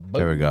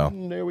There we go.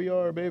 There we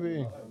are,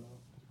 baby.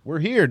 We're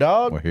here,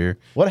 dog. We're here.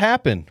 What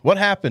happened? What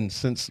happened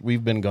since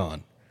we've been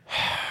gone?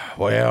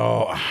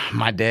 Well,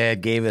 my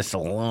dad gave us a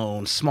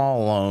loan,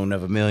 small loan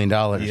of $1 million.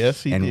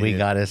 Yes, he and did. we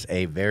got us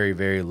a very,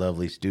 very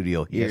lovely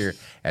studio here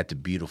Yes. at the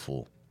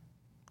beautiful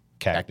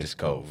Cactus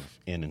Cove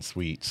Inn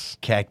Suites.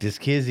 Cactus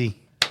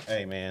Kizzy.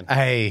 Hey, man.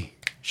 Hey,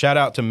 Shout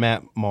out to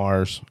Matt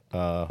Mars,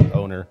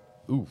 owner.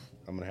 Ooh,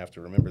 I'm going to have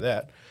to remember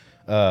that.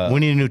 we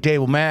need a new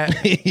table, Matt.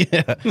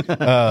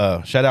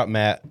 Yeah. Shout out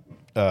Matt,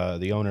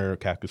 the owner of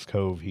Cactus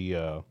Cove. He,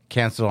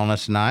 Canceled on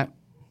us tonight.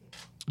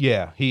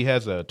 yeah, he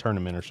has a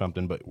tournament or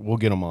something, but we'll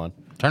get him on.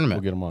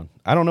 Tournament. We'll get him on.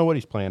 I don't know what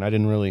he's playing. I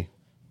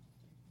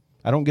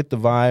don't get the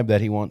vibe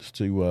that he wants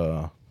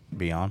to,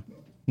 Be on.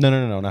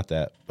 No, not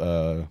that.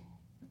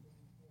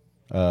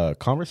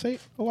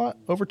 Conversate a lot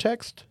over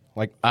text.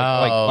 Like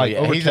yeah.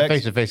 over He's a text.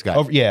 face-to-face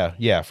guy.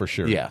 Yeah, for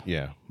sure.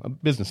 Yeah. A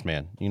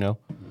businessman, you know.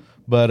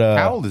 But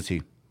How old is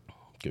he?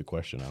 good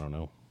question. I don't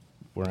know.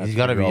 He's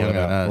gotta be younger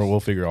than us. Or we'll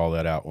figure all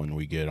that out when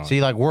we get on.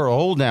 See, like, we're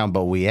old now,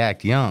 but we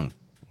act young.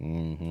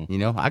 You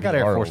know, I got We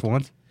Air are Force old.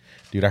 Ones.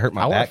 Dude, I hurt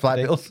my I wear back. flat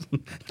today. bills.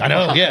 I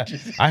know. Yeah,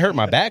 I hurt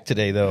my back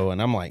today though,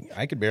 and I'm like,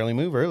 I could barely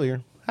move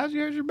earlier. How'd you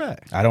hurt your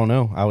back? I don't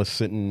know. I was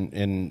sitting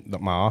in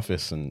my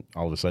office, and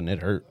all of a sudden it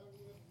hurt.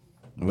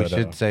 We But,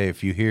 should say,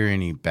 if you hear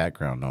any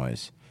background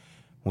noise,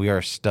 we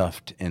are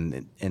stuffed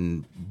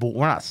but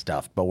we're not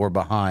stuffed, but we're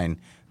behind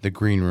the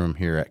green room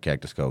here at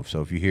Cactus Cove.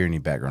 So if you hear any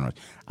background noise,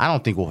 I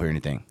don't think we'll hear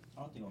anything.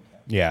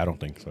 Yeah, I don't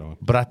think so.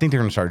 But I think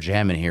they're going to start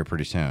jamming here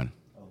pretty soon.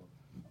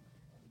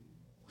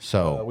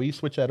 So Will you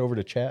switch that over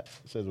to chat?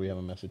 It says we have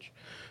a message.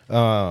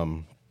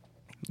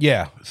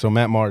 Yeah. So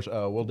Matt Mars,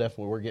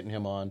 we're getting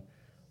him on.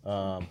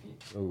 I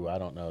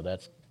don't know.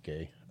 That's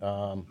gay.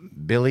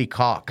 Billy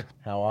Cock.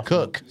 How often?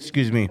 Cook,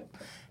 excuse me.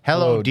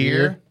 Hello, Hello, dear.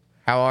 dear.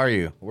 How are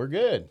you? We're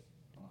good.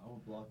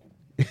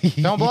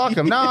 Don't block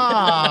him.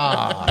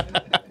 Nah.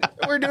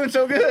 We're doing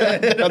so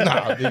good.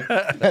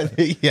 No,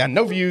 dude. Yeah,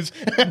 no views.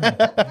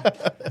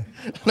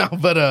 No,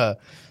 but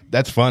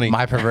that's funny.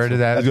 My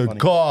perverted ass. That's funny.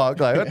 Cock.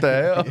 Like, what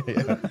the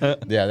hell?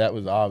 Yeah, that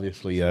was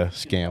obviously a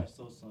scam.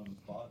 Still some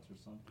bots or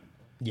something.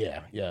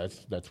 Yeah,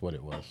 that's what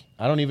it was.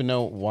 I don't even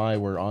know why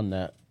we're on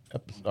that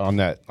on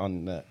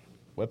that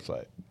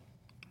website.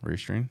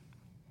 Restream?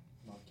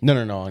 No,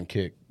 on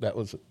Kick. That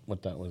was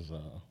what that was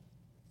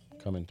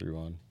coming through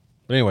on.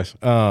 But anyways,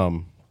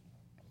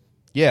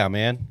 yeah,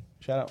 man.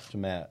 Shout out to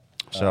Matt.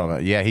 So,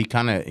 yeah,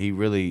 he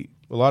really.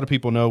 A lot of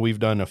people know we've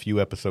done a few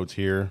episodes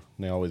here.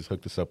 They always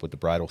hooked us up with the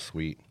bridal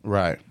suite,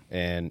 Right.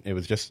 and it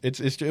was just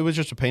it was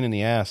just a pain in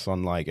the ass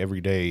on like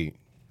every day,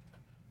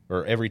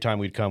 or every time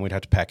we'd come, we'd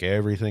have to pack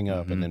everything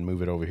up and then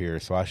move it over here.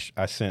 So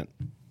I sent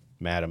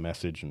Matt a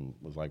message and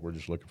was like, we're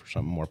just looking for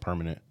something more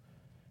permanent.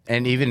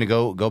 And even to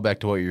go back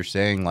to what you're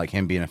saying, like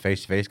him being a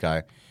face-to-face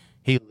guy,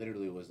 he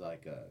literally was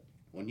like,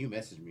 when you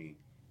messaged me,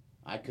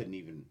 I couldn't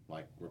even,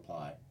 like,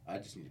 reply. I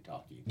just need to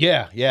talk to you.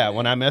 Yeah.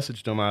 When I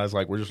messaged him, I was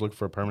like, we're just looking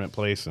for a permanent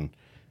place, and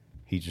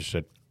he just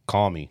said,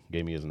 call me,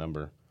 gave me his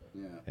number.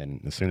 Yeah.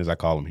 And as soon as I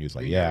called him, he was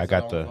like, You yeah, never I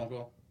got said the... on phone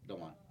call?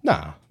 Don't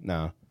lie.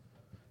 Nah.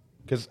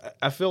 Because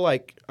I feel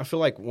like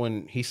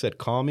when he said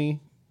call me,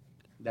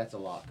 That's a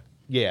lock.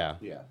 yeah.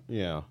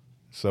 Yeah.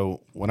 So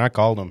when I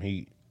called him,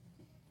 he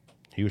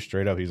was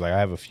straight up. He's like, I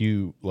have a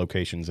few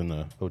locations in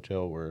the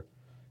hotel where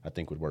I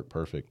think would work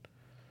perfect,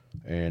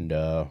 and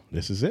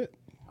this is it.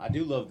 I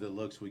do love the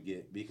looks we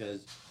get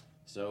because,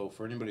 so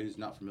for anybody who's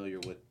not familiar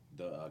with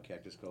the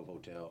Cactus Cove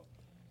Hotel,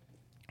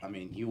 I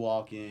mean, you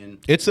walk in.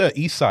 It's a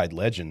East Side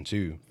legend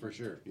too. For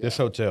sure. Yeah. This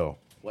hotel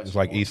West is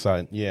like Point. East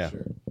Side. Yeah.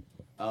 Sure.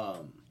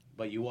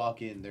 But you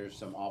walk in, there's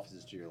some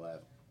offices to your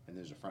left, and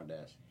there's a front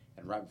desk.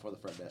 And right before the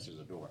front desk, there's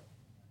a door.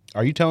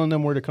 Are you telling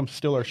them where to come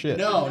steal our shit?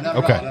 No, not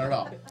Okay. at all. Not at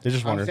all. They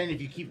just I'm wondered. saying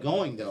if you keep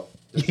going, though.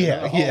 there's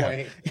Yeah. another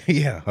hallway,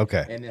 Yeah.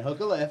 Okay. And then hook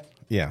a left.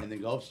 Yeah. And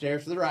then go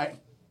upstairs to the right.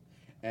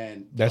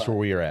 And That's where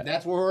we are at.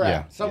 That's where we're Yeah,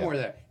 at. Somewhere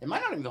there. It might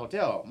not even be the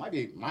hotel. It might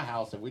be my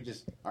house if we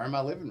just are in my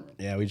living room.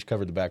 Yeah, we just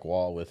covered the back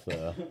wall with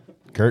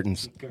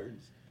curtains.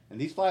 Curtains. And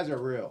these flies are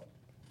real.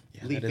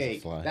 Yeah, Leaf that is a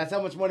fake. fly. That's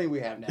how much money we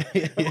have now.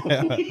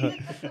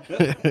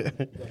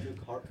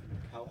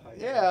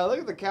 Yeah. Look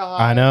at the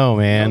cowhide. I know,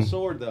 man. No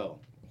sword though.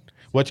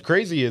 What's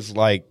crazy is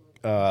like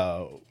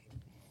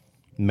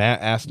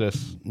Matt asked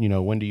us,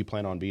 when do you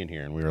plan on being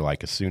here? And we were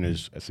like, as soon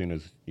as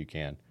you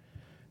can.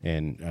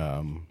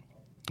 And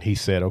he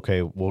said,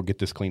 okay, we'll get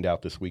this cleaned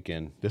out this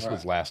weekend. This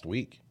was last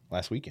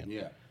weekend.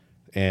 Yeah.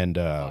 And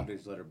 5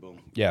 days later, boom.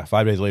 yeah,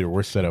 5 days later,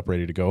 we're set up,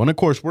 ready to go. And of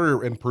course,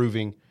 we're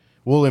improving.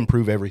 We'll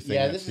improve everything.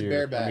 Yeah, that's this is here.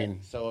 bareback. I mean,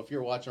 So if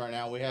you're watching right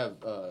now, we have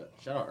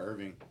shout out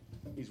Irving.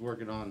 He's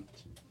working on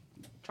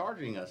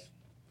charging us.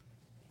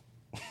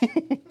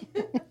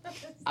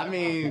 I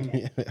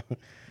mean,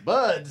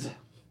 buds,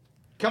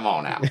 come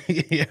on now.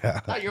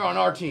 yeah. Now you're on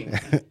our team.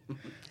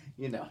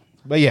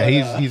 But yeah,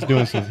 he's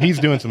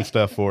doing some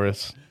stuff for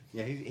us.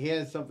 Yeah, he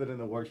has something in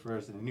the works for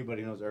us, and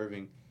anybody who knows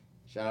Irving,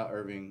 Shout out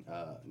Irving.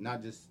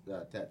 Not just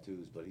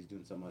tattoos, but he's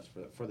doing so much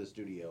for the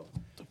studio.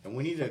 And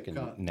we need to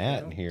come.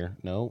 Nat in here.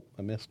 No,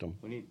 I missed him.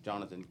 We need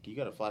Jonathan. You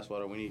got a flash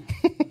water? We need,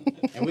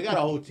 and we got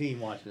a whole team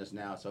watching us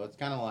now, so it's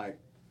kind of like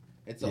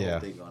it's a whole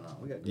thing going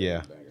on. We got Greg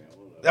in the background.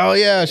 Oh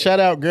yeah, shout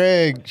out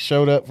Greg.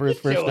 Showed up for his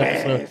first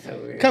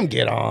episode. Come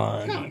get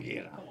on.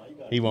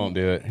 He won't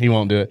do it. He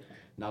won't do it.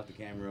 Knock the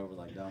camera over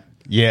like dumb.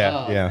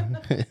 Yeah.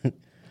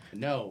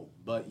 No,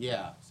 but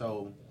yeah.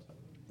 So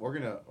we're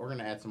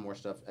gonna add some more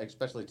stuff,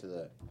 especially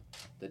to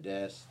the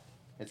desk.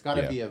 It's got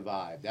to be a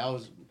vibe. That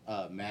was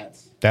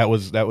Matt's. That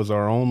was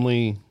our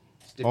only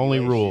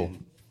rule.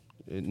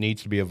 It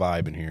needs to be a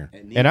vibe in here,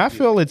 and I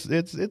feel it's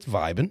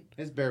vibing.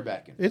 It's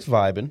barebacking. It's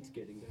vibing.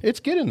 It's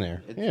getting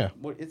there. It's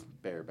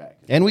barebacking.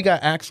 And we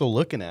got Axel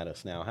looking at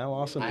us now. How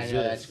awesome is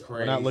this? That's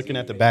crazy. We're not looking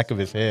at the back of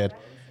his head.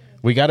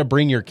 We got to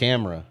bring your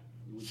camera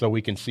so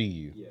we can see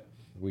you. Yeah.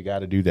 We got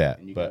to do that.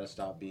 And you got to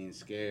stop being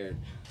scared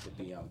to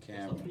be on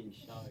camera.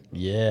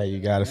 Yeah, you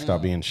got to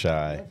stop being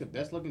shy. You're like the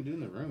best looking dude in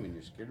the room, and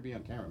you're scared to be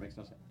on camera. It makes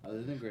no sense.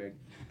 Other than Greg.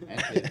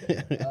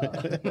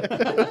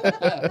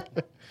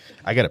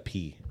 I got to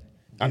pee.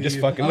 I'm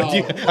just fucking with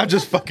you. I'm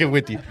just fucking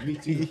with you. Me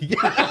too.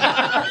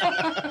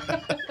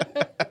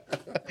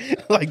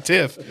 Like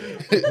Tiff,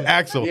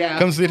 Axel,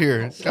 come sit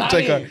here. Come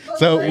take a.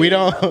 So we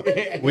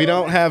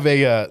don't have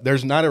a.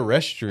 There's not a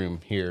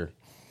restroom here.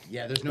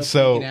 Yeah, there's no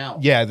peeking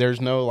out. Yeah, there's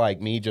no like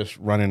me just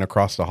running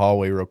across the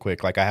hallway real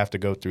quick. Like I have to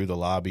go through the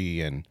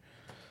lobby and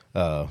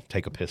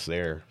take a piss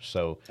there.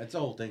 So that's the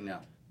whole thing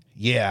now.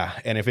 Yeah,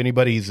 and if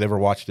anybody's ever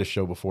watched this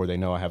show before, they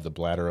know I have the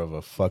bladder of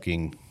a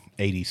fucking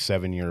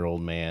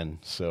 87-year-old man.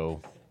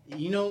 So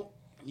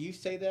you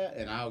say that,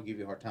 and I'll give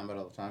you a hard time about it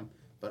all the time.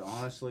 But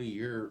honestly,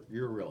 you're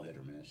a real hit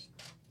or miss.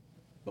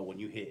 But when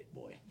you hit,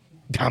 boy,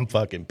 I'm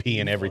fucking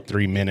peeing every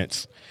 3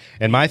 minutes.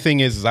 And my thing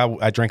is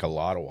I drank a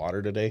lot of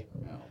water today.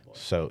 Oh, boy.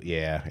 So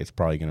yeah, it's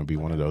probably gonna be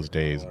one of those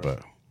days.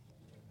 But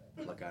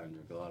like I don't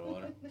drink a lot of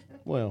water.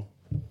 Well,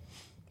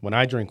 when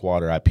I drink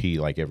water, I pee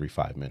like every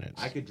 5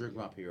 minutes. I could drink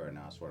my pee right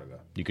now. I swear to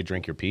God. You could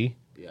drink your pee?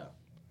 Yeah.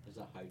 It's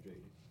not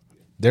hydrated.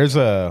 There's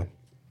a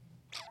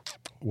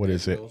what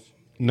is it?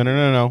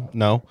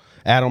 No.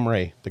 Adam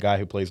Ray, the guy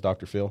who plays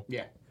Dr. Phil.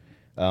 Yeah.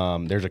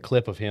 There's a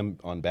clip of him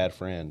on Bad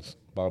Friends,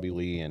 Bobby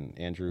Lee and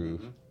Andrew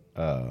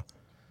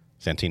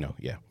Santino.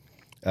 Yeah.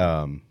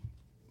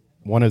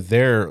 One of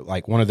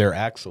their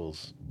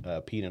axles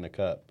peed in a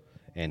cup,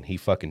 and he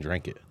fucking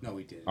drank it. No,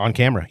 he did. On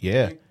camera.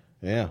 Yeah.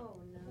 Yeah.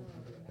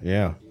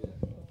 Yeah.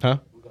 Huh?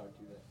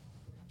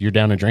 You're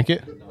down to drink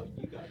it?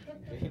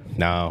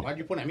 No. Why'd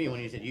you point at me when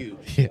you said you?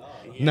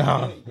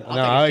 No,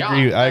 I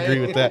agree. I agree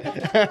with that.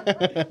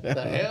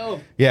 The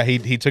hell? Yeah,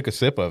 he took a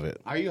sip of it.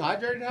 Are you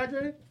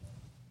hydrated?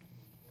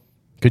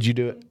 Could you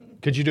do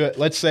it?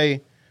 Let's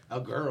say a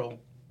girl.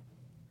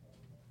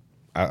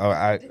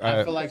 I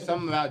feel like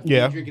something about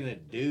drinking a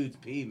dude's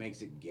pee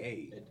makes it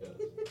gay. It does.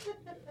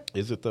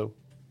 Is it though?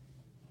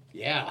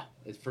 Yeah,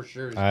 it's for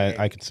sure.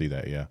 I can see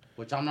that. Yeah.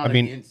 Which I'm not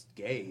against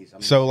gays.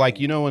 So like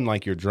when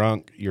like you're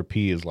drunk, your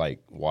pee is like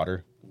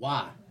water.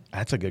 Why?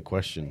 That's a good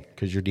question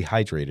because you're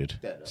dehydrated.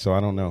 So I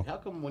don't know. How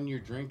come when you're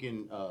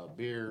drinking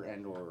beer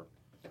and or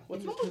I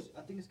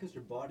think it's because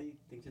your body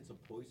thinks it's a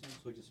poison,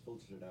 so it just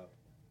filters it out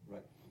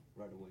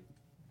right away.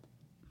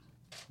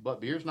 But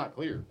beer's not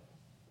clear.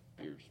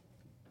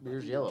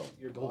 Beer's yellow.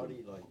 Your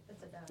body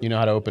You know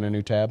how to open a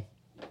new tab?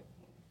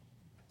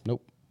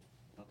 Nope.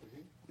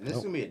 And this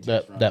is gonna be a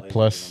test that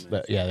plus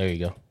that. Yeah, there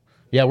you go.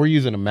 Yeah, we're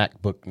using a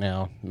MacBook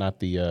now, not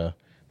the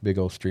big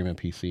old streaming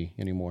PC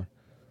anymore.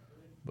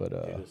 But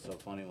it was so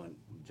funny when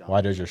John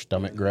why does your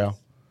stomach growl?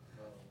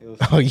 It was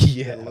Oh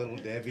yeah, Little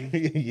Debbie.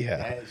 Yeah,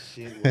 that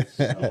shit was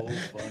so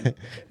funny.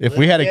 If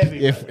we had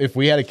if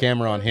we had a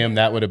camera on him,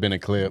 that would have been a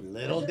clip.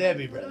 Little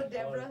Debbie, brother.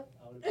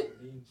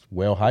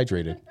 Well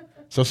hydrated.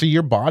 So see,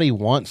 your body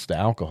wants the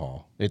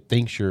alcohol. It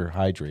thinks you're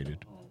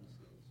hydrated.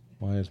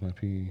 Why is my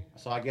pee?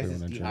 So I guess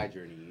it's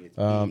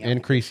dehydrating.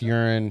 Increase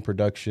urine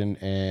production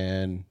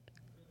and.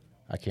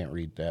 I can't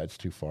read that. It's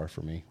too far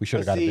for me. We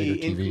should have got a bigger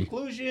TV. In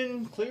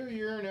conclusion, clear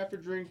urine after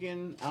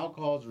drinking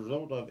alcohol is a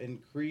result of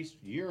increased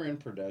urine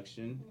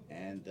production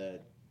and the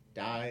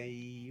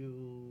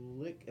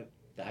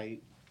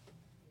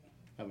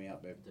help me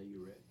out, babe.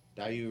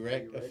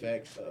 Diuretic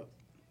effects of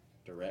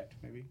direct,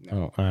 maybe?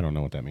 No. Oh, I don't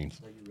know what that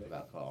means. Of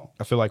alcohol.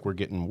 I feel like we're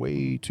getting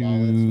way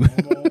too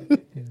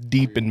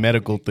deep in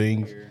medical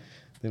things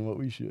than what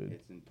we should.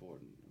 It's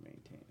important to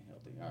maintain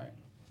healthy. All right.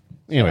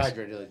 Anyways,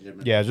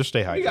 yeah, just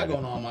stay hydrated. What you got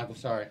going on, Michael?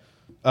 Sorry.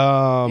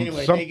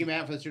 Anyway, thank you,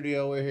 Matt, for the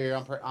studio. We're here.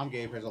 I'm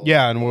Gabe.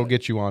 Yeah, and we'll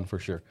get you on for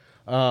sure.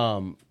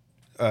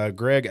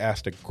 Greg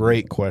asked a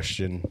great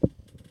question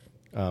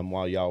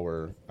while y'all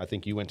were. I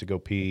think you went to go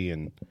pee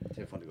and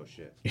Tiff went to go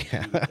shit.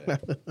 Yeah.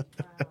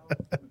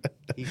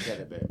 He said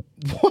it, babe.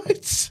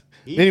 What?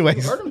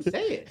 Anyways, you heard him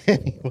say it.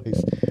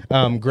 Anyways,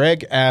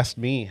 Greg asked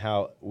me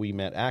how we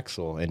met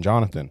Axel and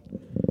Jonathan.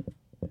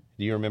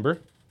 Do you remember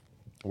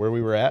where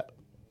we were at?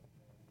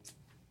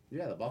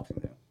 Yeah, the boxing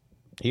thing.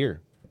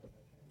 Here.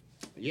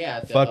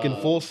 Yeah.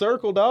 Fucking full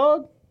circle,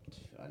 dog.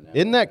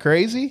 Isn't that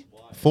crazy?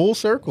 Why? Full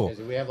circle. 'Cause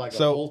we have like a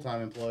So-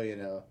 full-time employee,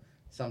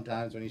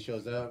 sometimes when he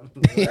shows up,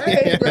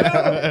 hey,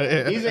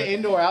 bro, he's an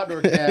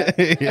indoor-outdoor cat.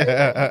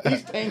 Yeah.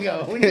 He's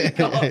Tango.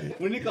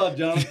 When you call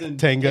Jonathan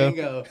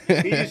Tango.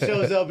 he just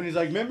shows up and he's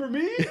like, remember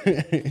me?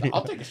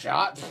 I'll take a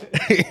shot.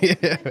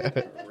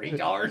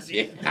 Retards.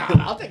 Yeah.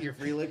 I'll take your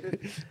free liquor.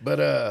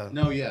 But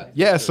No, yeah.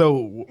 yeah.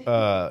 So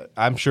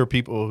I'm sure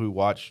people who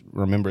watch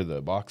remember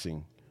the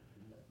boxing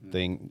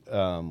thing.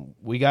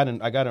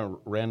 I got a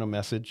random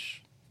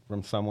message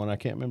from someone, I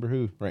can't remember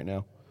who right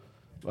now,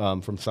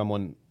 from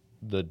someone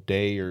the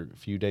day or a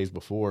few days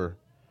before,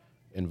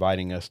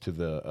 inviting us to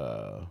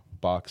the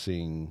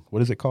boxing.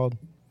 What is it called?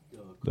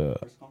 The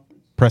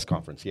press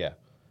conference. Yeah.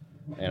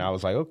 And I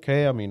was like,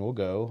 okay, I mean, we'll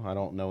go. I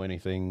don't know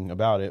anything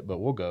about it, but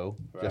we'll go.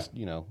 Right. Just,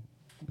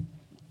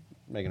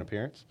 make an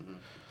appearance.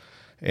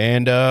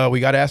 And we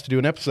got asked to do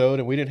an episode,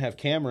 and we didn't have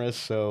cameras,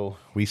 so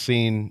we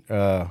seen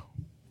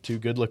two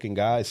good-looking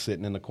guys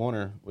sitting in the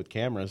corner with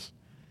cameras,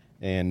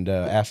 and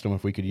asked them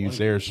if we could use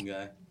theirs.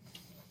 Guy.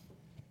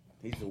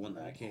 He's the one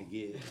that I can't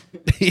get.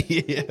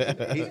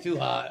 Yeah. He's too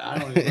hot. I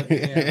don't even look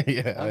at him.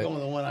 Yeah. I'm going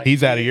with the one I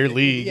He's can out of get. your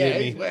league, Yeah,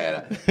 isn't he's he?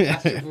 bad. I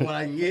shoot for what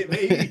I can get,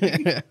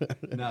 baby.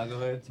 No, go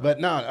ahead. But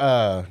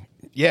no,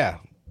 yeah.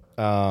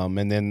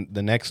 And then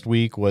the next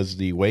week was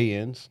the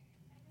weigh-ins.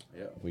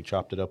 Yeah. We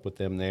chopped it up with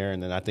them there,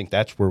 and then I think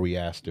that's where we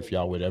asked if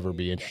y'all would ever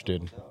be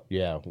interested.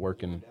 Yeah,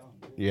 working.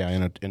 Yeah,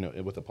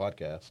 with a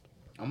podcast.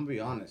 I'm gonna be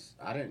honest.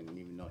 I didn't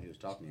even know he was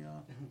talking to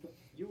y'all.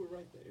 You were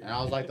right there. And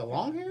I was like, the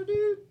long hair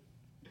dude?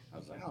 I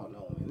was like, I don't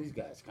know, man. These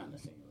guys kind of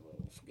seem a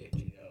little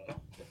sketchy, though.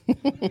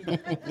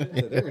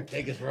 They're going to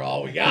take us for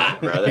all we got,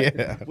 brother.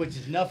 Yeah. Which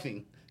is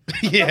nothing.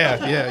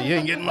 Yeah, you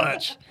ain't getting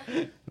much.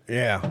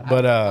 Yeah,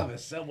 but I have a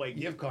Subway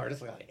gift card.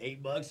 It's like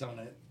 $8 on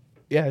it.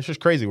 yeah, it's just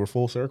crazy. We're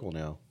full circle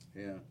now.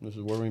 Yeah. This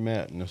is where we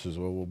met, and this is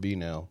where we'll be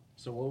now.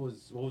 So what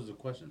was the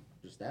question?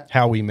 Just that?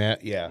 How we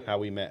met? Yeah, how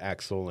we met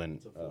Axel and.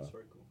 It's a full circle.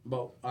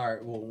 But, all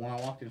right, well, when I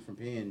walked in from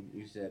peeing,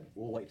 you said,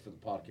 we'll wait for the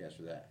podcast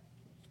for that.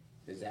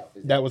 Is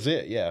That was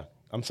it. Yeah,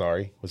 I'm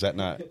sorry. Was that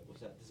not? Was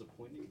that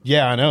disappointing?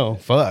 Yeah, I know.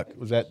 Fuck.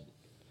 Was that?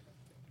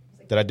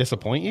 Did I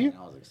disappoint you?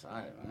 I was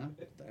excited, man.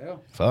 What the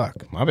hell?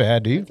 Fuck. My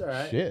bad, dude. It's all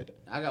right. Shit.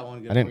 I got one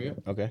I good for you.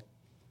 didn't. Okay.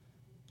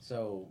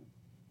 So,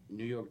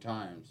 New York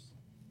Times,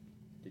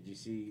 did you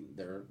see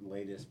their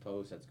latest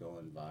post that's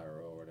going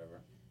viral or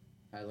whatever?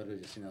 I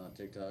literally just seen it on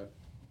TikTok.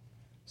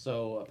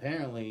 So,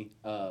 apparently,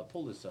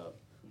 pull this up.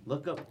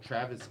 Look up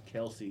Travis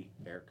Kelce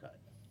haircut.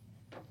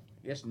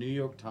 Yes, New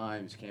York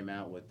Times came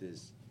out with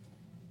this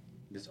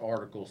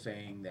article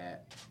saying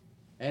that,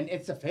 and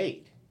it's a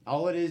fade.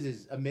 All it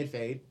is a mid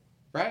fade,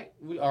 right?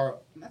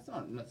 That's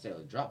not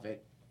necessarily a drop fade.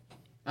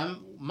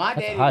 My That's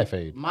a daddy, high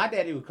fade. My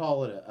daddy would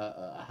call it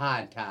a high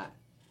and tight,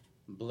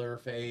 blurry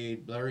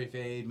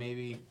fade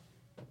maybe.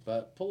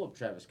 But pull up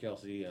Travis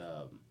Kelce.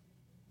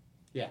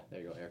 Yeah,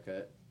 there you go,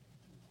 haircut.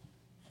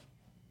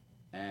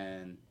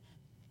 And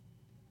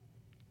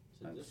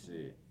let's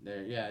see.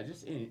 There, yeah,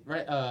 just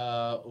right.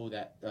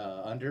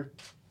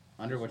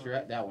 Under what you're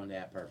at. That one,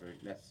 yeah,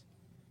 perfect.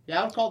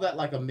 I would call that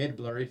like a mid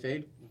blurry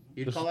fade.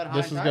 You'd call that high.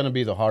 This is going to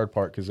be the hard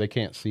part because they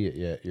can't see it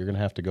yet. You're going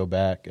to have to go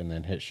back and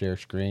then hit share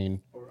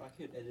screen. Or I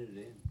could edit it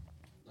in,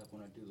 like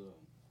when I do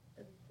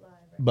the.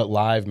 But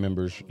live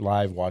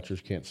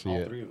watchers can't see all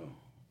it. three of them.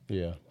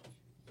 Yeah.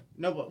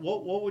 No, but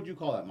what would you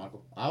call that,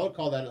 Michael? I would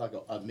call that like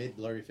a mid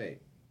blurry fade.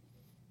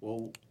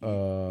 Well,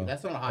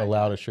 that's not a high.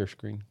 Allow to share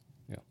screen.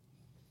 Yeah.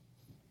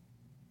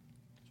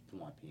 Pull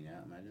my peen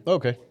out, imagine.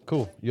 Okay.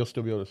 Cool. You'll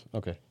still be able to.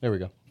 Okay. There we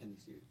go. Can you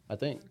see it? I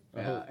think.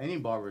 Any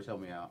barbers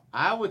help me out.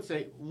 I would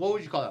say, what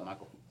would you call that,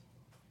 Michael?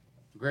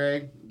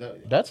 Greg,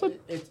 That's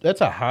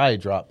a high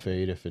drop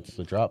fade if it's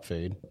the drop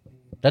fade.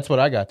 That's what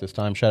I got this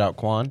time. Shout out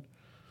Quan.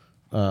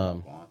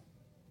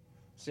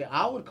 See,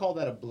 I would call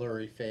that a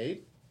blurry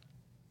fade.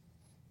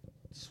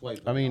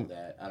 Swipe. I mean,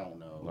 that I don't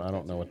know. I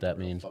don't know what that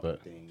means,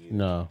 but either,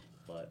 no.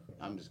 But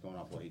I'm just going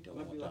off what he told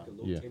me Might be one like a time.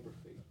 little Yeah. taper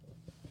fade.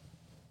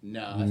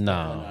 No, No.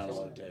 not a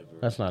low taper.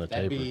 That's not a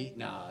That'd taper.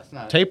 It's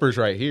not. Taper's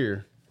right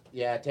here.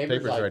 Yeah,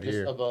 taper's like right just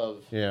here.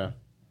 above. Yeah.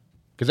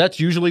 Because that's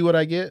usually what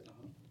I get.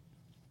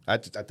 I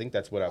think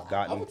that's what I've I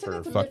gotten would say for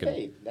that's a fucking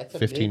mid-fade. That's a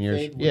 15 years.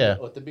 mid-fade Yeah.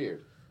 with the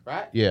beard,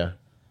 right? Yeah.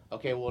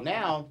 Okay, well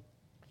now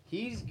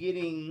he's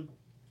getting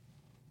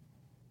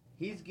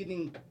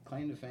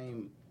claim to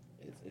fame.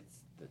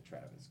 It's the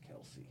Travis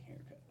Kelce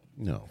haircut.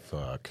 No,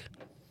 fuck.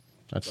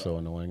 That's so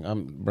annoying.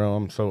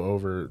 I'm so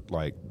over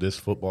like this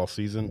football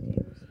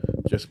season.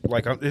 Just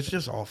like it's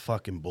just all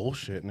fucking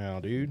bullshit now,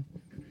 dude.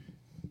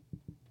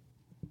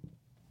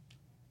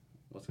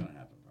 What's gonna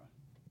happen, bro?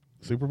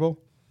 Super Bowl,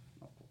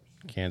 Of course.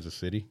 Kansas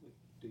City.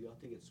 Do y'all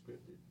think it's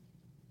scripted?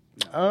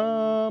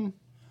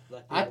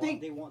 Like I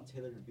think- they want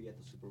Taylor to be at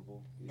the Super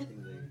Bowl. Do you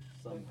think they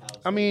somehow?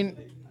 I mean-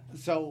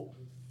 So,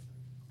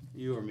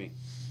 you or me?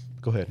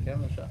 Go ahead. Get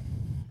him a shot.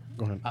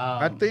 Go ahead.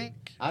 I think.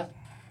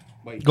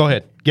 Wait. Go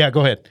ahead. Yeah,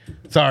 go ahead.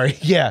 Sorry.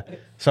 Yeah.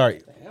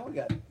 Sorry. Hell, we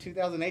got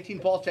 2018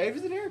 Paul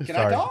Chambers in here. Can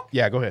Sorry. I talk?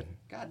 Yeah, go ahead.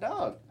 God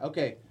dog.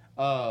 Okay.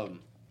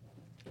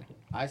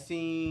 I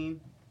seen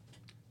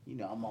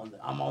I'm on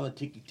the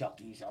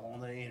TikTokies. I'm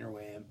on the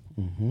interweb.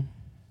 Mm-hmm.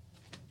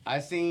 I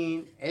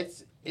seen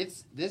it's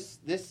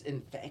this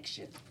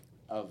infection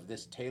of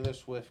this Taylor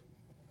Swift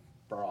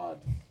broad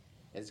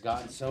has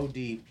gotten so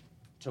deep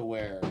to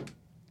where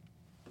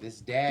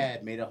this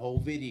dad made a whole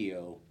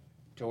video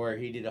to where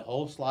he did a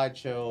whole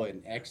slideshow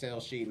and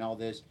Excel sheet and all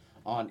this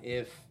on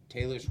if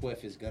Taylor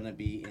Swift is gonna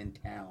be in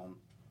town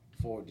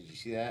for. Did you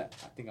see that?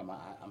 I think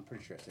I'm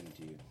pretty sure I sent it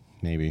to you.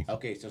 Maybe.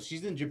 Okay, so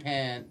she's in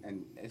Japan,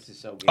 and this is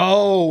so good.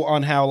 Oh,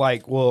 on how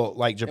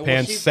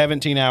Japan's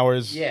 17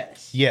 hours.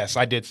 Yes,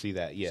 I did see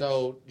that. Yes.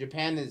 So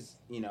Japan is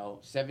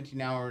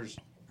 17 hours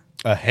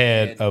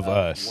ahead of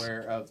us.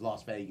 Where of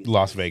Las Vegas.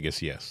 Las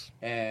Vegas, yes.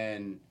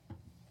 And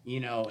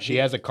she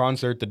has a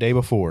concert the day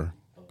before.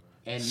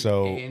 And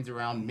so it ends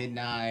around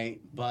midnight,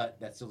 but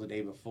that's still the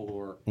day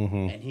before.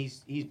 Mm-hmm. And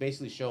he's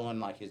basically showing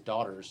like his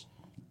daughters,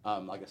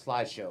 like a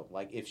slideshow,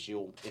 like if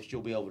she'll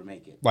be able to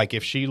make it. Like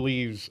if she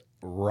leaves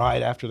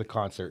right after the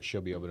concert,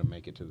 she'll be able to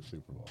make it to the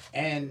Super Bowl.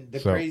 And the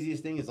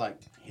craziest thing is like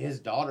his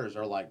daughters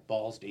are like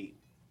balls deep.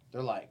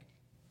 They're like,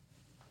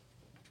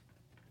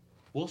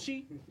 will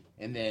she?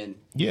 And then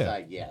he's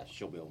like, yeah,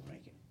 she'll be able to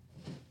make it.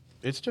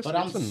 It's just but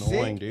it's I'm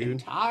annoying, sick dude. and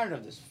tired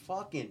of this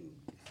fucking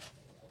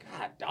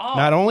God dog.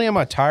 Not only am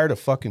I tired of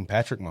fucking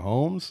Patrick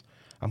Mahomes,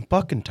 I'm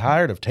fucking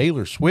tired of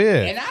Taylor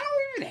Swift. And I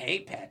don't even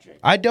hate Patrick.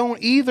 I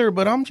don't either,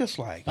 but I'm just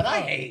like, but I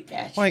hate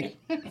Patrick.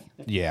 Like,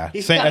 yeah,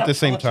 He's at got the a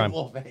same time,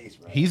 face,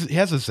 he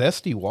has a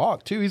zesty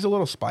walk too. He's a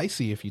little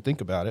spicy if you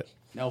think about it.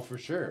 No, for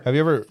sure. Have you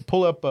ever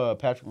pull up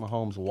Patrick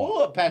Mahomes' walk?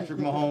 Pull up Patrick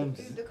Mahomes.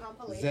 Dude, the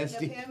compilation of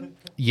him.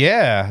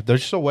 Yeah, there's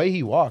just the way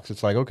he walks.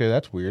 It's like, okay,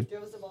 that's weird.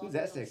 Who's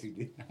that sexy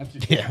dude?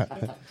 Yeah.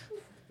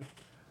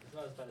 It's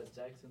not as bad as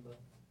Jackson,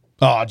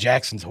 though. Oh,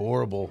 Jackson's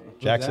horrible.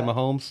 Jackson that?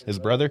 Mahomes, his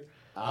brother,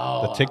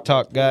 Oh, the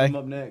TikTok I'll guy. Him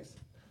up next.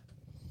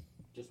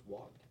 Just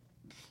walked.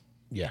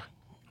 Yeah,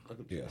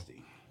 Look at Yeah.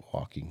 Justy.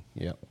 walking.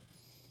 Yep.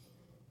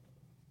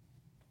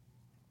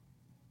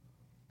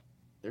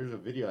 There's a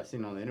video I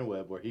seen on the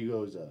interweb where he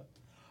goes,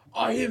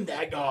 "I am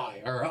that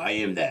guy," or "I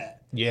am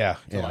that." Yeah.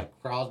 So Yeah.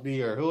 like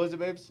Crosby or who was it,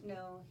 babes?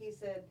 No, he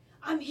said,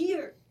 "I'm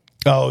here."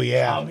 Oh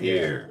yeah. I'm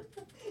here.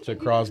 To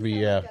Crosby,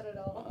 yeah. Got it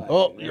all.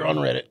 Oh, you're on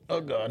Reddit.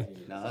 Oh god.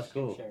 No, that's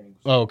cool.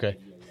 Oh, okay.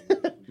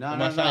 No, Am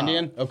no, I signed no.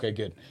 in? Okay,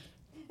 good.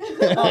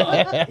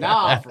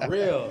 Nah, for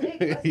real.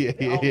 yeah.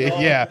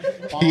 Yeah.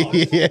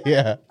 Yeah.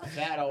 Yeah.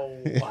 That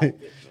old white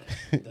bitch.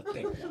 The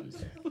thick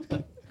ones.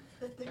 The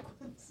thick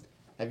ones.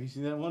 Have you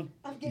seen that one?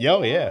 I'm getting Yo,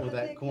 all yeah. the With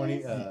that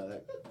thickness.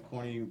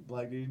 corny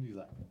black dude? He's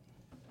like,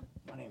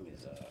 my name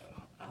is,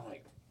 I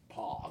like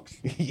pogs.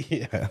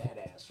 Yeah.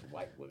 Badass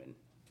white women.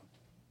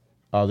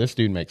 Oh, this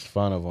dude makes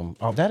fun of him.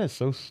 Oh, that is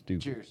so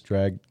stupid. Cheers.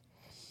 Drag.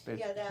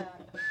 Yeah, that.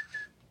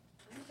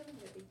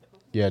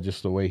 Yeah,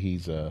 just the way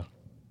he's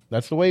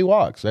that's the way he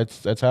walks.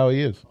 That's how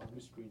he is. Let me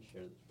screen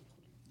share this.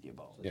 You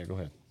balls. Yeah, go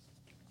ahead.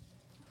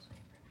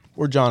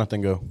 Where'd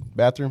Jonathan go?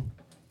 Bathroom?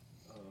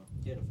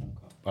 He had a phone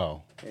call.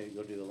 Oh, He had to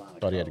go do the line of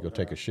thought he had to go coke,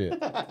 take a shit.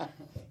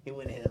 He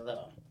went in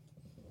alone.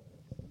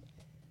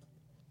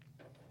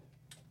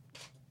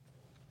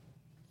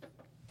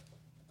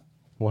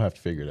 We'll have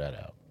to figure that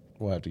out.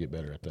 We'll have to get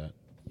better at that.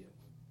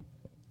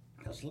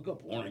 Let's look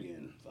up Born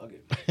Again. Fuck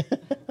it.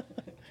 That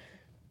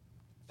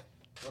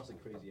was a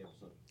crazy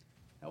episode.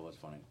 That was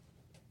funny.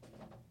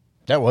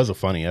 That was a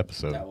funny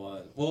episode. That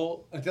was.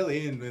 Well, until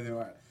the end when they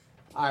were.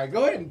 All right,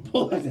 go ahead and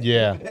pull it.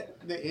 Yeah.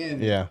 The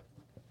end. Yeah.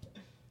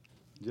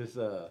 Just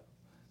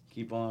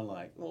keep on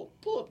like, well,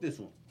 pull up this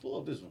one. Pull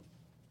up this one.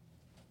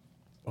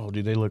 Oh,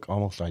 dude, they look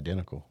almost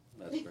identical.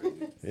 That's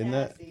crazy. Isn't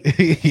that?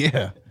 Sassy.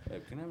 Yeah.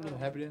 Hey, can I have another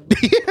happy dad?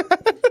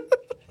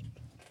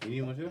 You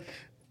need one too?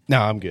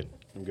 No, I'm good.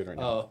 I'm good right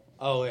now.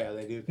 Oh yeah,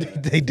 they do.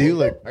 They do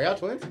look Are y'all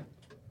twins?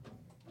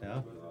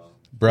 No.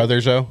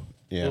 brothers, though.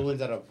 Yeah. Who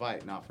wins out of a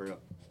fight? Nah, for real.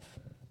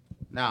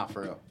 Nah,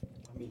 for real.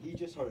 I mean, he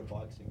just started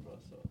boxing, bro.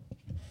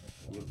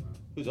 So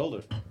Who's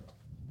older?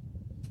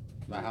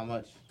 By how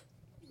much?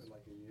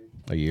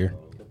 A year.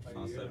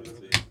 I'm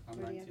 17.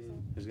 I'm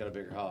 19. Who's got a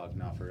bigger hog?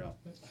 Nah, for real.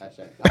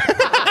 Hashtag.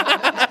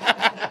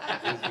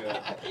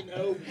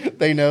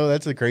 They know.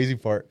 That's the crazy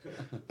part.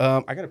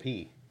 I gotta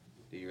pee.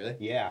 Do you really?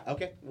 Yeah.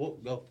 Okay, we'll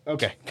go.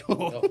 Okay.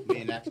 Cool. Go,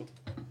 me and Axel.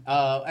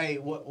 Hey,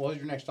 what was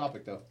your next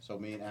topic though? So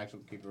me and Axel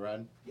can keep it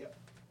riding. Yep.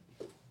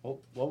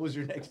 What was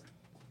your next?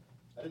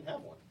 I didn't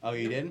have one. Oh,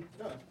 you didn't?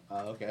 No,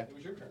 Okay. it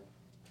was your turn.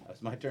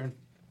 That's my turn.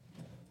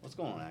 What's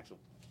going on, Axel?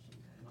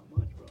 Not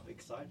much, bro.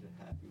 Excited,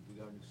 happy. We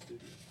got a new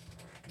studio.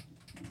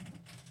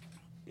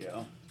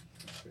 Yeah.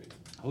 It's crazy.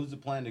 Who's the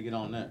plan to get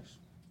on next?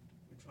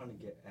 We're trying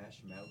to get Ash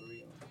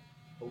Mallory on.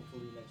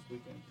 Hopefully next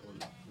weekend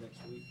or next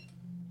week.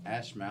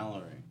 Ash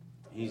Mallory.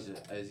 Is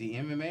he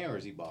MMA or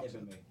is he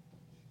boxing? MMA.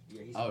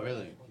 Yeah, he's Oh,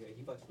 really? Yeah,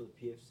 he fights for the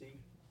PFC.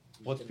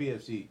 He's What's gonna-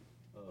 PFC?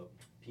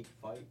 Peak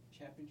Fight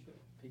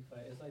Championship. Big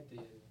fight. It's like the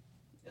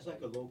It's like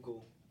a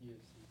local.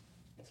 UFC.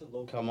 It's a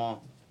local. Come on.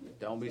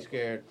 Don't be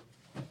scared.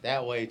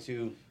 That way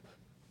too.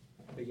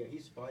 But yeah,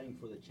 he's fighting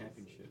for the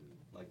championship.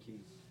 Like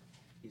he's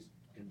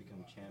gonna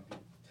become champion.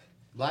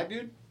 Black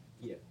dude?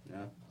 Yeah.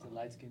 Yeah. The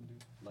light skin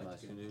dude.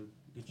 Nice, dude.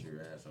 Get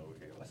your ass over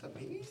here. What's up,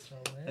 baby? So,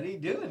 What man. are you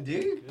doing,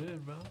 dude?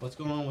 Good, bro. What's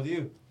going on with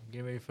you?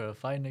 Get ready for a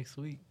fight next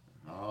week.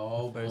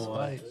 Oh, First boy.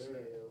 fight.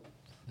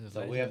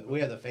 So we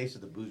have the face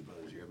of the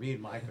BoozBrothers here. Me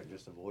and Mike are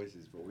just the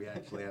voices, but we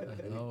actually have the I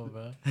face. know,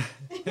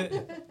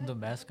 bro. The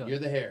mascot. You're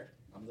the hair.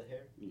 I'm the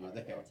hair. You're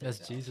the hair.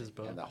 That's Jesus,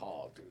 bro. And the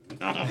hog,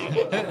 dude.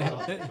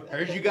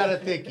 Heard you got a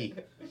thickie.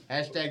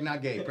 Hashtag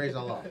not gay. Praise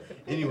Allah.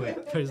 Anyway,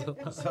 Praise the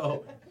Lord.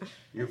 so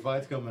your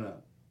fight's coming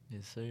up.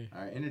 Yes, sir.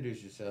 All right,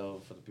 introduce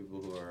yourself for the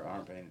people who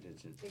aren't paying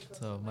attention.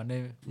 So my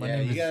name Yeah,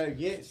 is. you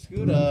gotta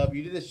scoot up.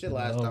 You did this shit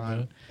last No,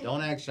 time.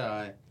 Don't act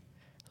shy.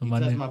 So You my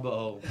touched name. my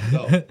butthole.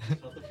 Go.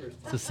 It's not the first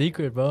It's a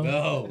secret, bro.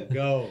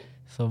 Go.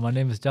 So my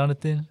name is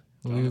Jonathan.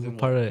 We were Jonathan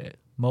part of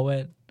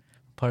Moet,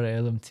 part of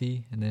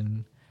LMT, and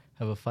then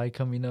have a fight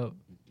coming up,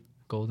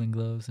 Golden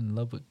Gloves in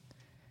Lubbock.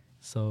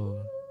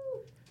 So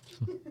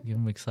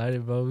I'm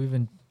excited, bro. We've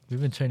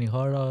been training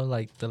hard all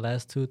like the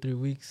last 2 or 3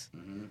 weeks.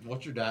 Mm-hmm.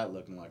 What's your diet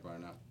looking like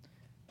right now?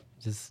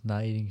 Just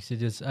not eating.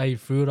 I eat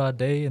fruit all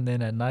day, and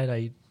then at night I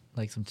eat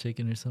like some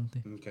chicken or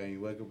something. Okay, you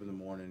wake up in the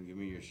morning. Give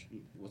me your.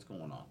 What's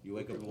going on? You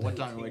wake up. What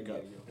time you wake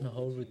up? The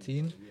whole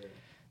routine.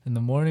 In the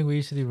morning we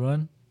usually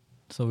run,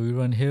 so we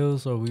run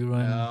hills or we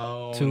run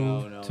No, two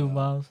no.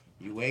 miles,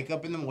 You wake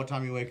up in the. What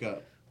time you wake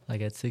up?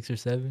 like at 6 or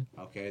 7.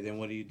 Okay, then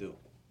what do?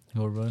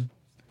 Go run.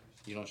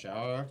 You don't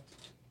shower?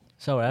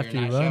 Shower You're after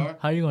a you night run. shower?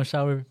 How you gonna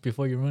shower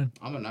before you run?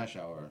 I'm a night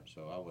shower,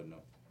 so I wouldn't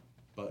know.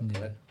 But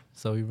Yeah.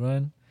 So we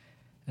run,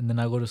 and then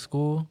I go to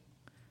school,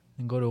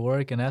 and go to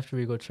work, and after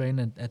we go train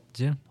at the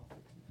gym.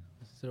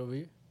 Sit over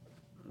here.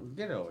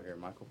 get over here,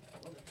 Michael.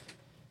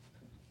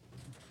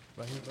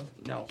 Right here, bro.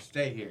 No,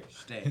 stay here.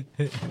 Stay.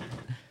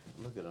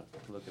 Look at him.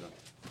 Look at him.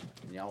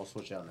 And y'all will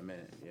switch out in a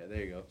minute. Yeah,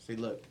 there you go. See,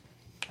 look.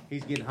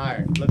 He's getting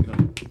hired. Look at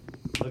him.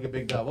 Look at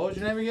Big Dog. What was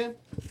your name again?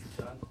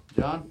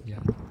 John? Yeah.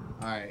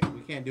 All right.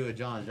 We can't do it,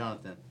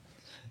 Jonathan.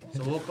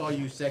 So we'll call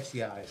you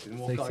Sexy Eyes. And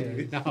we'll call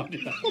Sexy you. No,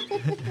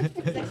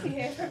 Sexy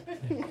hair.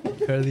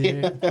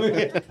 Curly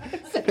hair.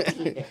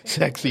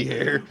 Sexy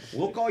hair.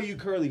 we'll call you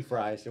Curly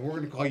Fries. And we're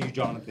going to call you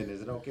Jonathan.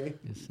 Is it okay?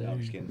 Yes, No, I'm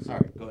just sir. kidding. All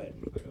right. Go ahead.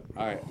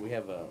 All right. We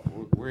have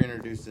we're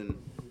introducing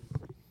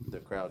the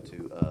crowd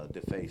to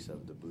the face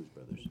of the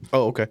BoozBrothers.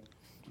 Oh, okay.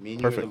 Me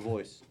and you are the Perfect.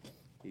 voice.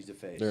 He's the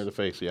face. They're the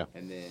face, yeah.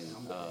 And then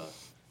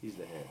he's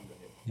the hair.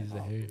 He's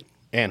the hair.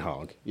 And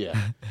hog. Yeah.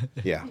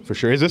 Yeah, for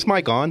sure. Is this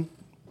mic on?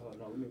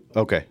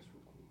 Okay.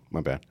 My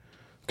bad.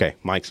 Okay,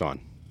 mic's on.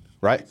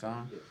 Right? Mike's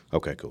on.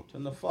 Okay, cool.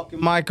 Turn the fucking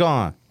mic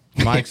on.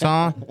 Mike's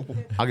on.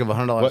 I'll give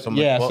 $100 What, to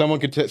somebody. yeah, Well, someone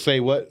could say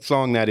what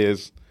song that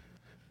is.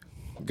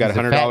 Got He's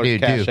a fat $100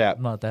 dude, cash too. app.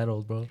 I'm not that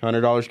old, bro.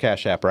 $100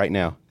 cash app right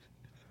now.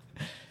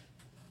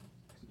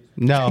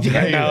 No.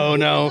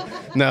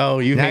 No.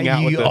 You hang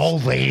out with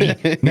us.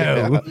 lady.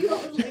 No.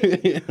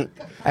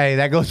 Hey,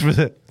 that goes for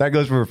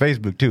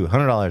Facebook too.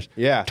 $100.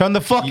 Yeah. Turn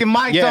the fucking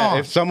mics Yeah, on.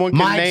 if someone can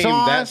Mic's name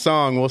on. that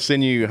song, we'll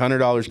send you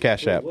 $100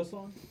 cash app. What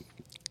song?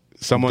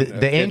 Someone.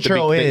 The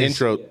intro is- the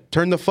intro.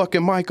 Turn the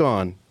fucking mic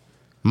on.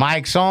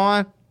 Mike's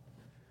on.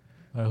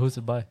 All right, who's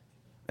it by?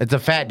 It's a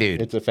fat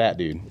dude. It's a fat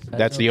dude.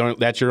 That's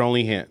your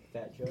only hint.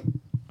 Fat Joe.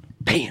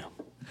 Bam.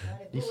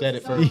 You said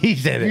it first. He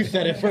said it. You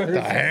said it first.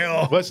 The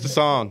hell? What's the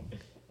song?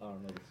 I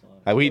don't know the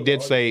song. We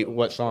did say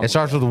what song. It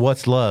starts with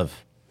 "What's Love."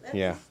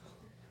 Yeah.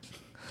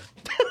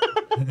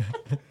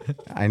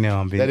 I know.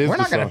 I'm being. That is We're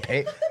the not gonna song.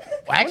 pay. Well,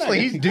 actually,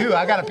 he's due.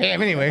 I gotta pay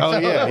him anyway. Oh so-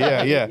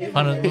 yeah.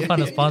 We'll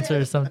find a sponsor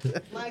or something.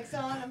 Mike's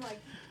on. I'm like,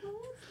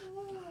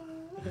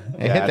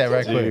 Hey, hit that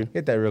right Dude. quick.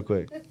 Hit that real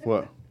quick.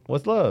 What?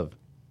 What's love?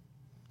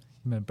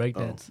 Man,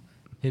 breakdance.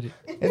 Hit it.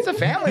 It's a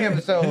family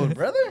episode,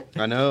 brother.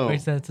 I know.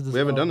 Breaks that to the We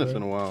haven't song, done this bro.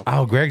 in a while.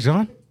 Oh, Greg's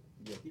on.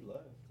 Yeah, he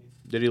left.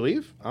 Did he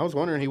leave? I was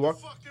wondering. He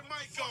walked.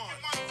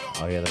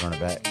 Oh yeah, they run it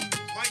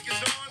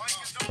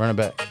back. Run it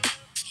back.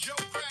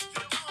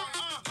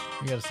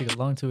 You gotta sing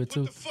along to it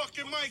too.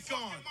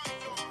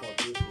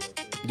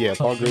 Yeah,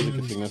 Paul Grizzly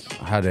could sing this.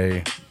 How dare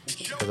you?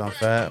 Because I'm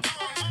fat.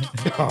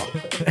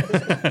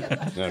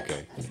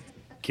 Okay.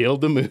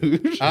 Killed the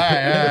mood. All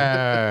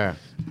right.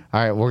 All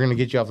right, we're gonna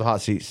get you off the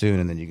hot seat soon,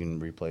 and then you can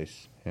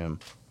replace him.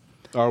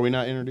 Are we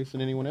not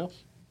introducing anyone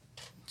else?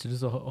 So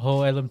there's a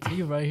whole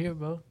LMT right here,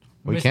 bro.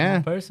 We Missing can.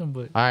 one person,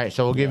 but All right,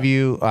 so we'll give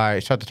you. All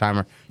right, start the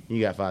timer.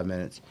 You got 5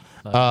 minutes.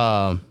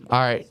 All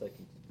right.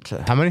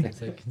 So how many?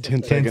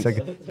 10 10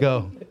 seconds.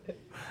 Go.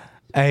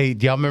 Hey,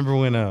 do y'all remember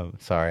when?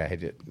 Sorry, I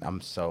hate it.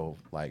 I'm so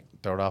like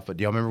thrown off. But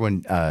do y'all remember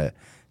when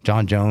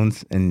John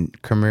Jones and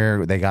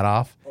Premier they got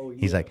off?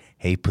 He's like,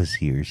 "Hey,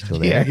 pussy, are you still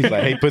there?" Yeah, he's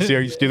like, hey, pussy, are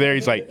you still there?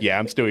 He's like, yeah,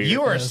 I'm still here.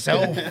 You are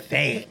so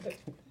fake.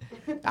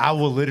 I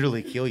will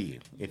literally kill you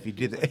if you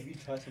do that. If you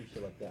try some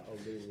shit like that, I'll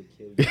literally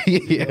kill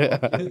you.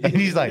 Yeah. And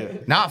he's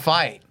like, not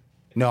fight.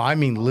 No, I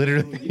mean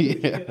literally.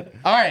 Yeah.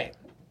 All right.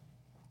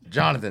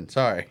 Jonathan,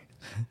 sorry.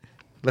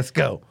 Let's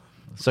go.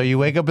 So you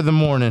wake up in the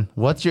morning.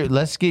 Let's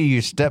get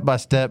you step by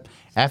step.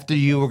 After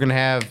you, we're going to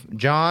have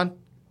John.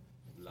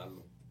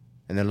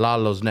 And then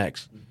Lalo's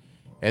next.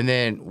 And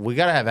then we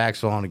got to have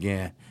Axel on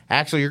again.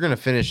 Axel, you're going to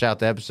finish out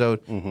the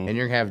episode. And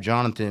you're going to have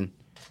Jonathan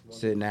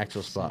Sit in the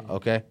actual spot.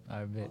 Okay.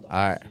 I bet.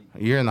 All right.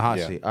 You're in the hot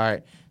Yeah. seat. All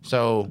right.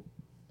 So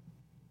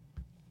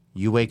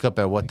you wake up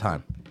at what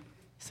time?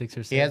 6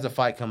 or 7. He has a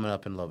fight coming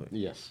up in Lubbock.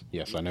 Yes,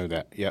 I know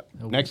that. Yep.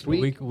 A Next a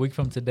week. week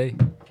from today.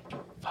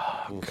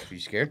 Oof, you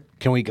scared?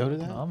 Can we go to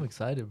that? No, I'm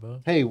excited,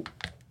 bro. Hey,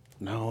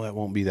 no, that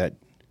won't be that.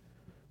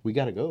 We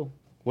gotta go.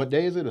 What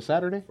day is it? A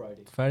Saturday?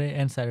 Friday. Friday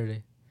and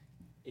Saturday.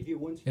 If you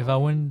win, If I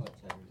win, fight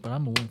Saturday. but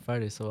I'm gonna win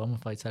Friday, so I'm gonna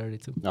fight Saturday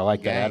too. I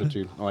like that Gang.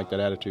 attitude. I like that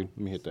attitude.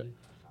 Let me hit that.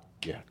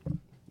 Yeah.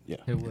 Yeah.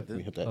 Hit what? Let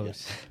me hit that. Oh, Yeah.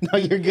 shit. No,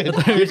 you're good.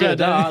 You're good.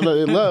 Nah,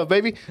 love,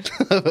 baby.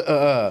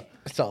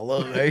 It's all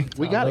love, eh?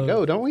 We gotta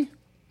go, don't we?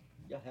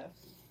 Y'all have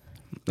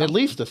to. At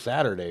least a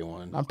Saturday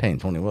one. I'm paying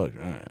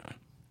 $20.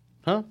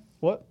 Huh?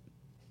 What?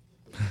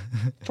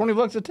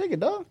 $20 a ticket,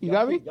 dog. You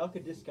got me? Y'all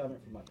could discount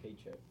it from my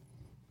paycheck.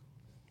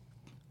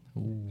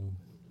 Ooh.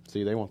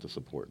 See, they want the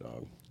support,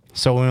 dog.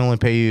 So we only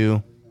pay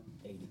you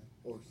 80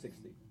 or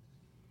 60.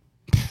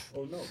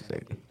 Oh no,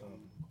 50.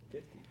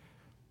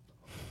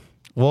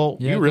 well.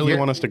 Yeah, You really you're-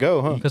 want us to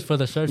go, huh? Because for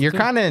the shirts, You're too.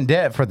 kind of in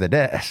debt for the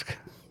desk.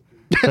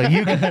 So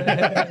you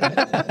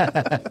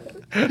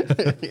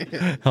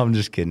I'm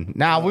just kidding.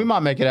 Nah, we might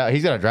make it out.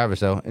 He's got to drive us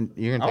though. And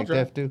you're gonna I'll take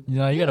drive. Steph too. You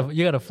know,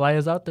 you gotta fly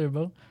us out there,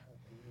 bro.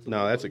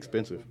 No, that's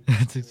expensive.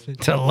 It's expensive.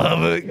 To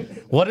Lubbock.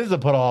 What is the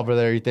puddle hopper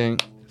there, you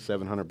think?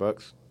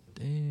 $700.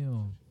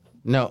 Damn.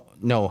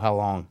 No, how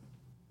long?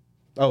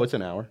 Oh, it's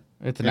an hour.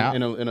 It's an hour.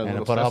 In a and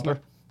little a puddle Cessna?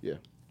 hopper? Yeah.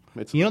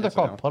 It's, You know they're it's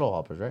an hour. called puddle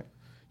hoppers, right?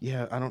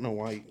 Yeah, I don't know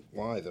why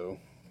though.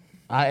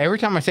 Every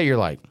time I say you're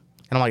like,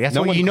 and I'm like, that's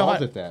No what one you know.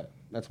 calls it that.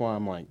 That's why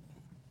I'm like,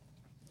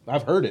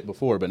 I've heard it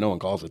before, but no one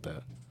calls it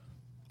that.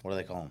 What do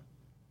they call them?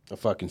 A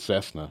fucking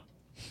Cessna.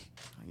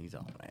 He's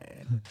all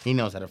mad. He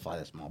knows how to fly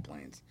the small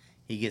planes.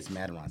 He gets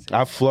mad when I say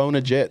I've flown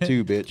a jet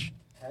too, bitch.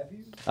 Have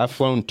you? I've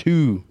flown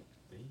two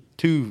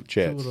Two of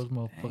jets, those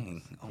motherfuckers.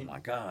 Dang. Oh my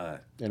god.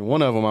 and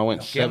one of them I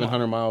went Get 'em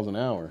 700 miles an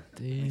hour.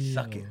 Damn.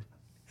 Suck it.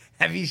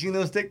 Have you seen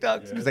those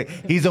TikToks? He's like,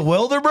 he's a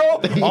welder, bro?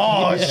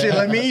 Oh, shit.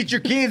 Let me eat your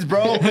kids,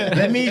 bro.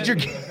 Let me eat your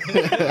kids.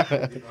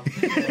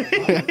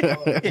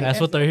 That's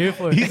what they're here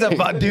for. He's a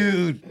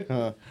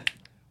dude.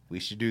 We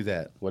should do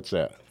that. What's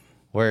that?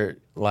 Where,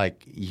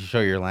 like, you show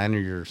your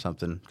lanyard or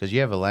something. Because you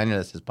have a lanyard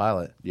that says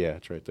pilot. Yeah,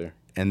 it's right there.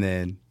 And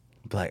then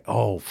be like,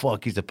 oh,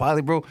 fuck, he's a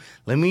pilot, bro.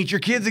 Let me eat your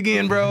kids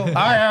again, bro. All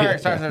right.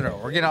 Sorry.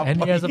 We're getting off.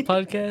 And he has a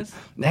podcast.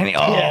 And he,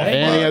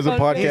 And he has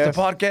a He has a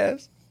podcast.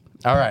 podcast.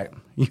 All right.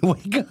 You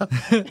wake up.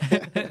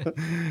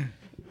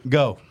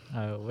 Go.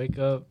 I wake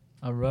up,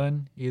 I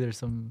run. We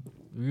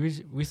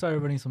started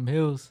running some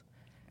hills,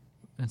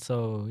 and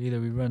so either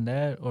we run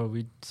that or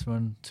we just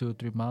run 2 or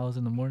 3 miles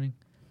in the morning.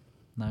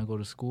 Now I go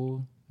to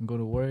school and go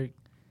to work.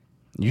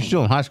 You're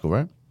still in high school,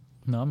 right?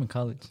 No, I'm in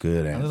college.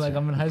 Good I answer. look like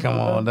I'm in high school. Come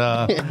on,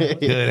 bro. dog.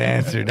 Good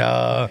answer,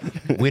 dog.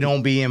 We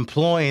don't be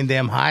employing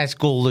them high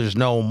schoolers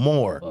no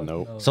more.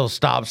 Nope. So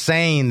stop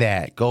saying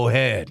that. Go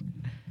ahead.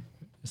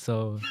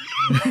 So,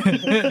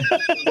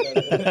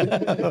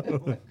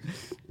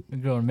 a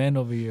grown man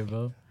over here,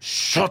 bro.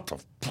 Shut the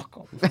fuck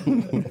up.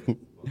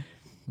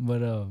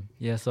 But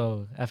yeah.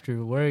 So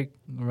after work,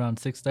 around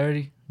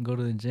 6:30, go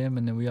to the gym,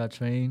 and then we all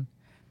train.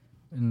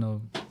 You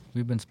know,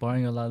 we've been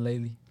sparring a lot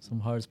lately, some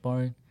hard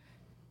sparring,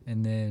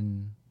 and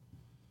then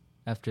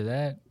after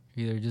that,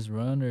 either just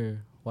run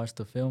or watch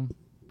the film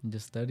and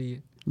just study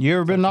it. You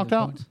ever been Talk knocked to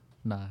the out? coach.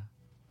 Nah,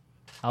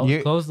 I was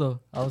You- close though.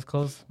 I was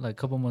close like a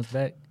couple months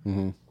back.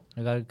 Mm-hmm.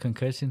 I got a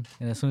concussion,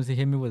 and as soon as he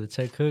hit me with a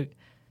check hook,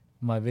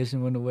 my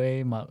vision went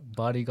away. My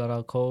body got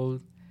all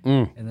cold,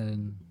 and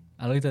then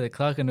I looked at the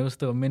clock, and it was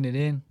still a minute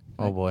in.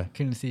 Oh, boy.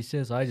 Couldn't see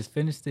shit, so I just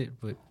finished it.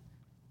 But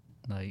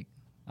like,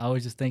 I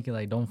was just thinking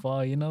like, don't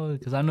fall, you know,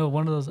 because I know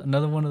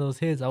another one of those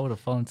hits, I would have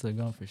fallen to the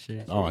ground for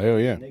sure. Oh, hell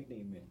yeah.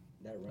 Nickname it.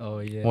 That round. Oh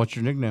yeah. What's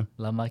your nickname?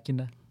 La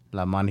Máquina.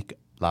 La Monica.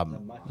 La,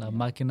 La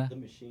Máquina. The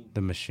machine.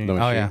 the machine. The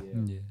Oh, yeah.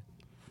 machine. Yeah.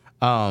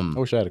 I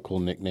wish I had a cool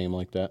nickname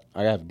like that.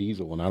 I have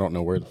Diesel, and I don't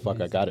know where the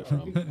fuck I got it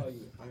from. Call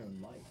you Iron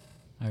Mike.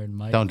 I heard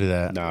Mike. Don't do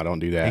that. No, don't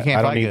do that. He can't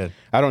I don't fight need. good.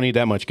 I don't need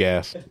that much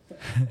gas.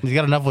 He's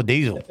got enough with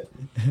diesel.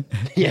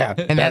 Yeah,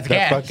 And that's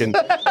gas. fucking.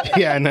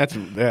 Yeah, and that's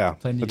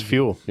Plenty that's of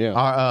fuel. Yeah.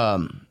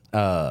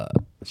 Our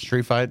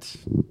street fights.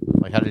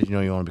 Like, how did you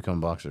know you want to become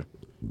a boxer?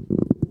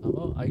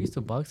 Well, I used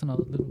to box when I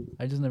was little.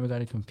 I just never got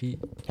to compete.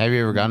 Have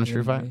you ever gotten a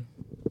street fight?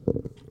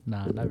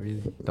 Nah, not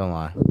really. Don't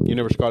lie. You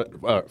never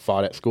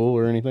fought at school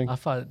or anything? I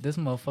fought this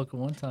motherfucker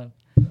one time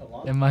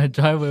in my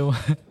driveway.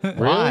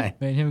 Why?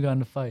 Me and him got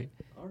in a fight.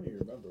 I don't even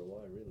remember why,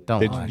 really.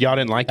 Don't lie. Y'all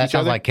didn't like That each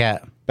sounds other like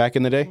cat. back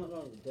in the day?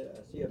 No,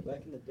 yeah,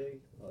 back in the day,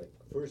 like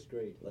first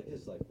grade, like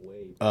it's like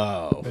way.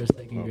 Oh, First,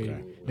 second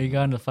grade. We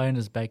got in a fight in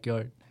his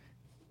backyard.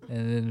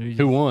 And then we just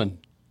who won?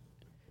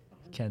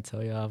 can't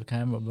tell you off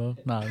camera, bro.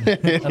 Nah, I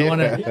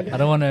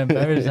don't want to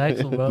embarrass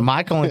Axel, bro.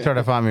 Mike only tried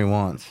to find me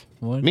once.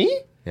 One?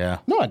 Me? Yeah.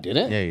 No, I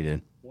didn't. Yeah, you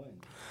did.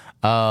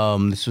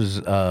 When? This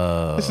was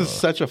This is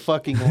such a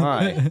fucking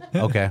lie.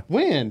 okay.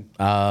 When?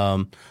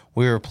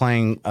 We were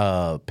playing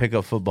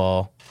pickup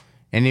football.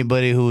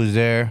 Anybody who was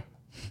there,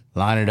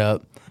 line it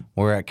up.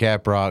 We're at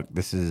Cap Rock.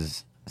 This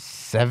is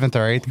 7th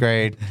or 8th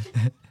grade.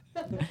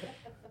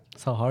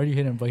 That's how hard you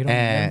hit him, but he don't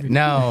And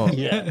remember.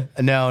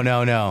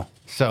 no.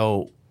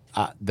 So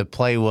the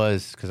play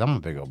was because I'm a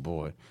big old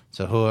boy.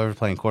 So whoever's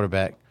playing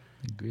quarterback,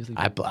 Grizzly.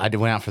 I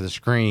went out for the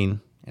screen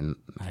and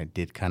I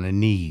did kind of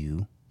knee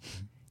you,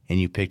 and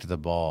you picked the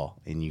ball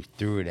and you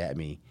threw it at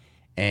me,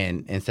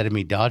 and instead of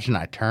me dodging,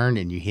 I turned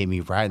and you hit me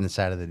right in the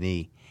side of the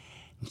knee.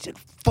 You said,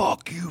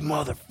 "Fuck you,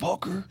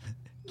 motherfucker."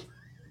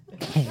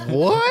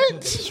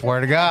 What?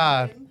 Swear to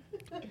God,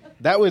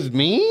 That was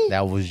me?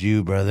 that was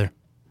you, brother.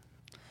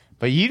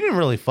 But you didn't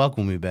really fuck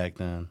with me back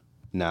then.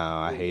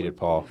 Nah, I hated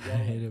Paul. I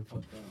hate it.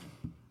 But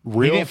You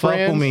Real didn't fuck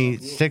friends? with me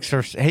 6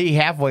 or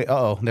halfway.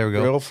 Oh, there we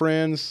go. Real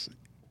friends?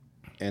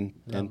 And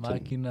La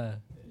Máquina.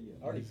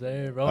 Is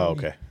there, bro? oh,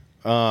 okay.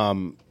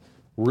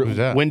 Who's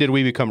that? When did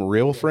we become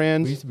real We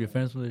friends? used to be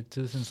friends with her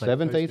too since like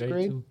 7th, first 8th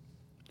grade? too.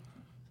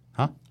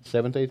 Huh?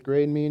 7th, 8th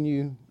grade, me and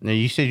you. No,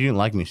 you said you didn't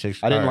like me 6.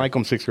 I didn't like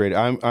him 6th grade.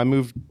 I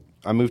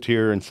moved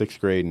here in 6th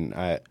grade, and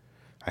I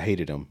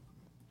hated him.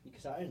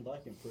 Because I didn't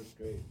like him first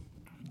grade.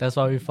 That's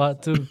why we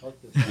fought too. Fuck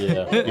this guy.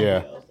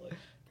 Yeah. I was like,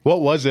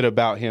 What was it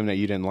about him that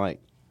you didn't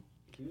like?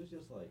 he was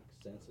just like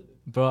sensitive.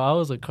 Bro, I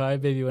was a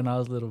crybaby when I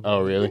was little.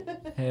 Oh, really?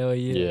 Hell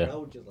yeah. Yeah. That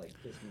would just like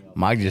piss me off.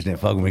 Mike just didn't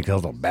fuck with me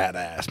because I'm a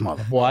badass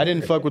mother. Well, I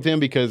didn't fuck with him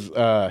because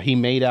he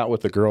made out with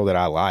the girl that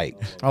I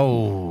liked.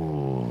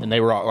 Oh. And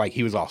they were all like,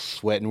 he was all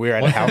sweating. We were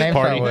at What's a her house name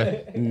party.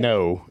 start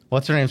No.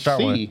 What's her name start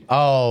C. with?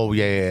 Oh,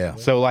 yeah.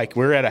 So, like,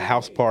 we're at a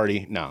house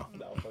party. No.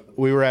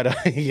 We were at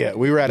a,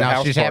 we were at a Now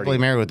house she's party. happily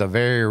married with a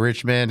very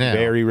rich man now.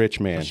 Very rich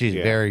man. She's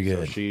very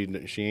good.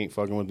 So she ain't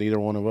fucking with either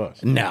one of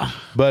us. No.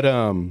 But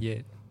Yeah.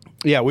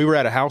 yeah, we were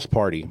at a house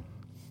party,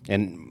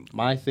 and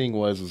my thing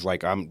was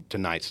like,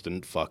 tonight's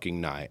the fucking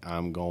night.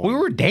 I'm going. We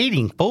were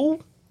dating,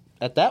 fool.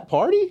 at that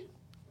party.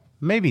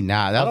 Maybe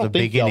not. That I was don't the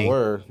think beginning. y'all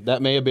were.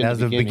 That may have been That was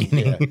the the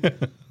beginning. beginning.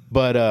 Yeah.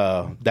 But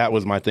that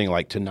was my thing.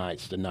 Like,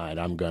 tonight's the night.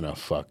 I'm gonna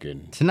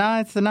fucking.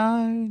 Tonight's the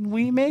night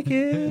we make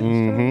it.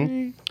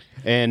 Mhm.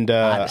 And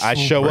I'm I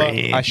so show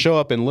brave. up. I show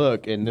up and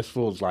look, and this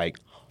fool's like.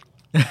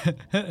 And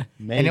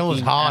it was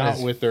making hot out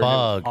as with her. And it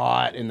was fuck.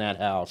 hot in that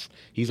house.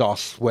 He's all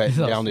sweating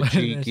He's all down the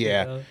sweating cheek. that shit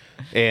Yeah. out.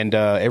 And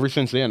ever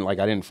since then, like,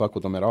 I didn't fuck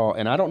with him at all.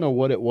 And I don't know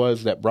what it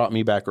was that brought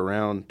me back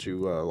around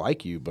to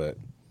like you, but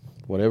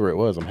whatever it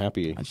was, I'm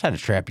happy. I just had to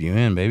trap you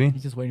in, baby.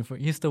 He's just waiting for.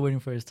 He's still waiting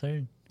for his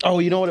turn. Oh,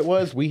 you know what it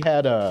was? We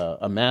had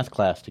a math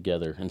class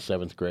together in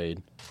 7th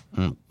grade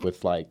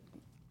with like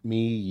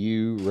me,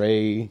 you,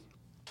 Ray.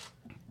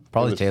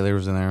 Probably was- Taylor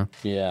was in there.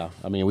 Yeah,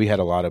 I mean, we had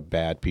a lot of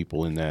bad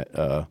people in that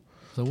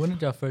So when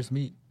did y'all first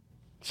meet?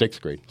 6th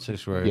grade.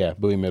 6th grade. Yeah,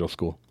 Bowie Middle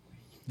School.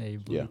 Hey,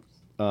 Yeah.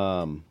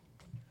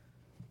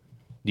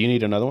 Do you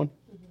need another one?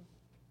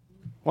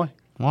 Why?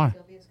 Why?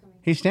 Sylvia's coming.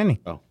 He's standing.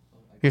 Oh.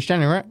 You're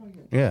standing, right?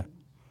 Yeah.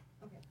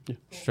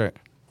 Straight.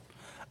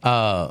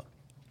 Yeah.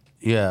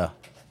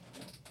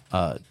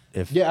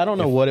 If Yeah, I don't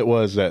know what it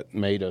was that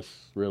made us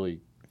really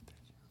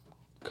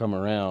come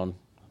around,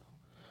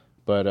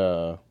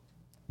 but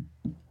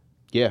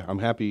yeah, I'm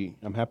happy.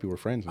 I'm happy we're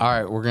friends now. All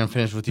right, we're gonna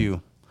finish with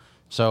you.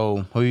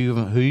 So, who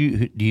do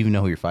you even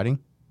know who you're fighting?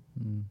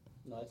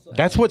 No, it's like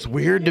That's what's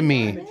weird to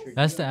me.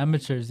 That's the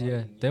amateurs.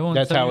 Yeah, they won't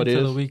That's tell how you it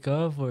until is? the week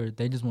of, or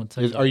they just won't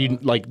tell you. Are you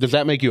like? Does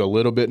that make you a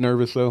little bit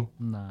nervous though?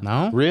 Nah.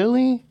 No.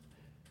 Really?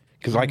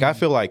 Because like I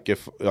feel like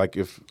if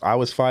I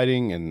was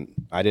fighting and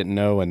I didn't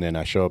know, and then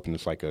I show up and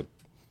it's like a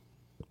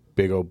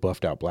big old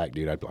buffed out black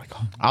dude, I'd be like,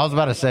 oh, I was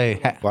about to say.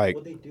 like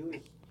what they do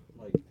is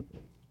like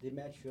they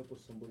match you up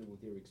with somebody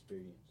with your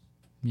experience.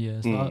 Yeah,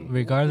 it's Mm. not, You won't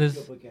regardless.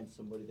 put you up against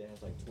somebody that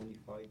has like 20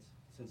 fights.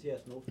 Since he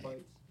has no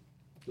fights,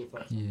 you'll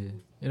fight Yeah, somebody.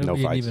 it'll No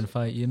be fights. an even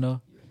fight. You know,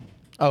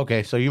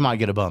 Okay, so you might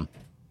get a bum.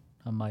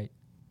 I might.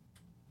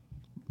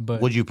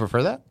 But Would you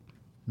prefer that?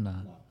 Nah,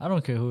 I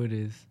don't care who it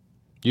is.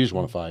 you just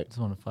want to I fight. just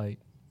want to fight.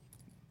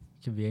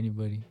 Could be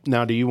anybody.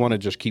 Now, do you want to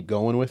just keep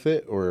going with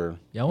it, or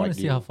Yeah, I want like,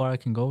 to see how far I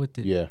can go with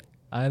it. Yeah,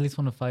 I at least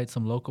want to fight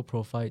some local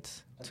pro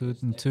fights. 2,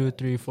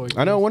 3, 4 years.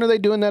 I know. When are they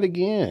doing that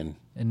again?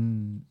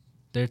 And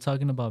they're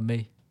talking about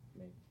May,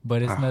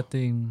 but it's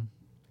nothing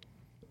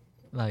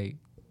like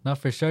not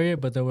for sure yet.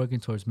 But they're working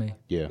towards May.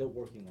 Yeah, They're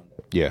working on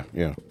that.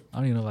 yeah. I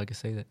don't even know if I can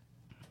say that.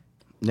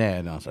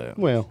 Yeah, don't say it.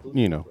 Well,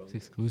 you know. It's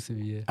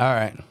exclusive, yeah. All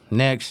right,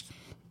 next.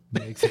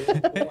 Next. Who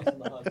wants in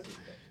the hot seat?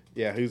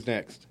 Yeah, who's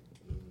next?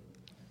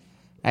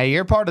 Hey,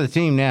 you're part of the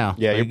team now.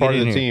 Yeah, So you're get part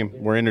of in the here.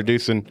 team. We're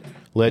introducing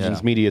Legends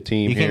Yeah. Media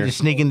Team You here. can't just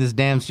sneak in this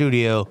damn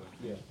studio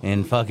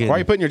and fucking. Why are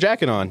you putting your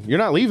jacket on? You're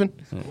not leaving.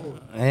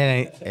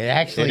 It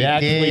actually, It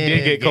actually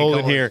did get cold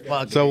in here. as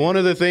fuck. So one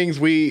of the things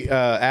we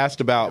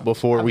asked about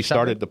before we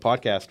started the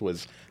podcast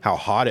was how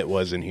hot it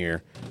was in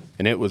here,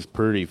 and it was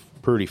pretty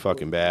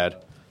fucking bad.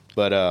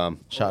 But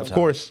Shots of out.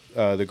 course,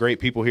 the great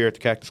people here at the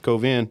Cactus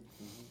Cove Inn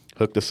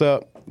hooked us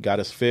up, got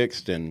us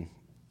fixed, and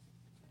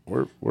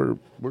we're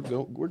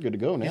good to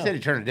go now. He said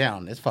he turned it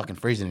down. It's fucking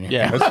freezing in here.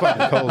 Yeah, it's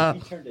fucking cold.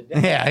 He turned it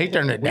down. Yeah, he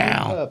turned it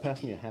down.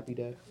 Pass me a Happy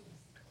Dad.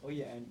 Oh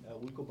yeah, and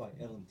we go by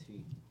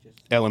LMT.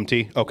 Just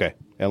LMT. Okay,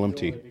 We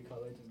LMT.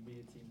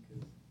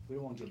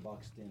 don't want to get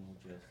boxed in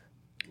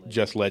with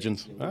Just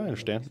Legends. Yeah, we I wanna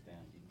understand. expand,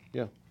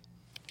 you know.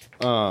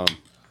 Yeah.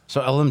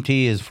 So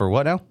LMT is for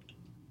what now?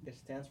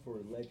 stands for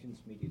Legends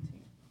Media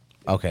Team.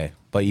 Okay,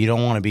 but you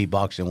don't want to be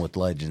boxing with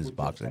Legends We're just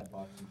boxing. that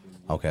boxing gym.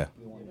 Okay.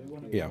 We want We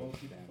want to to Yeah. promote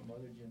people from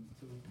other gyms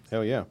too,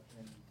 Hell yeah. and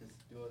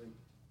just do other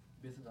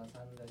business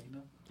outside of that, you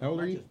know. How old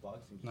are not you? just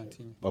boxing.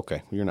 19.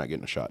 Okay, you're not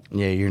getting a shot.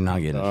 Yeah, you're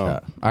not getting a Oh.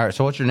 shot. All right,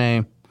 so what's your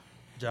name?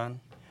 John.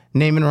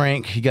 Name and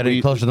rank. You got to Will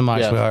get closer to the mic,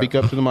 Yeah, sweetheart. speak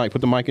up to the mic.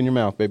 Put the mic in your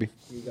mouth, baby.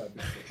 You gotta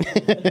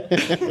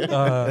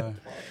be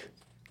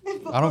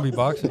I don't be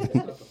boxing.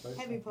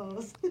 Heavy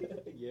pose.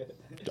 yeah.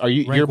 Are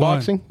you? Rank You're one.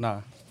 boxing?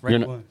 Nah, You're rank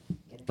not- one.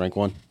 Rank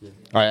 1.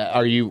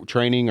 Are you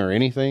training or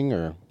anything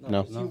or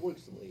no? He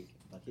works late.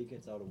 Like he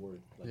gets out of work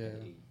like Yeah. at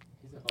 8.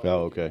 Oh,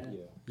 okay. Yeah.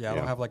 Yeah, I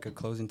don't have like a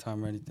closing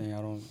time or anything.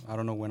 I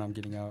don't know when I'm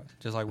getting out.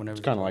 Just like whenever.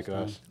 It's kind of it's like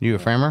done. us. You a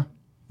framer?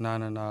 Nah.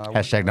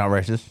 Hashtag not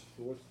racist.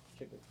 He works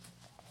chicken.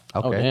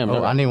 Okay. Oh, damn,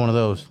 no. I need one of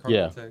those.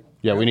 Yeah.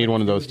 Yeah, we need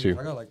one of those too.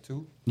 I got like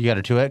 2. You got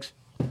a 2X?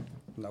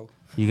 No.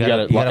 You You got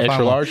a gotta extra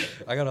find one. large?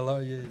 I got a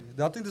lot. Yeah.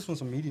 I think this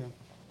one's a medium.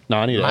 No,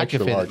 I need an Mine extra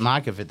could fit. large.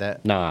 Mine could fit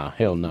that. Nah,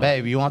 hell no.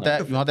 Babe, you want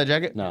that? You want that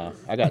jacket? Nah,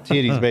 I got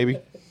titties, baby.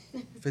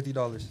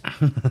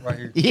 $50 right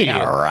here.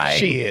 Yeah, right.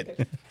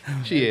 Shit.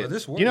 Shit.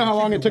 this You know how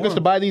long it took us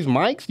to buy these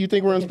mics? You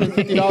think we're gonna spend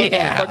 $50 on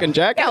a fucking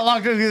jacket? How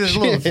long did we do this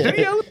little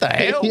studio? What the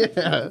hell? Yeah.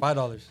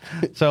 $5.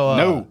 So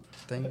No,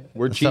 Dang it.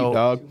 we're cheap, So-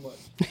 dog.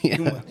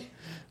 Too much.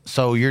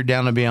 So you're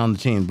down to be on the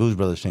team,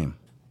 BoozBrothers team.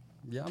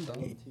 Yeah, I'm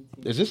done.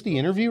 Is this the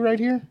interview right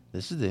here?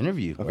 This is the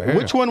interview. Okay.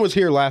 Which one was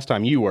here last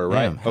time? You were,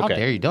 right? Damn, how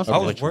dare you? Don't say I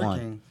was which working.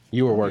 one.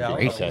 You were working. Yeah,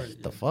 I was Okay. working.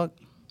 The fuck?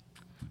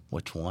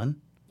 Which one?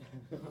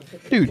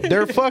 Dude,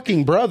 they're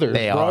fucking brothers.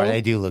 They bro. are. They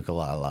do look a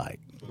lot alike.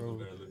 Bro,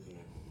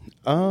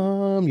 You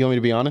want me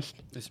to be honest?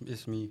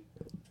 it's me.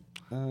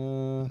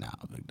 Nah,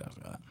 big dog.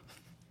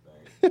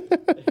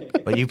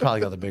 But you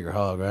probably got the bigger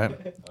hog,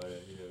 right?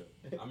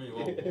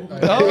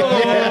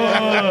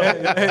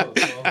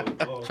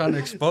 Trying to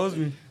expose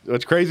me.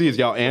 What's crazy is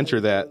y'all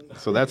answer that,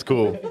 so that's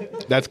cool.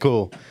 That's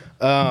cool.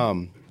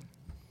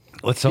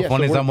 What's so Yeah,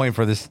 funny so is we're- I'm waiting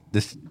for this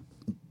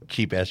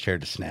cheap ass chair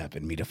to snap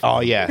and me to Oh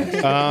fall. yeah.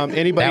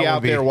 Anybody That would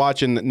out be- there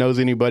watching that knows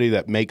anybody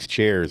that makes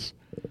chairs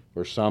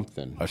or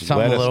something? Or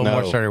something let a little us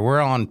more know. sturdy. We're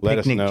on Let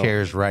us picnic know.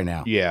 chairs right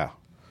now. Yeah.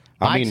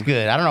 Mike's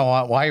good. I don't know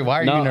why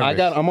are you No,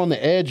 nervous? I'm on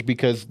the edge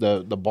because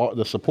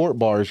the support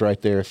bar is right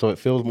there, so it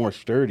feels more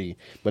sturdy.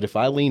 But if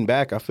I lean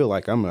back, I feel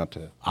like I'm about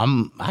to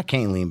I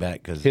can't lean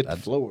back because hit the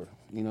floor.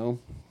 You know,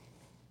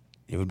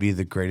 it would be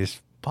the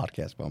greatest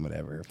podcast moment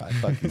ever if I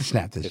fucking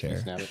snapped this if you chair.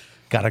 snap it.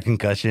 Got a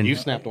concussion. You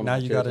snapped on Now my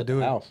you chairs gotta at do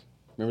the it. house.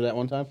 Remember that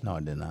one time? No, I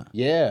did not.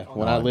 Yeah,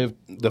 when I lived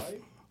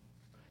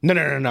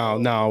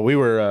No. We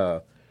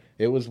were.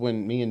 It was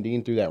when me and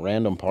Dean threw that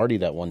random party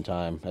that one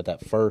time at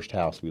that first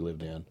house we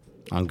lived in.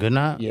 On good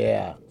night?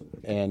 Yeah,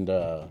 and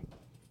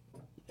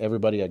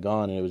everybody had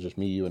gone, and it was just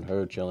me, you, and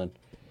her chilling.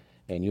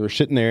 And you were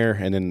sitting there,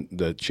 and then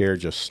the chair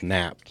just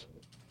snapped,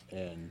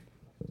 and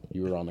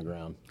you were on the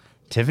ground.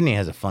 Tiffany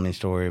has a funny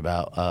story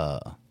about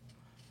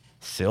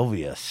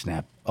Sylvia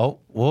snap. Oh,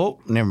 whoa,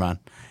 never mind.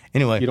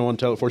 Anyway, You don't want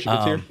to tell it before she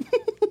gets here?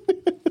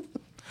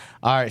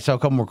 all right, so a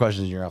couple more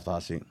questions and you're off the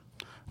hot seat.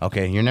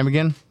 Okay, your name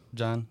again?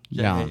 John.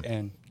 John.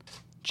 J-A-N.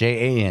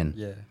 J-A-N.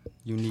 Yeah.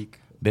 Unique.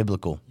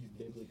 Biblical.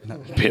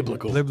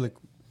 Biblical.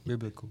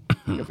 Biblical.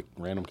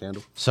 Random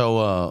candle.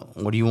 So,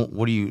 what are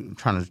you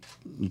trying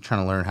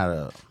to learn how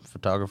to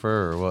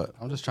photographer or what?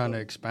 I'm just trying to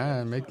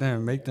expand, make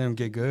them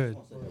get good.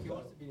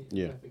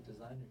 Yeah.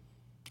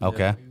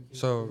 Okay.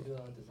 So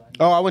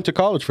Oh, I went to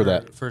college for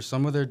that. for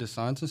some of their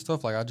designs and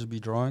stuff, like I just be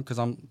drawing because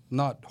I'm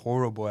not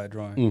horrible at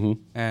drawing. Mhm.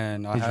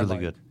 And I He's had really like,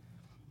 good.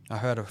 I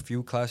had a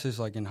few classes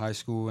like in high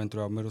school and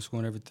throughout middle school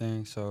and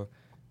everything. So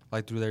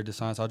like through their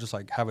designs, I'll just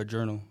like have a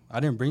journal. I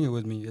didn't bring it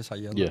with me. It's like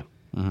yellow.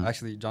 Yeah.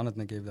 Actually,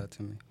 Jonathan gave that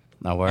to me.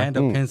 Now where? And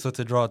a pencil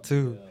to draw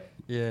too.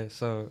 Yeah.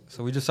 So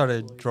we just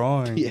started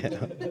drawing.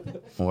 Yeah.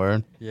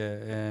 Word. Yeah.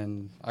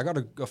 And I got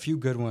a few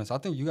good ones. I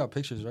think you got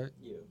pictures, right?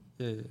 Yeah.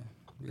 Yeah.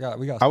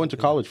 We got. I went to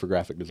some college for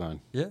graphic design.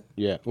 Yeah.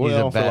 Yeah. He's a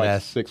Well, for like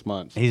badass. 6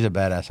 months. He's a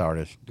badass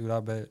artist. Dude, I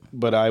bet.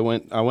 But I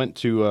went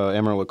to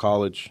Amarillo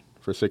College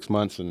for 6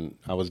 months, and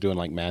I was doing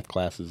like math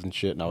classes and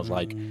shit, and I was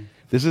like,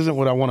 this isn't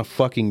what I want to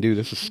fucking do.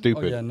 This is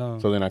stupid. yeah, no.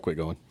 So then I quit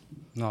going.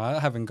 No, I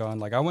haven't gone.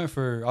 Like I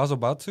was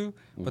about to,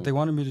 but they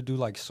wanted me to do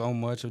like so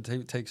much or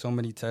take so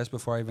many tests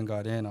before I even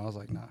got in. I was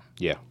like, nah.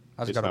 Yeah.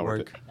 I just It's gotta not worth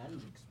work. it. That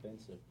is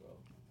expensive, bro.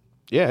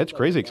 Yeah, it's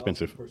crazy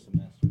expensive. Per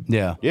semester.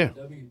 Yeah. Yeah. WT,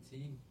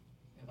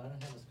 if I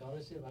don't have a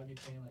scholarship, I'd be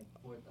paying like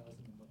 4,000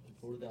 a month.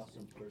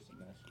 4,000 per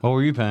semester. What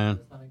were you paying?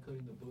 That's not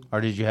including the boot. Or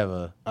did you have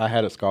a I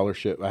had a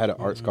scholarship. I had an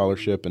art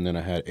scholarship, and then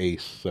I had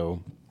ACE. So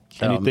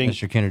shout out anything,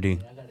 Mr. Kennedy?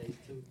 I got ace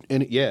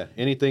too.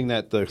 anything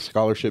that the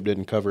scholarship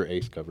didn't cover,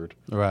 ACE covered.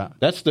 Right.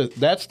 That's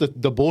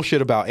the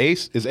bullshit about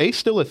ACE. Is ACE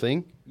still a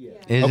thing? Yeah.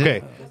 Is Okay,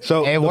 it?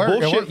 so It the worked- it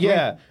bullshit, worked for me.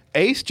 yeah.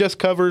 ACE just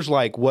covers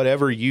like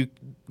whatever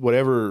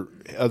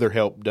other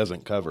help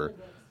doesn't cover.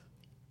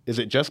 Is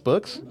it just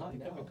books?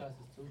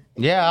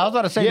 Yeah, I was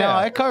about to say Yeah. no.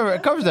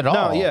 It covers it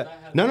all. No, yeah,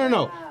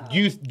 no.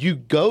 You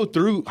go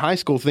through high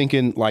school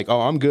thinking like,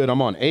 oh, I'm good.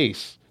 I'm on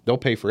ACE. They'll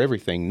pay for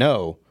everything.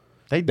 No,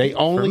 They they did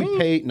for only me.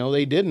 pay. No,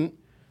 they didn't.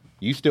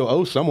 you still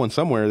owe someone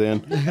somewhere then,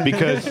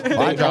 because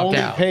I dropped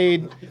out.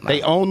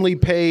 They only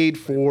paid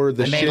for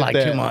the I made shit like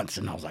that 2 months,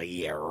 and I was like,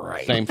 yeah,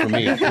 right. Same for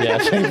me. Yeah,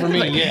 same for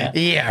me. Yeah.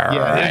 Yeah, Yeah,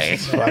 right.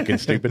 this is fucking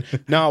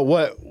stupid. No,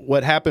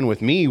 what happened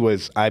with me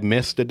was I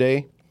missed a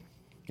day,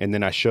 and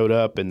then I showed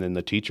up, and then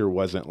the teacher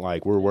wasn't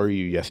like, "Where were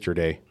you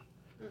yesterday?"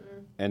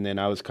 And then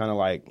I was kind of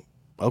like,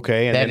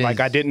 "Okay," and That then like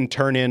is- I didn't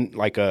turn in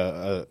like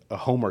a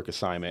homework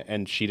assignment,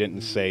 and she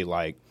didn't say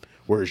like,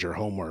 "Where's your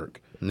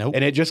homework?" Nope.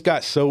 And it just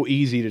got so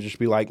easy to just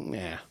be like,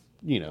 "Nah,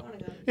 you know,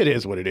 it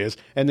is what it is."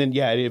 And then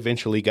yeah, it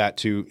eventually got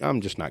to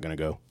I'm just not gonna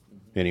go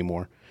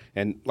anymore.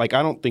 And like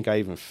I don't think I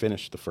even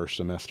finished the first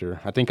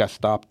semester. I think I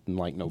stopped in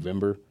like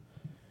November,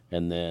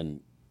 and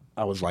then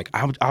I was like,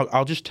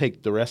 I'll just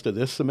take the rest of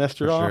this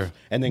semester For off, sure.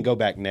 and then go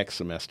back next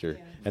semester.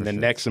 And then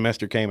next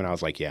semester came, and I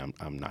was like, yeah,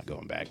 I'm not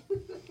going back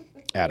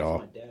at all.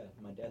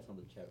 My dad's on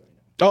the chat right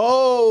now.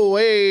 Oh,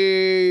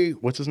 hey,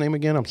 what's his name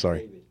again? I'm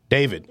sorry,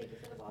 David.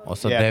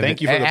 What's up, Yeah, David?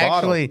 thank you for the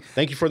Actually, bottle.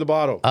 Thank you for the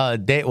bottle.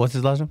 What's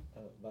his last name?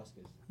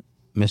 Vasquez.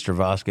 Mr.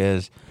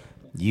 Vasquez.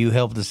 You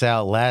helped us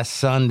out last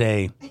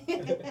Sunday.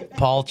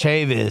 Paul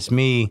Chavis,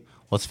 me,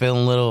 was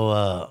feeling a little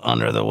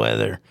under the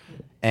weather,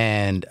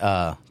 and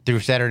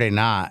through Saturday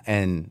night,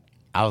 and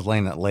I was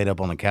laid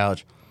up on the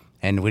couch,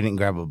 and we didn't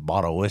grab a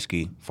bottle of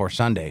whiskey for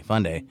Sunday,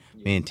 fun day,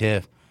 me and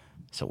Tiff.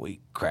 So we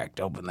cracked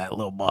open that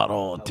little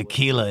bottle of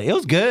tequila. It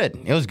was good.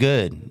 It was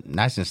good.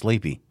 Nice and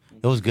sleepy.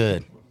 It was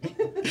good.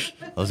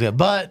 It was good.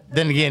 But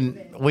then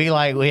again, we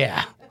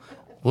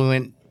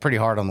went pretty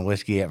hard on the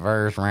whiskey at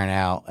first, ran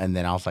out, and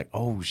then I was like,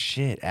 oh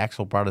shit,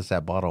 Axel brought us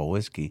that bottle of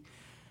whiskey.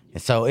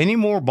 And so any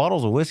more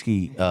bottles of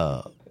whiskey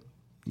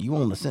you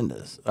want to send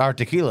us? Our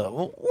tequila.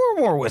 Well,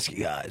 we're more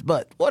whiskey guys,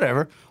 but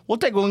whatever. We'll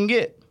take what we can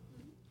get.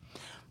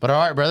 But all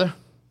right, brother.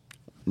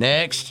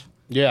 Next.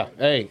 Yeah.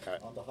 Hey,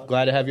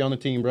 glad to have you on the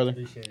team, brother.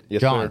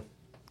 Yes, John. sir.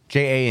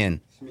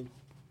 Jan.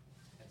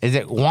 Is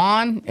it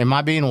Juan? Am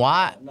I being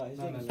white? No, his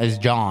name It's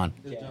John.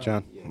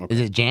 John. Is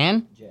it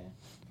Jan? Jan.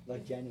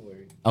 Like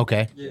January.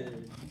 Okay. Yeah,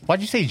 Why'd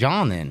you say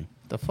John then?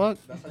 The fuck?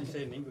 that's how you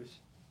say it in English.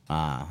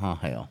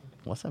 Hell.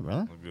 What's up,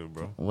 brother? Good,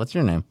 bro. What's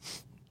your name?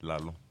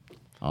 Lalo.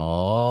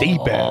 Oh.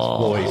 Deep ass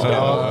voice,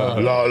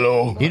 dog.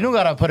 Lalo. You don't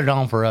gotta put it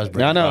on for us,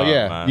 bro. I know, Oh,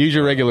 yeah. man. Use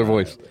your regular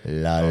voice.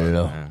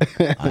 Lalo.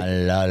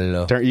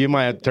 Lalo. You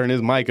might have to turn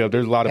his mic up.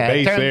 There's a lot of Yeah,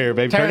 bass turn- there,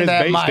 baby. turn Turn his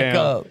that bass mic down.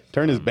 up.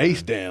 Turn his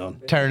bass down.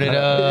 Turn it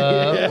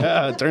up.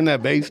 Yeah, turn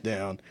that bass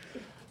down.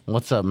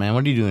 What's up, man?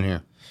 What are you doing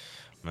here?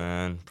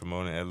 Man,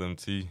 promoting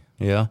LMT.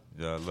 Yeah.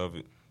 Yeah, I love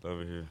it. Love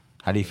it here.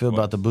 How do you feel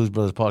about the Booze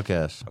Brothers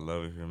podcast? I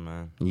love it here,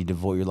 man. You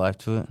devote your life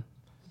to it?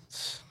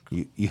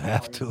 You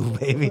have to,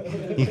 baby.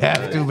 You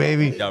have to,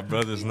 baby. Y'all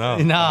brothers now.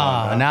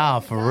 Nah,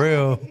 for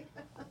real.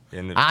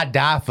 And I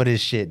die for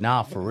this shit.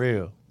 Nah, for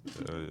real.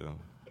 yeah.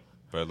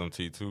 For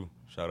LMT too.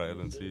 Shout out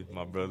LMT,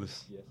 my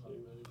brothers.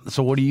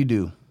 So what do you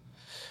do?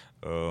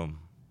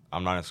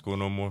 I'm not in school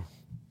no more.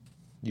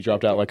 You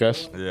dropped out like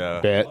us?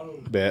 Yeah.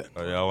 Bet.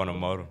 Oh, yeah, I want a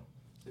model.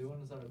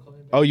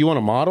 Oh, you want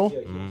a model?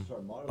 Yeah,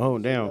 start modeling. Oh,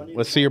 damn.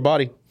 Let's see your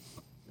body.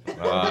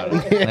 Not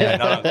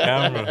on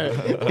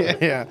camera.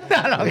 Yeah.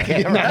 Not on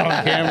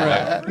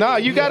camera. No,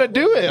 you got to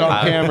do it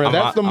on camera.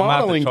 That's the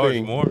modeling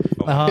thing. More.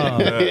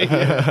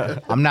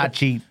 I'm not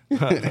cheap.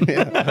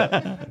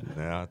 Yeah,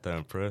 I have to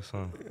impress,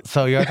 huh?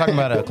 So you're talking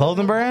about a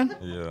clothing brand?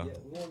 Yeah. Yeah,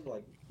 we want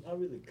like not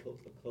really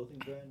a clothing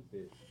brand,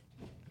 but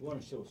we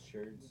want to show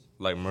shirts,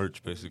 Like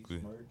merch, basically.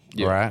 merch.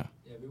 Yeah. Right.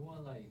 Yeah, we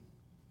want like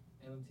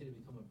LMT to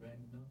become a brand,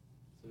 you know,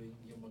 so we can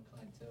get more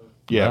clientele.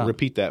 Yeah, Wow.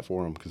 repeat that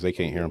for them because they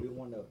can't hear We them.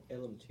 want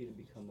LMT to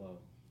become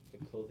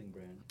a clothing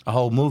brand. A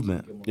whole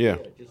movement. Get more, Yeah.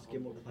 Just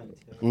get more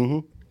clientele. Mm-hmm.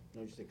 You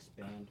know, just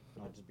expand,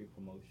 not just be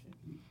promotion.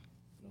 You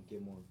know,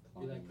 get more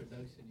We clients. like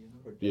production, you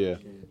know. Yeah.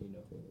 Production, you know.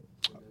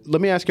 Let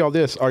me ask y'all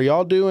this: are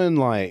y'all doing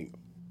like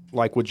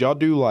would y'all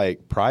do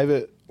like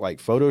private like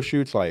photo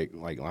shoots, like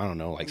I don't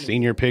know, like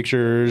senior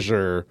pictures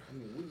or I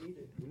mean, we need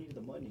it. We need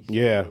the money.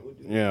 yeah, We'll do it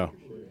yeah, for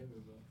sure.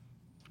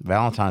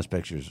 Valentine's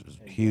pictures is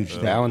a huge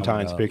thing.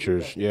 Valentine's coming up.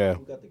 pictures, yeah.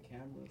 We got the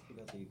cameras. We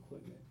got the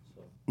equipment.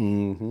 So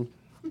Mm-hmm.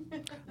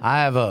 I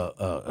have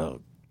a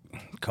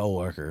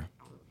coworker.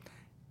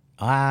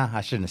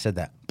 I shouldn't have said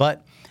that,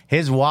 but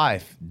his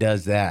wife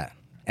does that,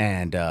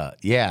 and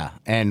yeah.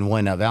 And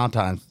when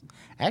Valentine's,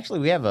 actually,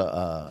 we have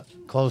a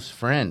close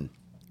friend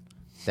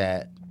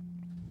that.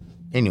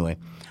 Anyway,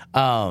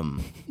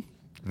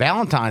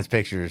 Valentine's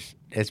pictures.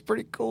 It's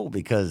pretty cool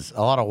because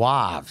a lot of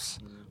wives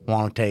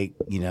want to take,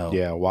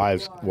 Yeah,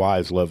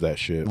 wives love that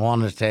shit.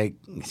 want to take,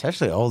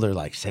 especially older,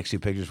 like sexy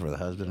pictures for the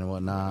husband and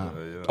whatnot.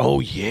 Oh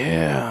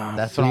yeah,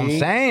 That's what I'm See?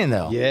 saying,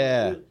 though.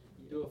 Yeah,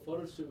 Do a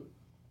photo shoot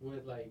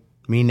with like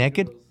Me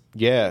naked.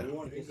 yeah.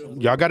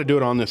 Y'all got to do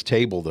it on this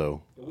table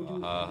though.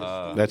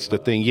 That's the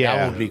thing. Yeah,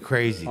 That would be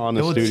crazy. On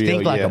the it would studio,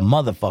 stink like yeah. a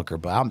motherfucker,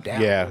 but I'm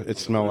down. Yeah, it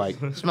smell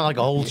like It smell like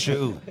an old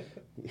shoe.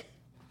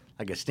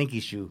 Like a stinky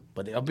shoe,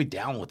 but I'll be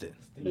down with it.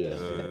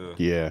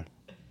 yeah.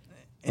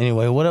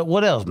 Anyway,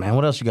 what else, man?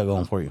 What else you got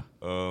going for you?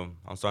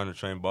 I'm starting to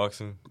train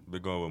boxing.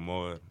 Been going with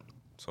Moed.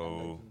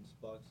 So,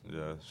 boxing.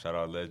 yeah, shout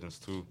out Legends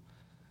too.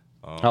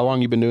 How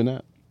long you been doing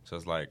that?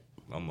 Just like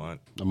A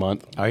month. A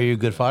month. Are you a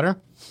good fighter?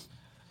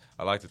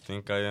 I like to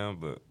think I am,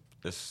 but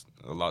it's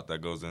a lot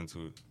that goes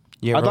into it.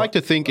 Yeah, I'd like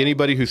to think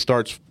anybody who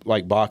starts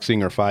like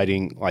boxing or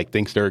fighting like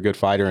thinks they're a good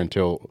fighter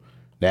until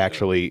they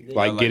actually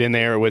like get in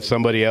there with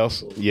somebody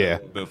else. Yeah.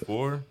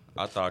 Before,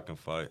 I thought I can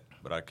fight,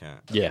 but I can't.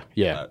 Yeah.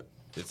 Yeah.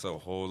 It's a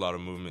whole lot of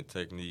movement,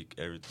 technique,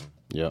 everything.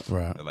 Yeah.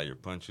 Right. Like your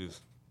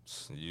punches,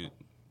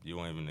 you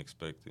won't even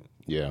expect it.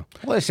 Yeah.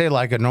 Well, they say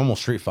like a normal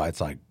street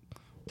fight's like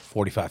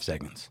 45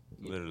 seconds.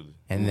 Literally.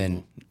 And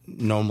then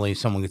normally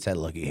someone gets that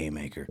lucky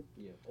haymaker.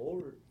 Yeah,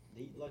 or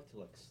they like to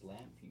like slam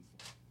people.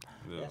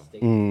 Yeah.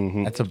 That's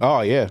Mhm. That's a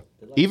Oh yeah.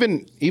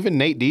 Even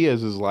Nate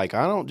Diaz is like,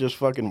 I don't just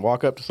fucking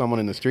walk up to someone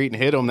in the street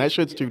and hit them. That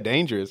shit's too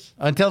dangerous.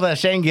 until that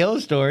Shane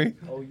Gillis story.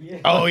 Oh yeah.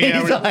 Oh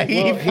He's like,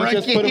 he front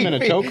just put him in a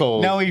kicked-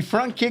 chokehold. No, he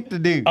front kicked the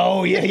dude.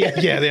 Oh yeah.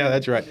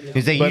 That's right.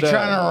 He's like, But, you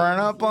trying to run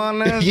up on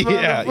this?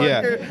 Yeah,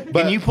 motherfucker?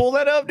 But Can you pull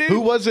that up, dude? Who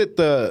was it?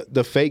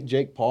 The fake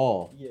Jake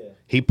Paul. Yeah.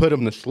 He put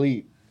him to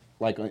sleep,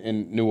 like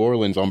in New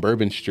Orleans on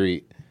Bourbon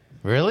Street.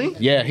 Really?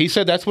 Yeah, he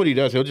said that's what he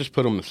does. He'll just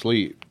put him to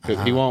sleep. 'Cause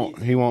he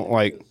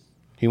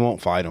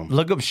won't fight him.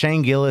 Look up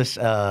Shane Gillis,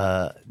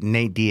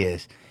 Nate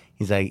Diaz.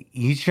 He's like,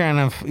 you trying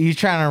to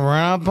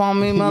run up on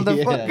me,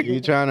 motherfucker?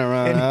 You trying to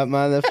run up,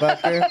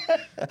 motherfucker?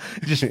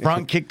 Just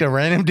front kicked a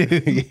random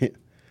dude.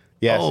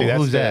 Yeah, Oh, see, that's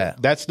who's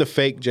that? That's the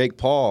fake Jake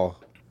Paul.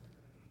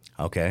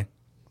 Okay.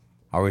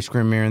 Are we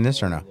screen mirroring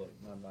this or no?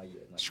 No, not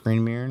yet.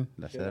 Screen mirroring?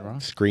 Did I say that wrong?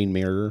 Screen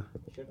mirror.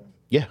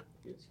 Yeah,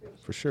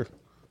 for sure.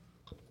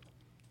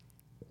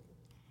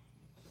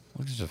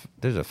 Look,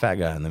 there's a fat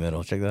guy in the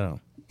middle. Check that out.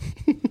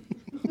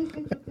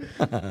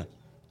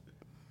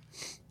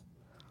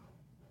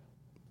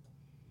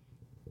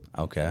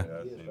 Okay.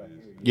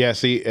 Yeah,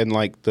 see, and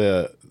like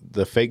the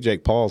fake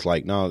Jake Paul's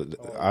like, no,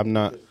 I'm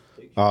not.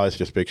 Oh, it's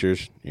just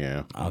pictures.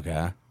 Yeah.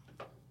 Okay.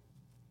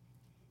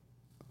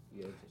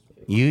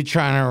 You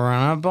trying to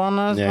run up on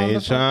us? Yeah,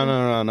 he's motherfucker? trying to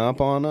run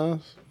up on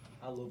us.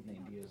 I love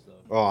Nate Diaz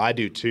though. Oh, I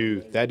do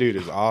too. That dude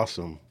is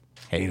awesome.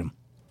 Hate him.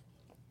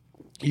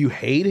 You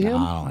hate him? No,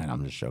 I don't hate him.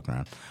 I'm just joking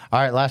around. All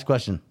right, last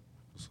question.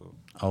 So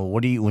Oh,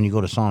 what do you when you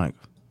go to Sonic?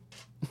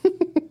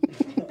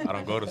 I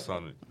don't go to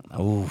Sonic.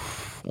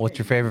 Oof. What's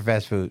your favorite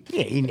fast food?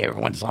 Yeah, you never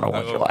went to Sonic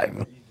once in your life.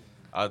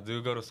 I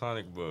do go to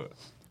Sonic, but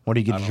What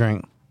do you get to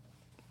drink?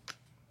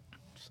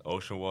 it's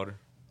ocean water.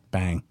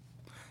 Bang.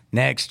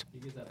 Next.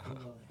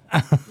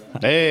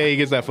 Hey, he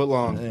gets that foot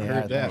long. Yeah,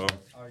 Heard that.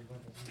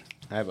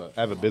 Well, I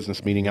have a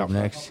business meeting out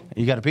front. Next.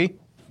 You got to pee?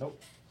 Nope.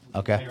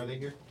 Okay. Are they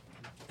here?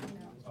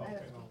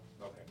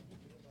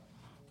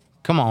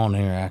 Come on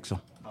here,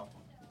 Axel.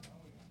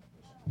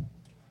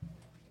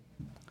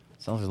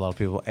 Sounds like a lot of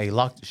people. Hey,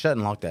 shut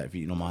and lock that if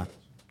you don't mind.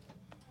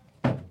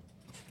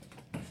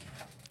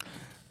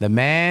 The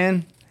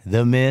man,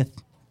 the myth,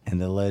 and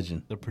the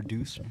legend. The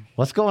producer.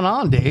 What's going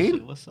on,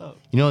 dude? What's up?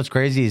 You know what's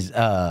crazy is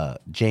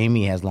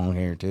Jamie has long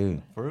hair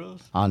too. For real?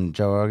 On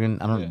Joe Rogan.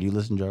 I don't know. Yeah. Do you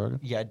listen to Joe Rogan?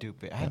 Yeah, I do,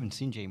 but I haven't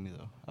seen Jamie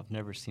though. I've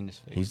never seen his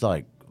face. He's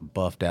like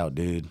buffed out,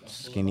 dude.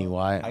 Skinny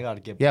white. I gotta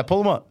get. Yeah, buff.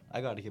 pull him up.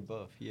 I gotta get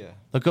buff. Yeah.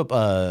 Look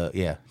up,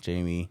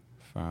 Jamie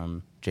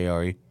from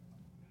JRE.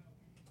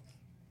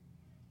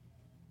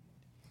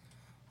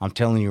 I'm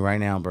telling you right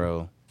now,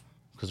 bro,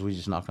 because we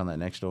just knocked on that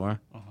next door.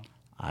 Uh-huh.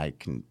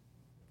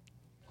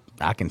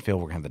 I can feel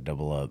we're gonna have to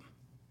double up.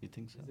 You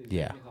think so?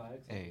 Yeah.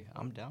 Hey,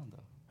 I'm down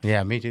though.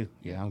 Yeah, me too.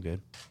 Yeah, I'm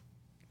good.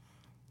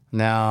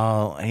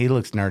 Now he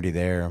looks nerdy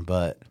there,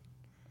 but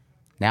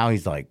now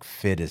he's like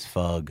fit as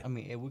fug. I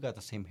mean, hey, we got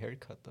the same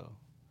haircut though.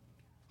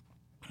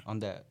 On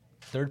that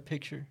third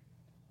picture.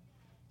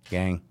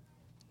 Gang.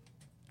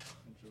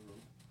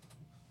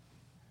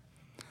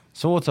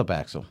 So what's up,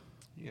 Axel?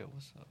 Yeah,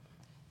 what's up?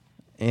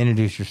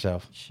 Introduce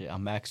yourself. Shit,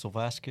 I'm Axel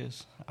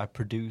Vasquez. I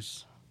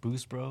produce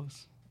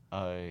BoozBros.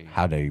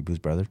 How dare you, Booze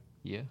Brother?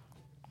 Yeah.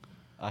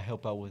 I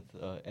help out with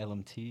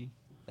LMT.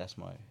 That's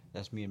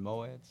me and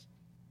Moads.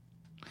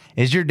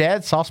 Is your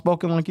dad soft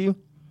spoken like you?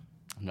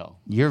 No,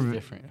 You're he's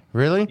different.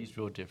 Really? He's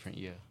real different.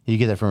 Yeah. You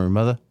get that from your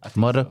mother? I think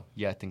Mother? so.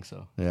 Yeah, I think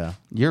so. Yeah.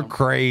 You're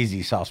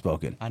crazy soft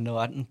spoken. I know.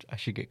 I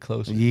should get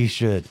closer. You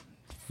should.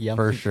 Yeah, I'm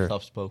for pretty sure.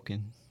 soft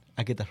spoken.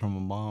 I get that from my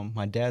mom.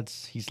 My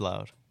dad's he's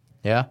loud.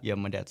 Yeah? Yeah,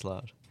 my dad's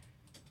loud.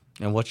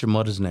 And what's your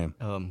mother's name?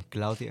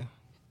 Claudia.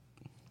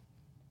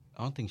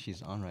 I don't think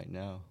she's on right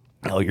now.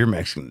 Oh, you're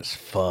Mexican as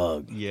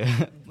fuck.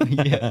 Yeah,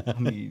 yeah. I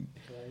mean,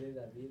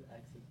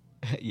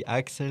 yeah,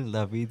 Axel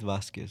David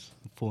Vasquez,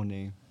 full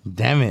name.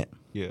 Damn it.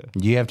 Yeah.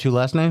 Do you have two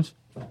last names?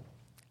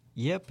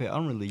 Yeah, but I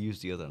don't really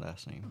use the other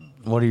last name.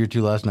 What are your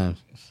two last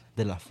names?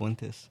 De La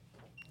Fuentes.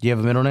 Do you have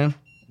a middle name?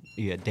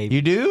 Yeah, David.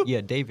 You do?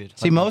 Yeah, David.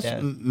 See, Like my most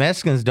dad.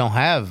 Mexicans don't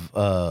have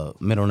a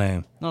middle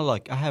name. No,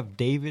 like I have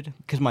David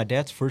because my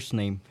dad's first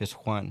name is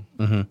Juan.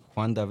 Mhm.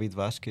 Juan David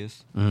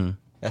Vasquez. Mhm.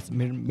 That's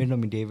middle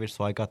name David,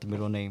 so I got the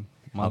middle name.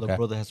 My Okay. other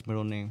brother has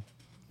middle name.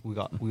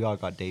 We all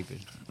got David.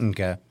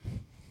 Okay.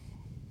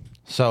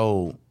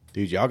 So,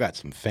 Dude, y'all got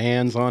some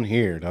fans on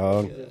here,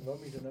 dog.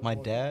 My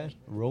dad,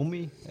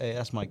 Romy. Hey,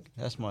 that's my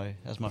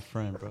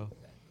friend, bro.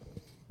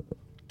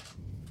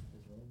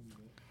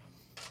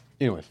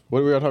 Anyways,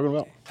 what were we all talking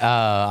about?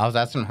 I was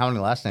asking him how many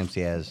last names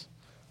he has.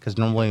 Because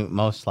normally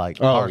most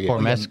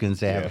hardcore Mexicans,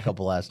 they have a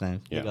couple last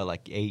names. You got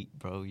like 8,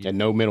 bro. And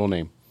no middle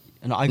name.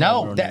 No, I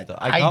got one.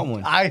 I got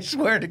one. I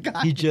swear to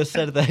God. He just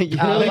said that.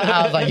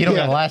 I was like, you don't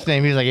got a last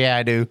name? He was like, yeah,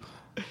 I do.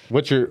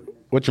 What's your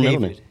middle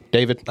name?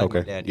 David? Like my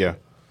okay. dad, Yeah.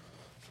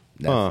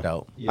 That's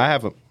dope. I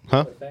haven't.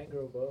 Huh?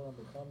 Fangirl, bro, on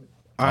the comment.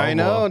 I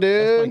know,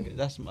 dude.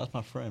 That's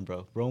my friend,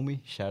 bro.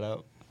 Romy, shout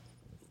out.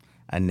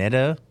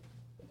 Aneta?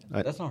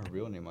 That's not her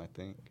real name, I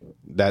think.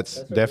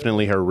 That's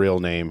definitely her real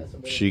name.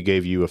 She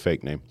gave you a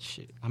fake name.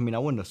 Shit. I mean, I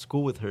went to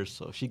school with her,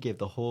 so she gave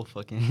the whole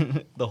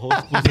fucking the whole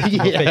school a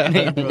fake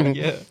name, bro.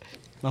 Yeah.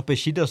 No, but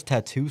she does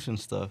tattoos and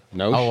stuff.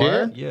 No Oh, shit?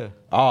 word? Yeah.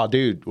 Oh,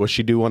 dude. Will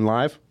she do one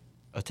live?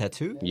 A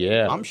tattoo?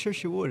 Yeah. I'm sure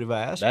she would if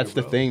I asked That's her,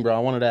 the bro. thing, bro. I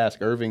wanted to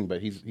ask Irving,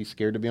 but he's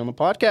scared to be on the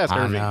podcast, I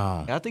Irving.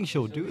 know. I think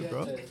she'll do it,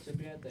 bro. She'll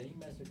be at the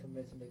E-Master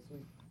convention next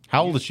week.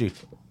 How old is she?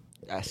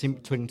 I see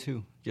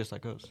 22, just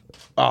like us.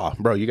 Oh,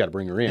 bro, you got to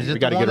bring her in. Is it We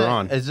got to the get her one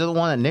on. that- Is it the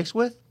one that Nick's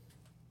with?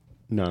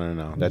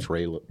 No. That's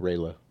Rayla.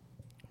 Rayla.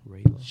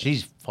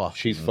 She's fucking.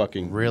 She's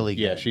fucking really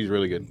Yeah, good. she's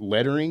really good.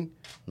 Lettering.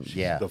 She's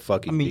Yeah. the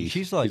fucking I mean, beast.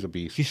 she's like a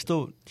beast.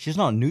 she's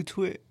not new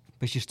to it,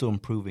 but she's still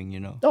improving, you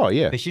know. Oh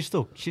yeah. But she's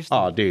still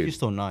Oh, dude. she's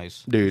still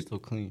nice. Dude. She's still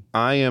clean.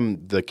 I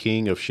am the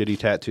king of shitty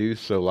tattoos,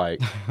 so like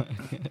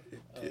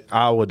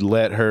I would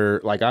let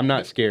her like I'm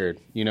not scared,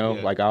 you know?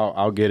 Yeah. Like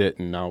I'll get it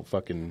and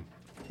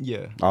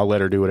Yeah. I'll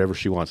let her do whatever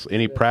she wants.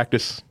 Any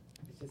practice?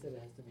 She said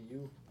it has to be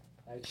you.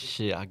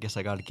 Shit, I guess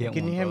I gotta get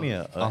Can one. you hand bro. me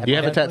a Do you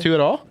have a tattoo at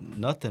all?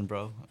 Nothing,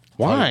 bro.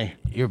 Why?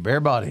 You're bare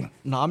body.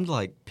 No, I'm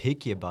like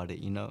picky about it,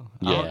 you know.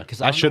 Yeah,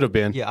 Because I should have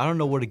been. Yeah, I don't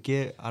know where to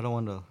get. I don't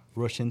want to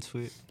rush into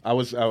it. I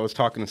was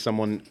talking to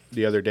someone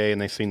the other day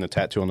and they seen the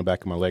tattoo on the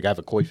back of my leg. I have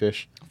a koi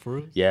fish. For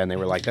real? Yeah, and they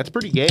were like, "That's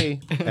pretty gay."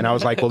 And I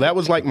was like, "Well, that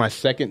was like my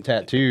second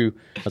tattoo."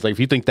 I was like, "If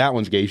you think that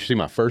one's gay, you should see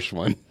my first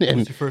one." And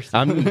What's your first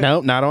I'm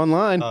no, not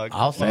online.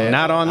 I'll say it.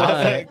 Not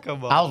online.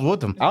 Come on. I was with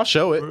them. I'll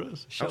show it. For real?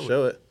 I'll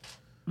show it.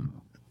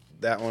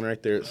 That one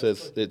right there.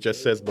 It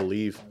just says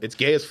believe. It's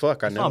gay as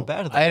fuck. I It's know. not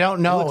bad. I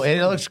don't know. It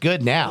looks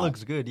good It now.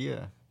 looks good,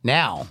 yeah.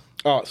 Now.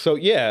 Oh, so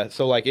yeah.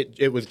 So like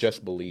it was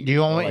just believe. Do you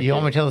want me? Like, You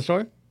want me to tell the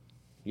story?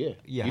 Yeah.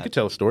 Yeah. You could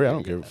tell a story. I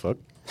don't give a fuck.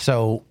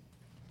 So,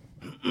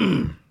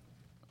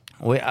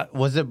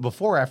 was it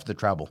before or after the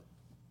trouble?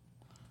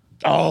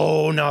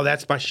 Oh no,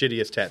 that's my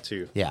shittiest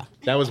tattoo. Yeah.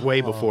 That was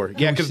way before.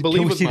 Yeah, because Can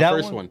believe we was see my that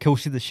first one. Can we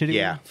see the shitty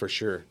Yeah, one? for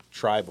sure.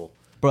 Tribal.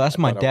 Bro, that's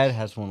my thought I dad was-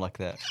 has one like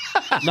that.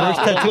 No, First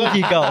tattoo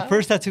he got.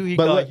 First tattoo he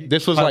but got. look,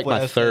 this was like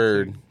my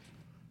third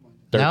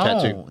No,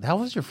 tattoo. that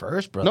was your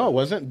first, brother. No, it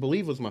wasn't.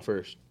 Believe was my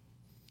first.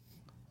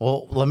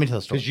 Well, let me tell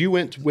the story. Because you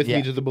went with Yeah.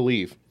 me to the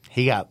Believe.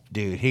 He got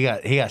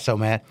so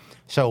mad.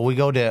 So we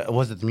go to,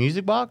 was it the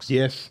music box?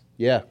 Yes.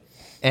 Yeah.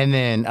 And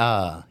then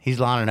he's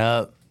lining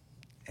up,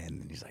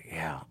 and he's like,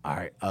 "Yeah, all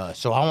right."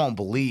 So I won't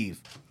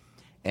believe.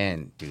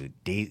 And dude,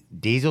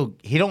 Diesel,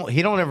 he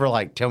don't ever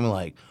like tell me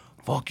like,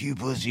 "Fuck you,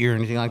 pussy" or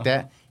anything like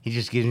that. He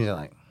just gives me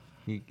like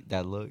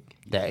That look.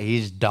 that.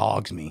 He just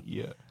dogs me.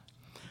 Yeah.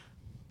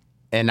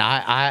 And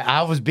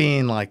I was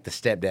being like the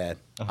stepdad.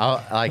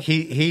 Like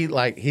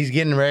he's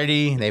getting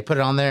ready. They put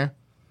it on there,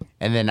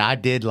 and then I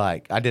did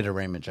a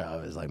Raymond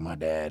job as like my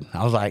dad.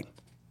 I was like,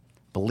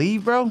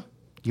 "Believe, bro.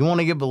 You want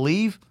to get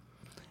believe?"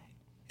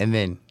 And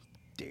then,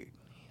 dude,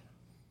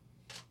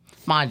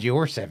 mind you,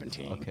 we're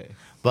 17. Okay.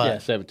 But yeah,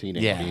 17,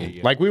 18.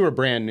 yeah. Like we were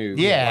brand new.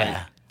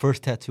 yeah.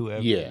 First tattoo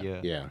ever.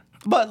 Yeah.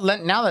 But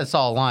now that it's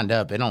all lined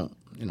up, it don't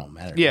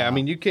matter. Yeah, now. I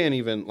mean, you can't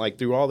even, like,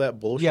 through all that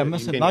bullshit. Yeah, you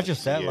not can't not even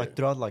just that, see like it.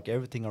 throughout like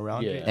everything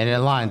around Yeah. it. and it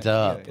lines Yeah,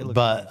 up. it looks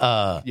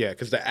But Yeah,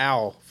 because the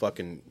owl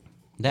fucking.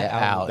 That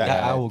owl,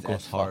 that owl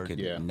that's goes hard.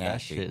 fucking Yeah. That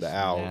nasty. shit's The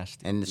owl.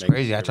 nasty. And it's Makes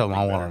crazy. I told him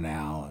I everything want better. an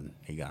owl, and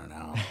he got an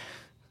owl.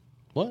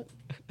 What?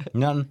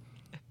 Nothing.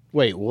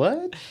 Wait,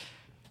 what?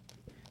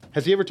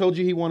 Has he ever told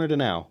you he wanted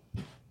an owl?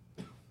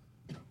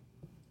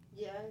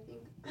 Yeah,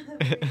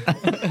 I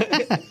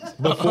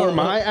think. Before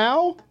my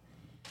owl?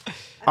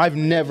 I've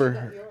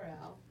never Your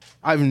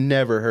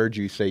owl. heard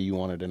you say you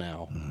wanted an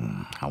owl.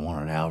 I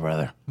want an owl,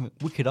 brother.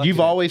 We could. You've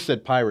always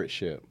said pirate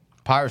ship,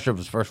 Pirate ship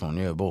was the first one.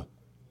 Yeah, bull.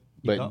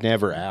 but got-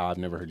 never owl. I've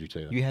never heard you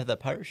say that. You have that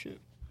pirate ship.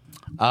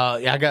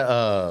 Yeah, I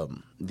got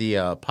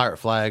the pirate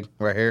flag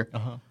right here.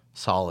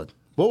 Solid.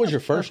 What was your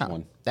first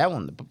one? That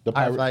one, the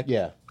pirate flag.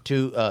 Yeah.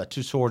 Two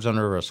swords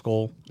under a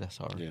skull. That's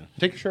hard. Yeah.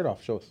 Take your shirt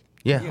off. Show us.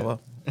 Yeah.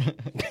 Well,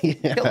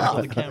 peel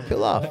off.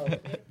 Peel off.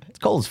 It's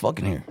cold as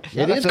fucking here.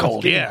 It is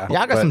cold. Yeah.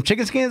 Y'all got some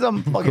chicken skins?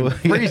 I'm fucking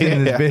freezing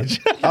in this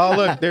bitch. Oh,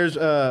 look. There's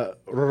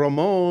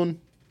Ramon,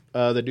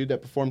 the dude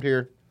that performed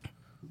here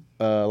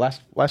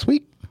last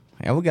week.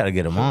 Yeah, we got to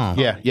get him on.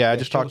 Yeah. I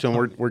just talked to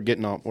him. We're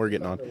getting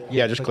on.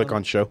 Yeah, just click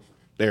on show.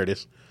 There it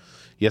is.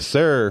 Yes,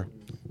 sir.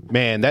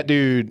 Man, that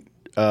dude.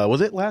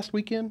 Was it last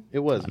weekend? It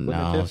was. Wasn't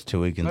No, it, it was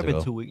 2 weekends Might been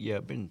ago. 2 weeks. Yeah,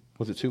 been.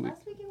 Was it 2 weeks?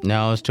 Last weekend?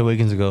 No, it was 2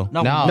 weekends ago.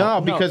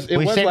 No, because it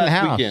we was stayed in the last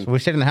house. weekend. We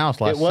stayed in the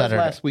house last It was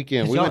Saturday. last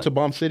weekend. We Y'all- went to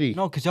Bomb City.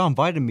 No, because y'all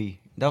invited me.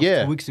 That was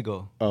Yeah. 2 weeks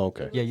ago. Oh,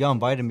 okay. Yeah, y'all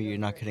invited me. You're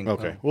not kidding.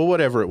 Okay. Well,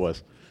 whatever it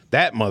was,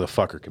 that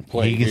motherfucker can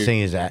play. He can dude. sing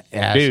his ass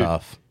Dude,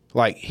 off.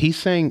 Like he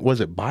sang,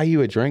 was it "Buy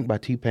You a Drink" by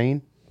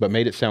T-Pain, but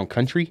made it sound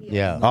country?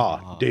 Yeah.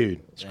 Oh,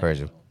 dude, It's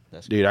crazy.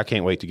 That's dude, I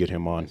can't wait to get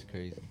him on.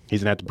 crazy. He's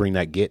gonna have to bring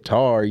that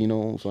guitar. You know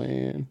what I'm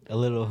saying? A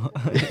little,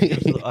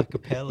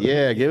 acapella.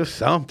 Yeah, give us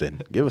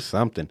something. Give us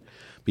something.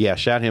 But yeah,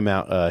 shout him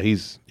out. He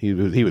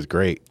was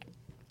great.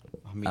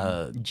 I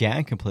mean,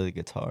 Jan can play the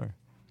guitar.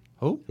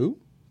 Who?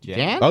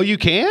 Jan? Oh, you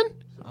can,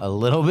 A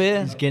little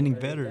bit? He's getting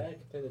better.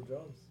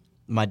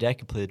 My dad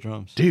can play the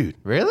drums. dude.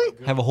 Really?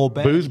 Have a whole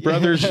band.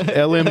 BoozBrothers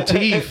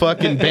LMT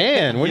fucking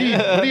band. What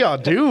are y'all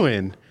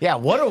doing? Yeah,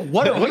 what are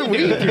we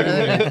doing?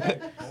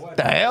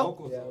 The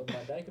hell? Yeah,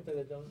 my dad can play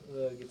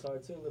the guitar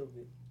too a little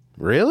bit.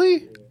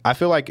 Really? I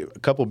feel like a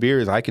couple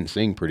beers, I can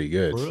sing pretty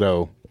good.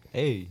 So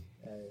Hey,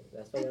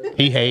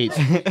 he hates.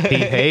 He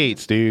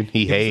hates, dude.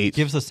 He hates.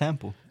 give us a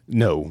sample.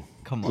 No.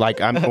 Come on. Like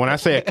when I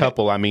say a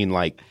couple, I mean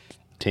like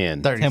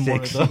 10. 10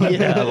 more of 36.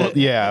 those.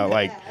 Yeah,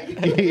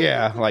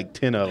 like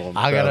 10 of them.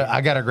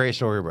 I got a great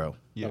story, bro.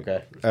 Yeah.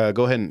 Okay.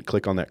 Go ahead and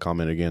click on that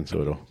comment again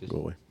so it'll go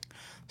away.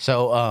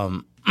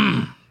 So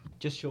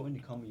Just show any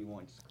comment you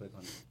want. Just click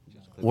on it.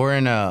 Just click.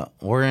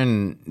 we're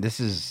in this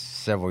is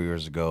several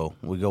years ago.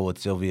 We go with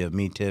Sylvia,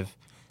 me, Tiff.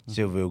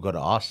 Sylvia will go to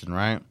Austin,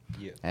 right?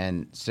 Yeah.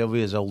 And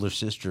Sylvia's older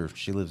sister,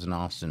 she lives in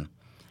Austin.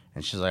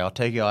 And she's like, I'll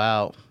take y'all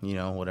out,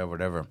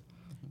 whatever.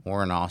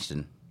 We're in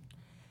Austin.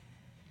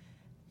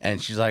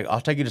 And she's like,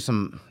 I'll take you to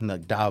some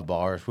like dive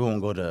bars. We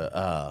won't go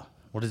to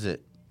what is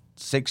it?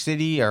 Sixth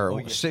City or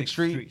yeah, Sixth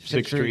Street?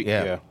 Sixth Street,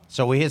 yeah.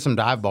 So we hit some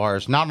dive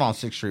bars, not on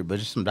Sixth Street, but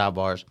just some dive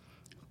bars.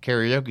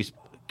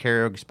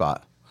 Karaoke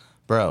spot.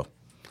 Bro.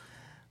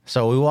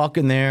 So we walk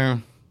in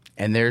there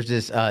and there's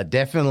this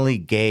definitely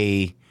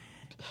gay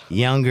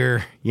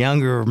younger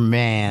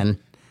man.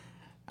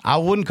 I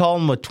wouldn't call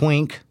him a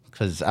twink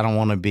because I don't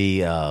want to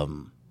be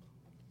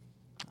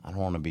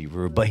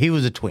rude, but he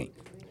was a twink.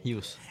 He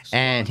was.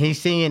 And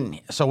he's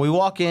singing. So we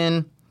walk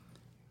in.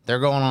 They're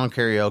going on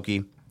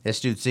karaoke. This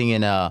dude's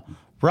singing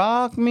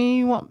 "Rock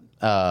Me,"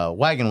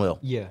 Wagon Wheel.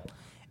 Yeah.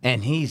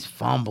 And he's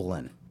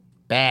fumbling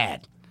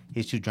bad.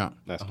 He's too drunk.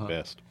 That's the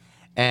best.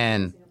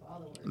 And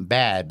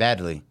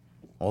badly.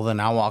 Well, then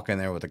I walk in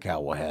there with a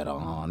cowboy hat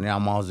on.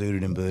 I'm all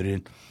zooted and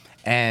booted.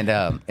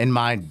 And in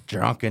my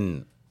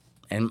drunken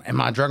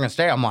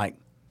state, I'm like,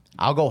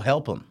 I'll go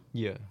help him.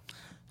 Yeah.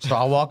 So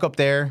I walk up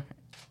there,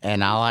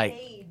 and I like,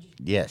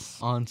 yes,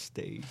 On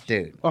stage.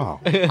 dude. Oh.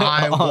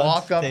 I On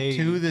walk up stage.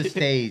 to the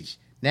stage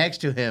next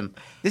to him.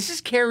 This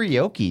is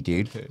karaoke,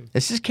 dude.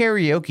 This is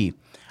karaoke.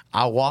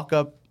 I walk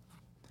up,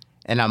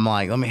 and I'm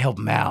like, let me help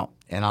him out.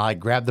 And I like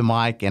grab the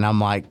mic, and I'm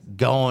like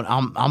going,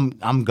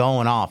 I'm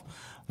going off.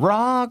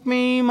 Rock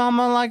me,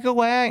 mama, like a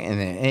wagon. And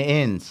then it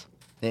ends.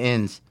 It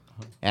ends.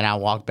 And I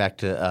walk back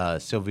to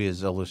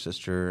Sylvia's older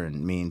sister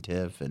and me and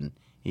Tiff and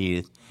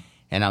Edith.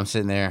 And I'm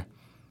sitting there.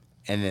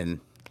 And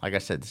then, like I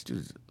said, this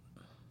dude's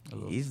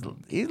he's a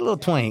little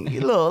twink.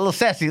 He's a little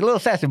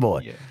sassy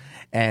boy. Yeah.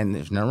 And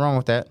there's nothing wrong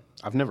with that.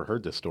 I've never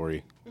heard this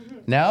story.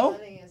 No?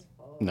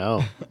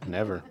 No,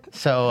 never.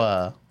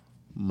 So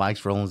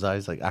Mike's rolling his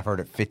eyes like I've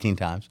heard it 15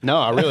 times. No,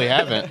 I really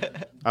haven't.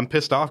 I'm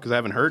pissed off because I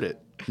haven't heard it.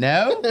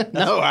 No?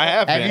 No, I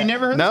haven't. Have you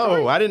never heard the No,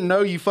 story? I didn't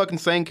know you fucking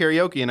sang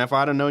karaoke. And if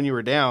I'd have known you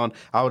were down,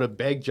 I would have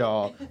begged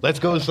y'all, let's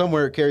go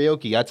somewhere at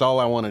karaoke. That's all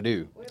I want to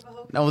do.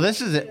 No, this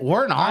is it.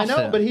 We're in I Austin.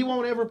 know, but he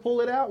won't ever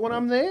pull it out when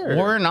I'm there.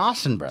 We're in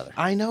Austin, brother.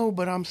 I know,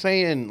 but I'm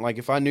saying, like,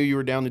 if I knew you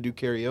were down to do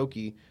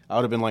karaoke, I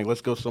would have been like,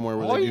 let's go somewhere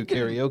where they do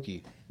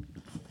karaoke.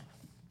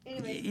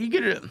 You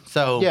get it.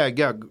 So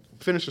Yeah,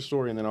 finish the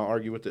story and then I'll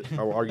argue with it.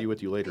 I will argue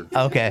with you later.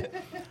 okay.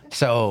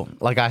 So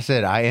like I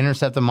said, I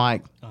intercept the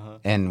mic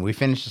and we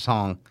finish the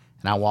song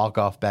and I walk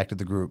off back to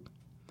the group.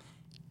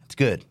 It's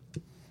good.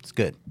 It's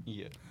good.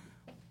 Yeah.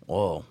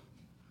 Whoa.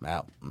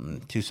 About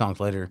 2 songs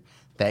later,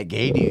 that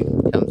gay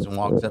dude comes and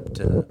walks up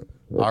to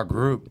our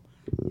group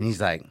and he's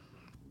like,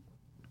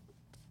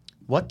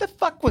 "What the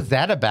fuck was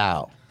that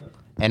about?"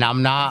 And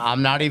I'm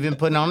not even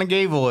putting on a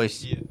gay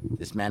voice. Yeah.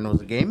 This man was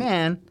a gay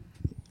man.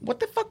 What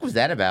the fuck was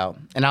that about?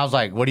 And I was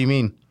like, "What do you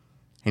mean?"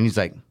 And he's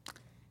like,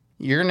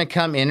 "You're gonna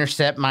come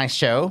intercept my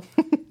show?"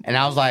 And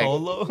I was like,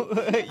 Solo.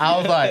 I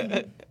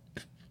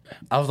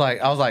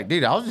was like,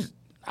 dude, I was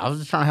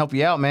just trying to help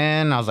you out,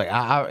 man. I was like,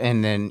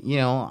 and then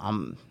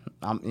I'm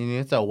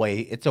it's a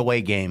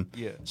way game.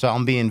 Yeah. So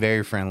I'm being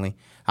very friendly.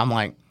 I'm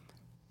like,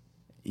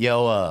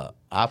 yo,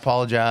 I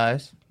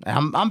apologize.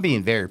 I'm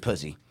being very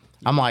pussy.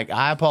 I'm like,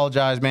 I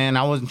apologize, man.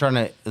 I wasn't trying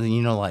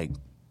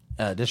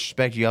to,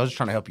 disrespect you. I was just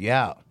trying to help you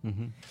out.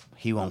 Mm-hmm.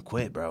 He won't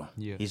quit, bro.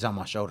 Yeah. He's on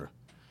my shoulder.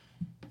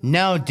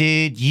 No,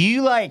 dude,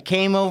 you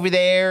came over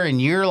there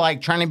and you're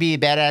trying to be a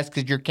badass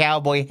because your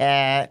cowboy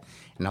hat.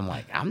 And I'm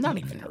like, I'm not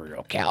even a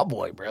real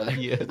cowboy, brother.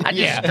 Yeah. I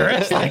just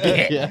dress like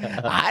it.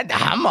 Yeah.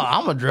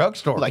 I'm a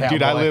drugstore cowboy.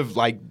 Dude, I live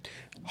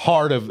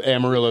heart of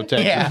Amarillo,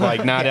 Texas.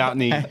 Yeah. Not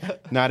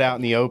out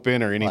in the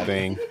open or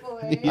anything.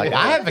 I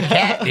have a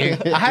cat,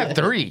 dude. I have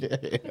 3.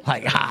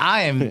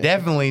 I am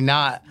definitely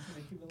not.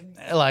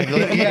 Come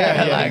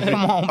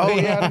on. Oh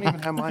man. yeah, I don't even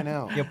have mine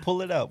out. Yeah,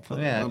 pull it out. Pull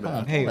it Yeah, out. come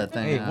on, Hey, pull that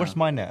thing hey, out. where's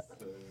mine at?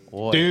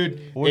 Boy.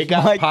 Dude, Where's it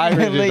got my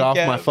pirated link off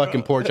at, my bro?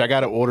 fucking porch. I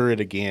got to order it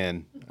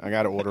again. I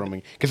got to order them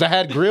because I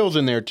had grills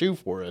in there too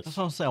for us. That's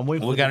what I'm saying. I'm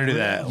waiting We for got to the do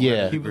grill. that.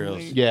 Yeah. Cuban Grills.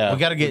 link. Yeah, We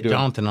got to get we're doing-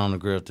 Jonathan on the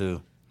grill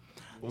too.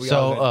 We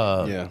So,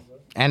 got it. Yeah,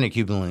 and a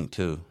Cuban link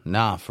too.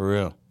 Nah, for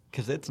real.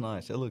 Cause it's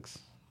nice. It looks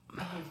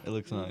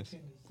nice.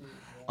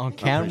 On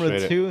camera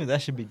appreciate it. too.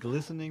 That should be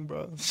glistening,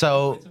 bro.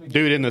 So,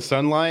 dude, in the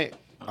sunlight,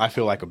 I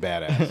feel like a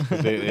badass.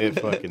 'Cause it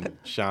fucking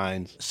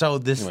shines. so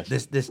this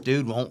Anyways. this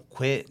dude won't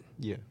quit.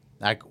 Yeah.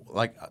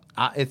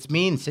 It's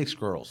me and 6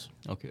 girls.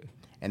 Okay.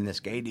 And this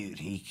gay dude,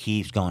 he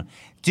keeps going,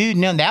 dude,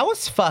 no, that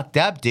was fucked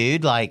up,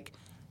 dude. Like,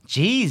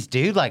 geez,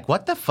 dude, like,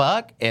 what the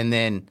fuck? And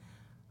then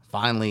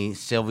finally,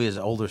 Sylvia's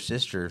older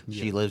sister,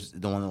 she lives,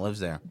 the one that lives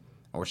there,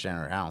 or staying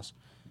at her house.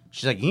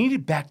 She's like, you need to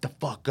back the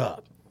fuck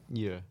up.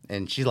 Yeah.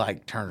 And she,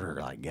 like, turned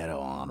her, like, ghetto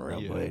on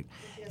real Yeah. quick.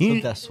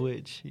 Flip that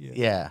switch. Yeah.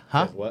 Yeah,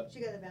 huh? What?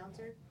 She got a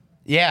bouncer.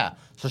 Yeah.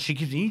 So she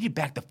keeps, you need to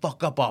back the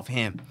fuck up off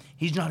him.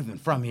 He's not even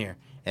from here.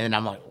 And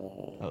I'm like,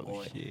 oh, Oh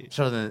boy. shit.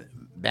 So the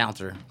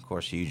bouncer, of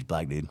course, huge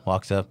black dude,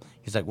 walks up.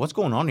 He's like, what's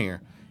going on here?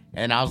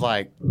 And I was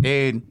like,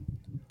 dude,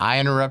 I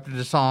interrupted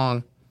the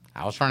song.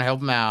 I was trying to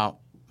help him out.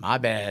 My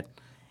bad.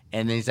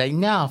 And then he's like,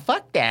 no,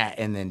 fuck that.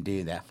 And then,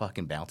 dude, that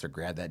fucking bouncer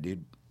grabbed that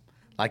dude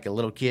like a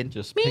little kid.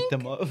 Just Mink, picked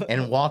him up.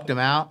 and walked him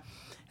out.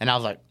 And I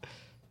was like,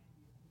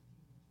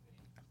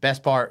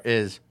 best part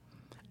is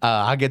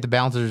I get the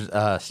bouncer's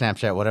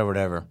Snapchat,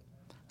 whatever.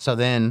 So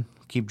then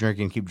keep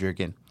drinking. You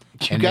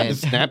And got then- the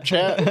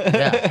Snapchat?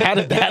 Yeah. How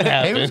did that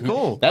happen? It was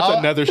cool. That's Oh.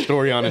 another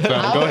story on its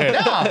own. Go ahead.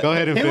 No, Go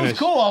ahead and it finish. was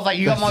cool. I was like,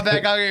 you got my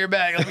back, I'll get your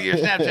back. I'll get your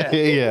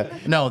Snapchat. Yeah.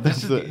 No,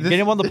 this is Get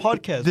him on the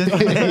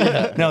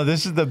podcast. no,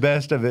 this is the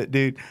best of it,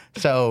 dude.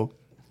 So,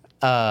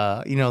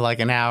 like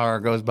an hour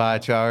goes by,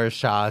 2 hours,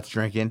 shots,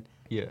 drinking.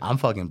 Yeah. I'm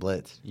fucking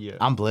blitzed. Yeah.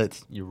 I'm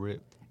blitzed. You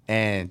ripped.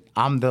 And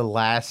I'm the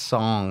last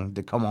song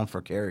to come on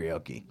for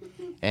karaoke.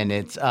 And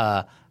it's,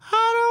 I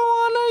don't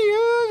want to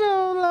use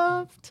your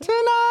love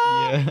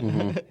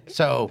tonight. Yeah.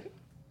 So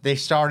they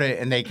started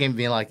and they came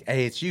being like,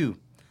 hey, it's you.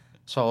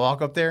 So I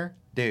walk up there,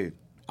 dude,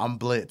 I'm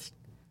blitzed.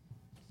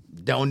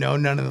 Don't know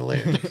none of the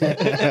lyrics.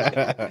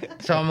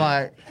 So I'm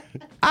like,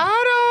 I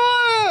don't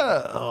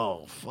want to.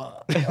 Oh,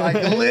 fuck. Like,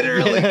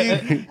 literally,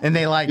 dude. And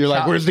they like, You're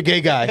like, where's the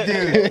gay guy?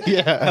 Dude.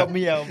 Yeah. Help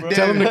me out, bro.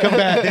 Tell him to come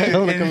back. Dude,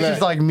 Tell him to and come it's back.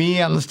 just like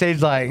me on the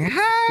stage, like,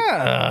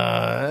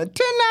 tonight.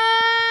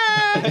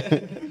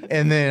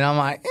 And then I'm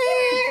like,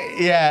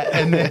 yeah.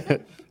 And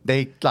then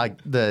they like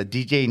the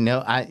DJ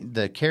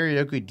the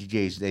karaoke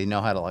DJs, they know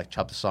how to like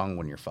chop the song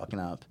when you're fucking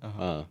up.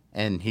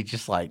 And he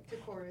just like, The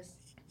chorus.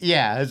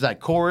 yeah, it's like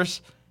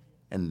chorus,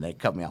 and they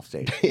cut me off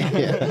stage.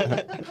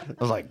 I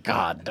was like,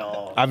 God,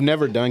 dog. I've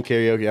never done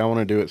karaoke. I want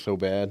to do it so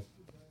bad.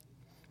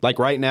 Like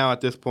right now,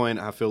 at this point,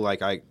 I feel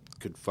like I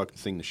could fucking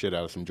sing the shit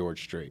out of some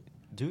George Strait.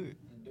 Dude.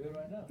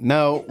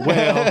 No,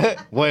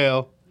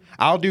 well,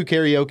 I'll do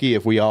karaoke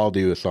if we all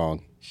do a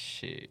song.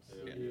 Shit.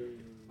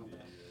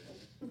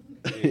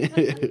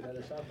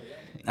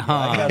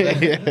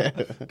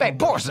 Hey,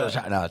 pour some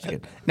shot. No, it's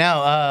good.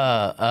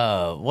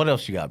 Now, what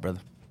else you got, brother?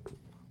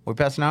 We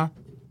past an hour?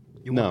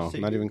 No,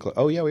 not even close.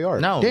 Oh yeah, we are.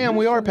 No, damn,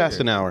 we you're are past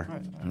an hour.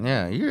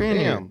 Yeah, you're in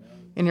here. Damn.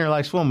 In here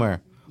like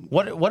swimwear.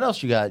 What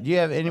else you got? Do you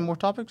have any more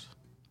topics?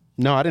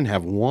 No, I didn't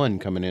have one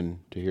coming in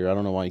to here. I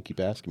don't know why you keep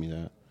asking me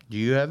that. Do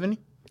you have any?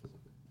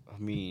 I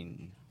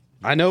mean,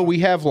 I know we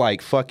have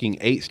like fucking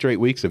 8 straight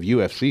weeks of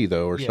UFC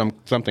though, or Yeah.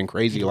 something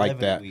crazy like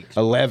 11 that. weeks.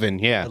 11,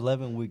 yeah,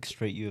 11 weeks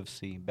straight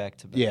UFC back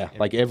to back. yeah.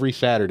 Like every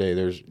Saturday,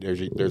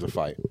 there's a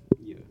fight,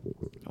 Yeah.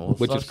 Well,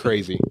 which is sucks that,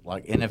 crazy.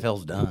 Like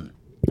NFL's done.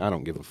 I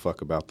don't give a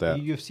fuck about that.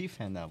 You UFC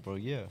fan now, bro.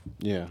 Yeah.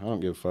 Yeah, I don't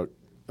give a fuck.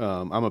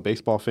 I'm a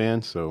baseball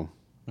fan, so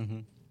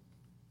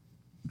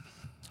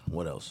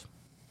What else?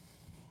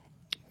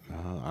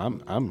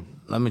 I'm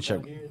Let me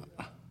check.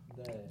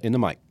 in the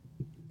mic.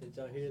 Did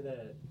y'all hear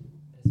that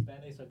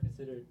Hispanics are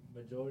considered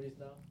majorities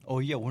now? Oh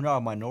yeah, we're not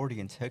a minority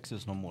in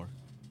Texas no more.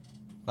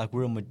 Like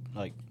we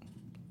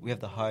have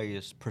the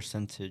highest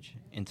percentage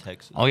in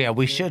Texas. Oh yeah,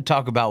 we should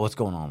talk about what's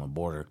going on the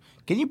border.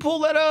 Can you pull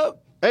that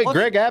up? Hey, What's-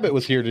 Greg Abbott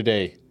was here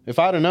today. If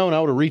I'd have known, I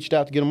would have reached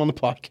out to get him on the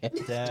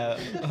podcast.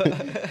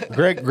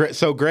 Damn.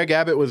 So Greg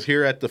Abbott was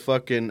here at the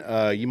fucking.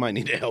 You might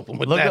need to help him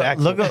with Look that. up,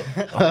 look up,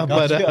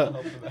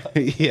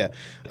 Yeah.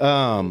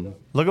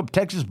 look up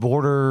Texas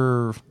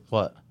border.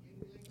 What?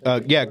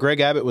 Yeah.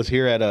 Greg Abbott was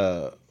here at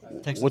a.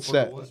 Texas What's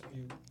border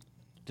that?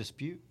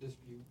 Dispute?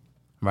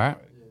 Right?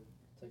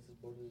 Texas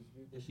border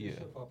dispute.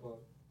 Yeah.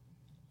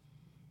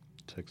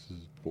 Texas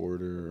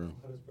border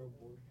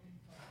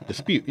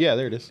dispute. Yeah,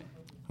 there it is.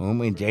 When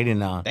we Jaden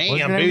now. What's your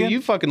Damn, name dude, again? you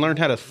fucking learned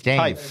how to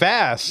type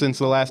fast since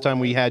the last time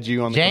we had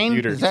you on the James,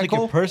 computer. is that Take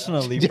cool? it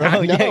personally, Yeah, bro. I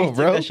know, yeah, you take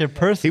bro. that shit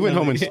personally. He went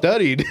home and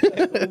studied.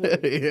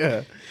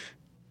 Yeah.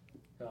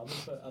 I'm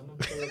gonna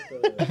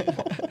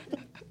put up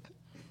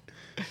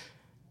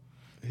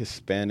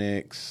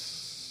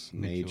Hispanics,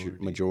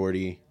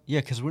 majority.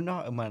 Yeah, because we're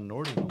not a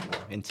minority no more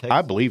in Texas.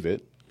 I believe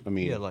it. I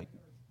mean, Yeah, like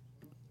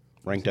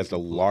ranked as the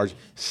large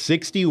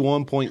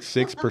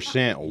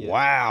 61.6%.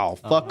 Wow.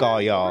 Fuck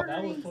all y'all.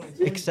 that was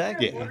 22.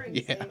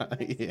 exactly.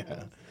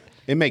 Yeah.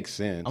 It makes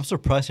sense. I'm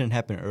surprised it didn't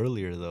happen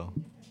earlier though.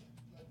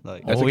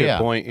 Like That's a good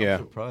point. I'm Yeah,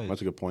 surprised.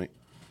 that's a good point.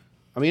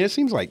 I mean, it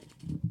seems like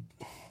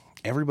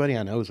everybody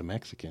I know is a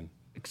Mexican.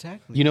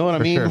 Exactly. You know what I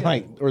mean? sure.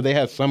 Like, or they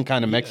have some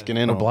kind of Mexican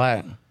in Or them.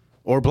 black.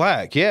 Or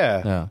black,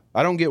 yeah. Yeah.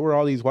 I don't get where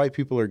all these white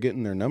people are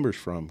getting their numbers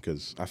from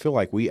because I feel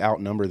like we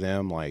outnumber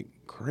them like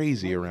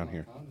crazy around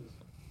here.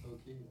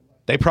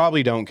 They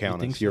probably don't count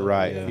think us. You're so?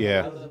 right.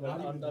 Yeah.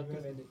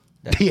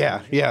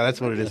 Yeah. Yeah, that's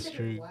what it is.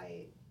 True.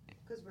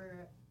 Because we're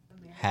American.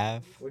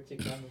 Half.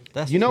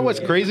 That's You know true. what's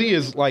crazy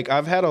is like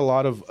I've had a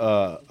lot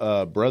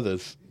of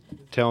brothers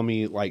tell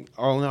me like,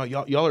 oh no,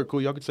 y'all are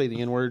cool. Y'all could say the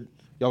N word.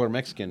 Y'all are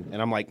Mexican,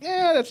 and I'm like,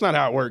 that's not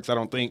how it works. I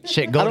don't think.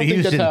 Shit, go I don't to think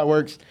Houston. that's how it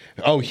works.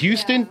 Oh,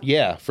 Houston,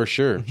 yeah, for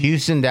sure.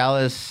 Houston,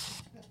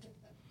 Dallas.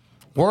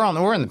 We're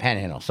in the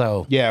Panhandle,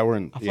 so Yeah, we're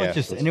in. I feel Yeah, like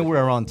just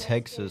anywhere around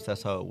Texas,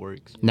 that's how it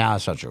works. nah,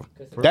 it's not true.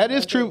 that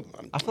is true.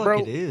 I feel bro.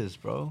 like it is,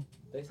 bro.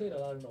 They say it a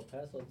lot in El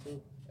Paso too,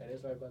 and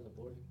it's right by the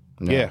border.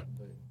 No. Yeah,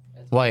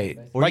 Wait.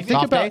 Or like even think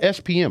Off about day?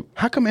 SPM.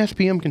 How come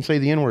SPM can say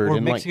the N word or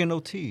and Mexican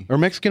OT. or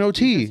Mexican They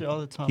OT? say it all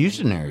the time.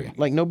 Houston area.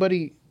 Like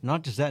nobody.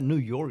 Not just that, New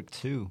York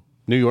too.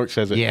 New York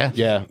says it. Yeah.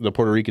 yeah. The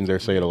Puerto Ricans there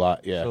say it a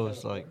lot. Yeah. So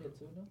it's like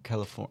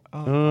California.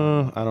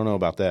 Oh, I don't know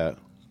about that.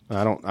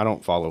 I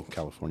don't follow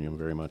California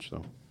very much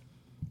though.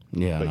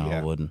 Yeah, But no, yeah.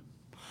 I wouldn't.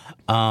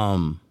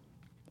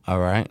 All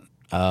right.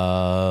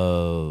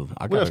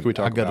 What else can we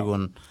talk I got about?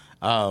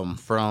 one.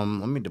 From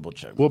let me double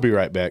check. We'll be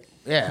right back.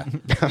 Yeah.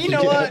 You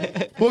know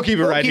what? We'll keep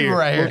it right keep it here.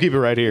 right here. We'll keep it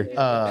right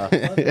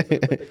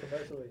here.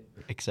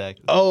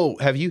 exactly. Oh,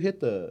 have you hit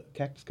the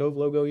Cactus Cove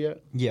logo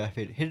yet? Yeah,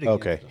 hit it again.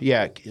 Okay.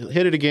 Yeah,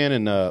 hit it again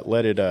and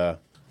let it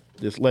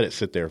just let it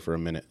sit there for a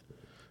minute.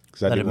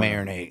 'Cause I Let do it wanna-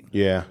 marinate.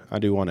 Yeah, I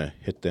do want to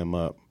hit them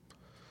up.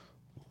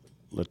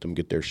 Let them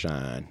get their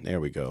shine. There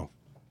we go.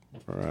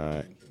 All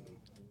right.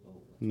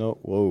 No,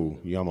 whoa,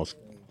 you almost.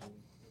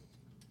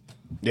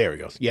 There we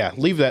go. Yeah,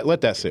 leave that.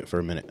 Let that sit for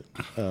a minute.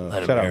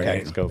 Let it Shout out marinate.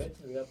 Cactus Cove.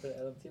 We got the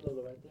LMT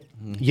logo right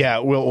there. Yeah,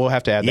 we'll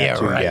have to add that Yeah,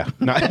 too. right.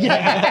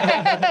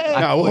 Yeah,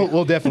 no,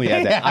 we'll definitely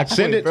add that.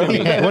 Send it to me.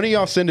 One of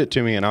y'all send it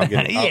to me, and I'll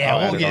get it. Yeah,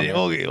 I'll add we'll get it.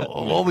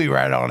 on We'll be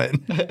right on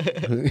it.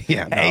 there.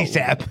 Yeah, no,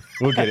 ASAP.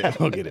 We'll get it.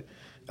 We'll get it.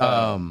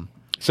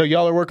 So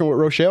y'all are working with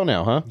Rochelle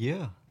now, huh?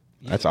 Yeah.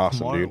 That's awesome,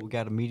 Tomorrow dude. we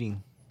got a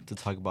meeting to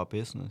talk about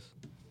business.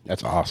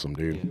 That's awesome,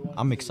 dude.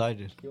 I'm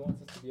excited. He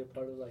wants us to be a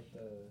part of like the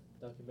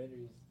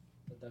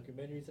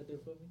documentaries that they're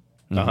filming.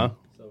 Uh huh.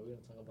 So we're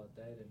gonna talk about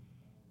that and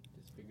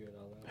just figure it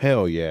all out.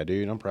 Hell yeah,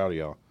 dude. I'm proud of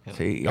y'all.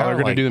 See, Y'all are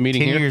gonna like do the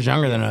meeting 10 here? years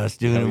younger than us,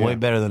 doing Hell it yeah. way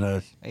better than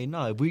us. Hey,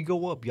 no, if we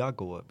go up, y'all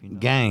go up. You know?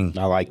 Gang.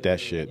 I like that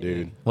shit,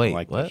 dude. Wait, I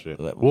like what? that shit.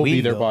 What? We'll We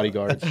be their go.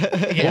 bodyguards.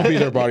 We'll be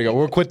their bodyguard.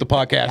 We'll quit the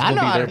podcast. I We'll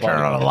know be how their to turn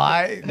on a bodyguard.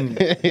 light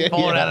and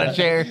pull it out of a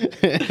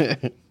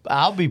chair.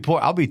 I'll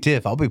be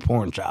Tiff. I'll be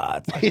pouring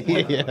shots.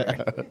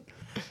 Yeah.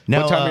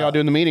 No, What time are y'all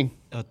doing the meeting?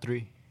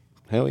 3.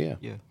 Hell yeah.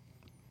 Yeah.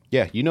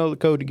 Yeah, you know the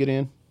code to get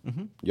in.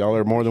 Mhm. Y'all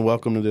are more than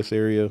welcome to this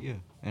area. Yeah.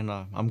 And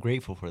I'm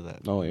grateful for that.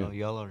 Oh, You yeah. know,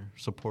 y'all are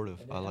supportive.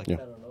 And I it like happened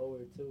it. out of nowhere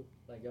too.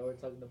 Like y'all were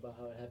talking about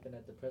how it happened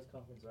at the press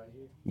conference right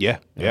here. Yeah,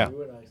 yeah. We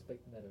were not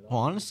expecting that at Well,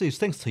 all. honestly, it's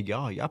thanks to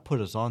y'all. Y'all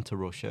put us on to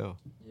Rochelle.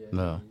 Yeah.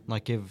 No.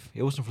 Like, if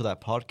it wasn't for that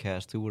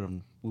podcast, we would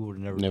have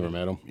never Never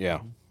met him.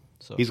 Yeah.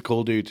 So He's a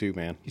cool dude too,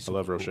 man. he's I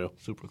love super Rochelle. cool,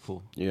 super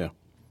cool. Yeah.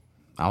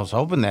 I was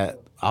hoping that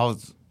I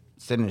was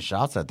sending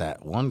shots at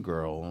that one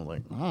girl. I'm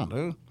like, oh,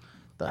 dude,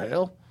 the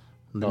hell?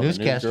 The Oh, the news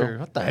newscaster. girl.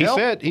 What the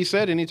hell? He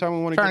said anytime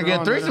we want Trying to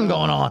get a threesome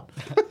going on.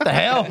 What the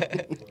hell?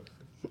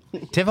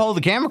 Tiff, hold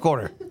the camera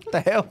quarter. What the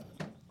hell?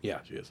 Yeah,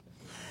 she is.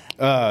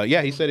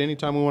 Yeah, he said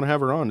anytime we want to have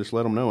her on, just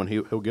let him know and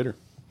he'll get her.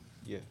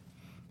 Yeah.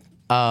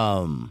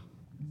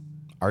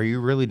 Are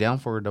you really down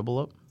for a double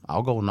up?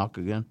 I'll go knock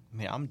again.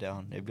 Man, I'm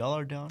down. If y'all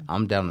are down,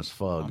 I'm down as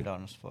fuck. I'm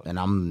down as fuck. And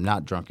I'm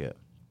not drunk yet.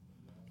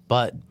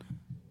 But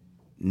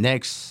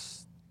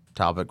next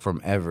topic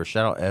from Ever,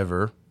 shout out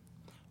Ever,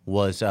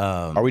 was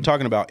Are we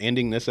talking about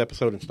ending this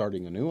episode and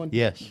starting a new one?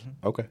 yes.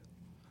 Okay.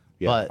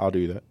 Yeah, But- I'll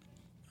do that.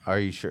 Are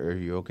you sure? Are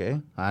you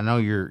okay? I know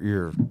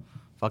your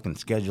fucking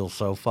schedule's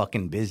so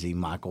fucking busy,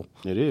 Michael.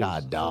 It is.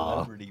 God, dog.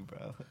 Celebrity,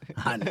 bro.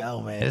 I know,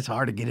 man. It's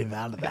hard to get him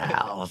out of the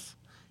house.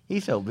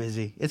 He's so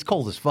busy. It's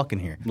cold as fucking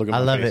here. Look at I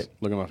my love face. it.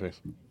 Look at my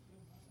face.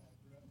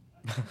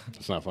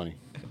 It's not funny.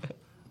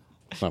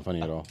 It's not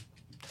funny at all.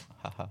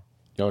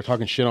 Y'all are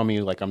talking shit on me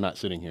like I'm not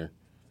sitting here.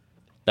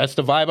 That's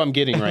the vibe I'm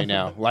getting right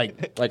now.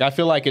 Like I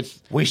feel like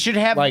it's We should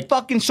have Like- a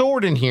fucking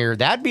sword in here.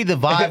 That'd be the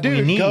vibe we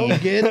dude, need. go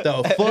get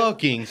the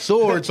fucking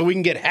sword so we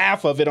can get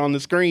half of it on the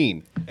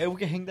screen. Hey, we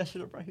can hang that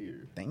shit up right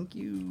here. Thank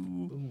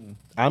you.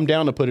 I'm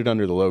down to put it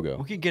under the logo.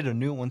 We could get a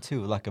new one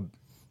too, like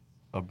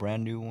a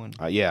brand new one.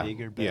 Yeah,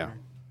 Bigger, better. yeah.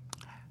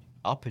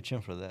 I'll pitch in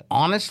for that.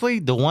 Honestly,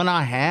 the one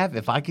I have,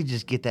 if I could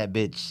just get that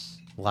bitch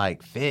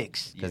like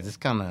fixed, because it's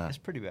kind It's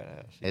of, pretty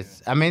badass. Yeah.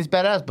 it's. I mean, it's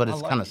badass, but I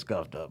it's like kind of it.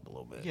 scuffed up a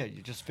little bit. Yeah,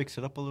 you just fix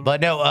it up a little. But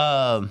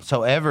no,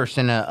 so Ever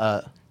sent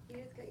a You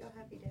guys got your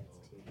happy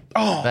debts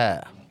too.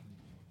 bet.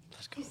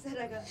 She said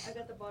I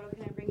got the bottle.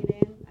 Can I bring it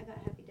in? I got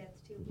happy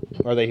debts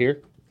too. Are they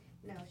here?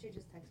 No, she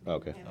just texted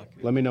Okay.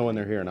 Let me know when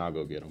they're here, and I'll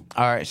go get them.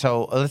 All right,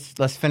 so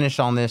let's finish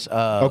on this.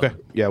 Okay.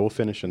 Yeah, we'll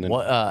finish, and then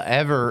What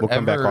we'll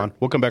come back on.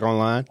 We'll come back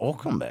online. We'll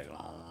come back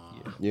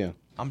on. Yeah.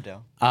 I'm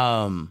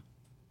down.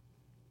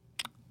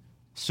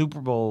 Super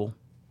Bowl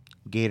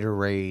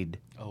Gatorade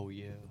Oh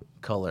yeah.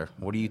 color.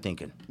 What are you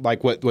thinking?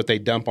 Like what they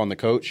dump on the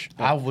coach?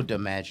 I would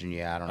imagine.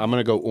 Yeah, I don't know. I'm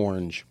gonna go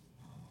orange.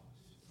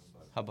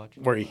 How about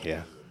you? Where?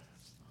 Yeah.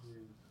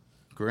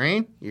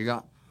 Green. You're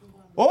going.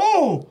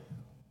 Oh,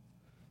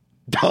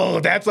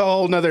 that's a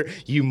whole nother.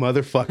 You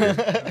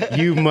motherfucker.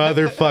 You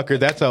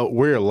motherfucker.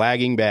 We're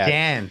lagging back.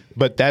 Dan.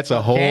 But that's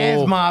a whole.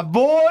 Dan's my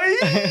boy.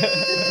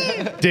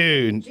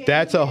 Dude,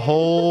 that's a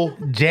whole.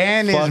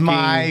 Jan is fucking-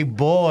 my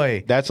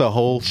boy. That's a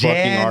whole fucking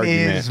Jan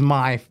argument. is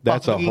my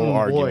That's a fucking whole boy.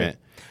 argument.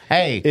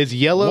 Hey, Is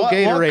yellow what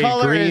Gatorade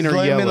color green is or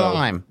lemon yellow?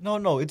 lime?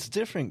 No, it's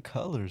different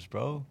colors,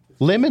 bro.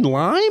 Lemon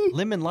lime?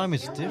 Lemon lime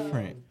is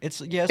different. It's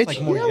It's like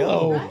more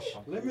yellow. yellowish.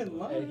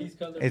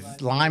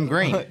 It's lime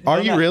green.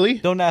 Are you really?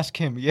 Don't ask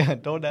him. Yeah,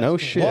 don't ask No him.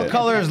 shit. What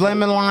color is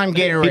lemon lime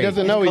Gatorade? He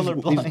doesn't know. He's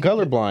colorblind.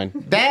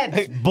 colorblind.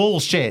 That's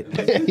bullshit.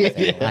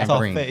 It's all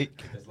green.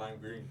 fake. It's lime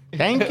green.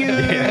 Thank you.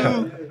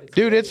 Yeah.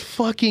 Dude, it's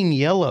fucking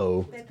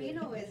yellow.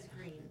 Pepino is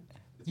green.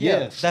 Yeah,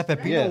 Yes. that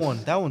pepino Yes.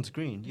 one. That one's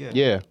green. Yeah.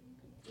 Yeah.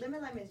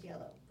 Lemon lime is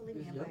yellow. Believe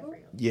me, I'm buying for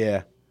you.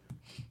 Yeah.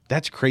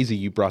 That's crazy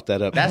you brought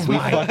that up. That's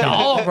my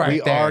dog right we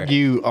there.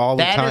 argue all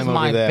the That time is over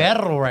my that.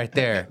 battle right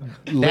there.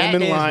 Lemon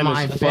That lime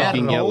my is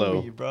fucking battle.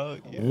 yellow. Homie, bro.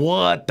 Yeah.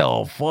 What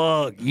the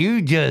fuck?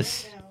 You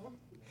just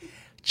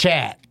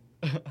chat.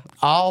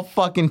 All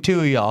fucking two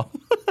of y'all.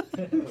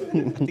 I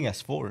think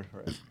that's 4.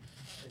 Right?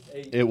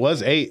 It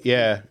was 8,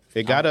 yeah.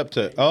 It got up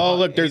to. Oh,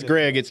 look, there's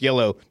Greg. It's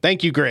yellow.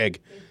 Thank you, Greg.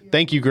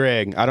 Thank you,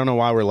 Greg. I don't know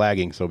why we're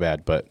lagging so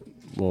bad, but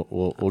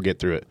we'll get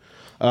through it.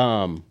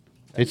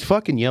 It's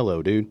fucking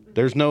yellow, dude.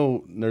 There's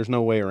no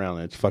way around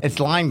it. It's fucking. It's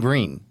lime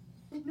green.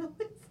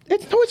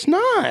 It's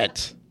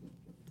not.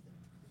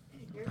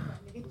 You're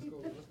funny.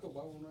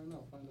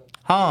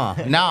 Huh?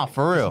 Nah,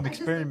 for real.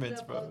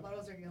 Experiments, Both bro.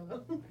 bottles are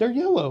yellow. They're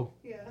yellow.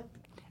 Yeah.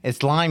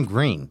 It's lime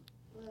green.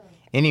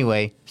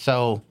 Anyway,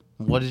 so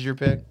what is your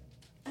pick?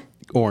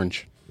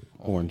 Orange.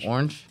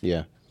 Orange?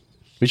 Yeah.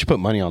 We should put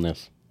money on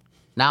this.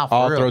 Now, for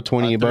I'll real. throw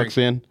 20 bucks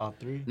in. All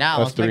 3.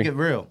 Now, Us let's make three. it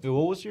real. Wait,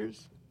 what was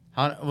yours?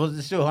 Well,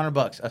 let's do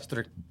 $100. Us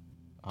 3.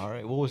 All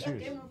right, what was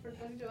yours? Give them for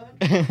 20 to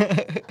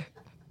 100.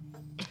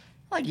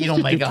 Like you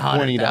don't make do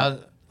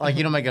 $100,000. Like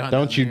you don't make $100,000.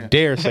 Don't you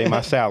dare say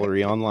my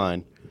salary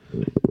online.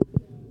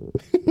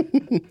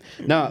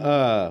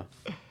 Now,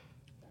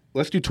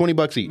 let's do 20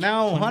 bucks each.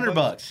 No,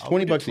 $100.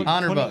 20 bucks each.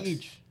 100 bucks.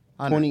 each.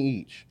 20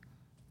 each.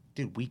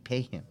 Dude, we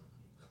pay him.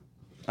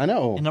 I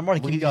know. And I'm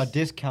already giving you a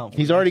discount.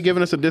 He's already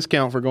given us a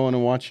discount for going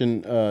and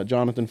watching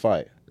Jonathan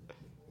fight.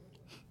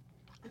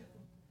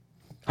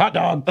 Hot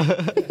dog.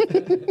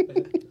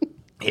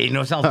 Hey, you know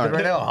what sounds good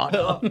right now? Hot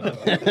dog.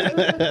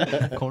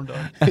 corn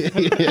dog.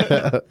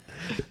 Yeah.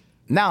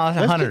 No, that's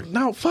 100.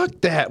 No, fuck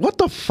that. What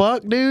the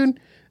fuck, dude?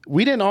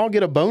 We didn't all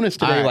get a bonus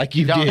today All right, like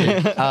you don't-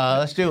 did.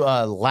 Let's do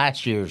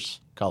last year's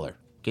color.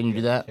 Can you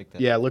do that? Check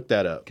that. Yeah, look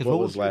that up. 'Cause What what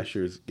was was last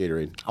year's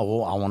Gatorade? Oh,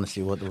 well, I want to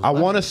see what. I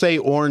want to say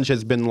orange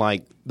has been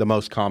like the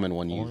most common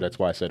one used. That's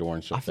why I said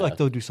orange. So I feel like fast.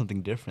 they'll do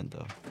something different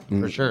though.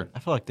 for sure. I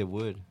feel like they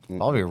would.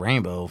 Probably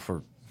rainbow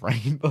for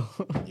Rainbow.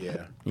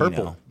 Yeah. you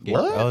Purple. know.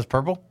 What? That was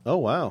purple. Oh,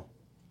 wow.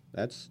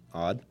 That's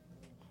odd.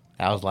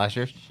 That was last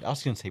year's. I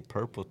was gonna say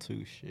purple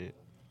too. Shit.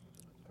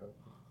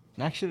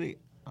 Actually,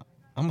 I'm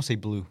gonna say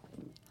blue.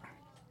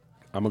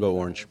 I'm going to go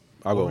orange.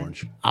 I'll go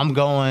orange. I'm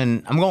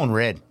going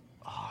red.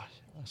 I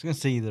was gonna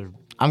say either.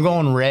 I'm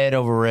going red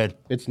over red.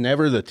 It's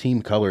never the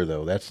team color,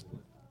 though. That's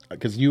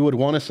because you would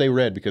want to say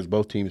red because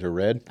both teams are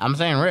red. I'm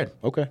saying red.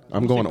 Okay.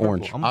 I'm going Say purple.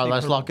 orange. I'm All gonna right, say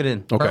let's purple. lock it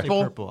in. Okay. Say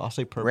Purple, purple. I'll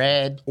say purple.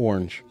 red,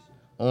 Orange.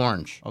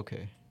 orange.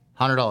 Okay.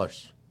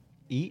 $100.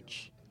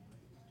 Each.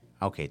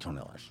 Okay,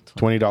 $20.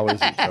 $20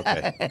 each.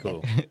 Okay.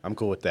 Cool. I'm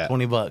cool with that.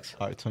 $20.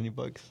 All right,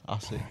 $20. I'll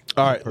say.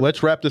 All right.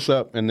 Let's wrap this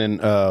up and then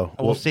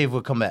We'll see if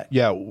we'll come back.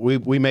 yeah, we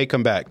may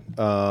come back.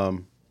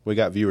 We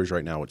got viewers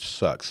right now, which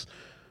sucks.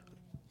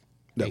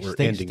 That Hey, we're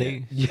stay- ending stay-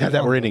 it. Yeah,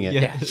 that we're ending it.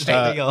 Yeah, stay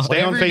on.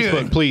 Stay on Whatever you're Facebook,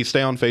 doing. please.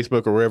 Stay on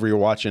Facebook or wherever you're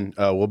watching.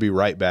 We'll be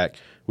right back.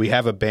 We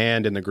have a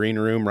band in the green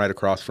room right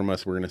across from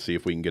us. We're going to see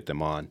if we can get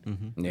them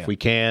on. Yeah. If we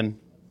can,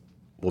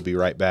 we'll be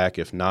right back.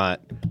 If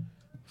not,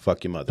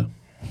 fuck your mother.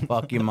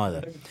 Fuck your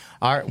mother.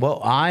 All right. Well,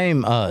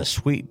 I'm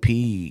Sweet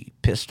Pea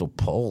Pistol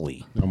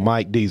Polly.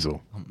 Mike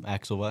Diesel.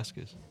 Axel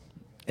Vasquez.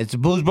 It's the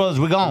Booze Brothers.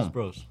 We're gone.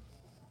 Bros.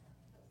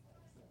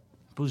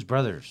 Booze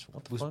Brothers.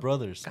 What the Bruce fuck?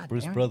 Brothers. God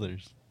Bruce damn it.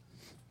 Brothers.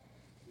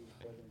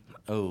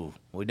 Oh,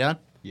 we done?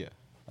 Yeah,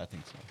 I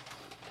think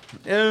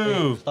so.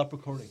 Oh. Stop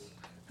recording.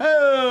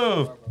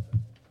 Oh.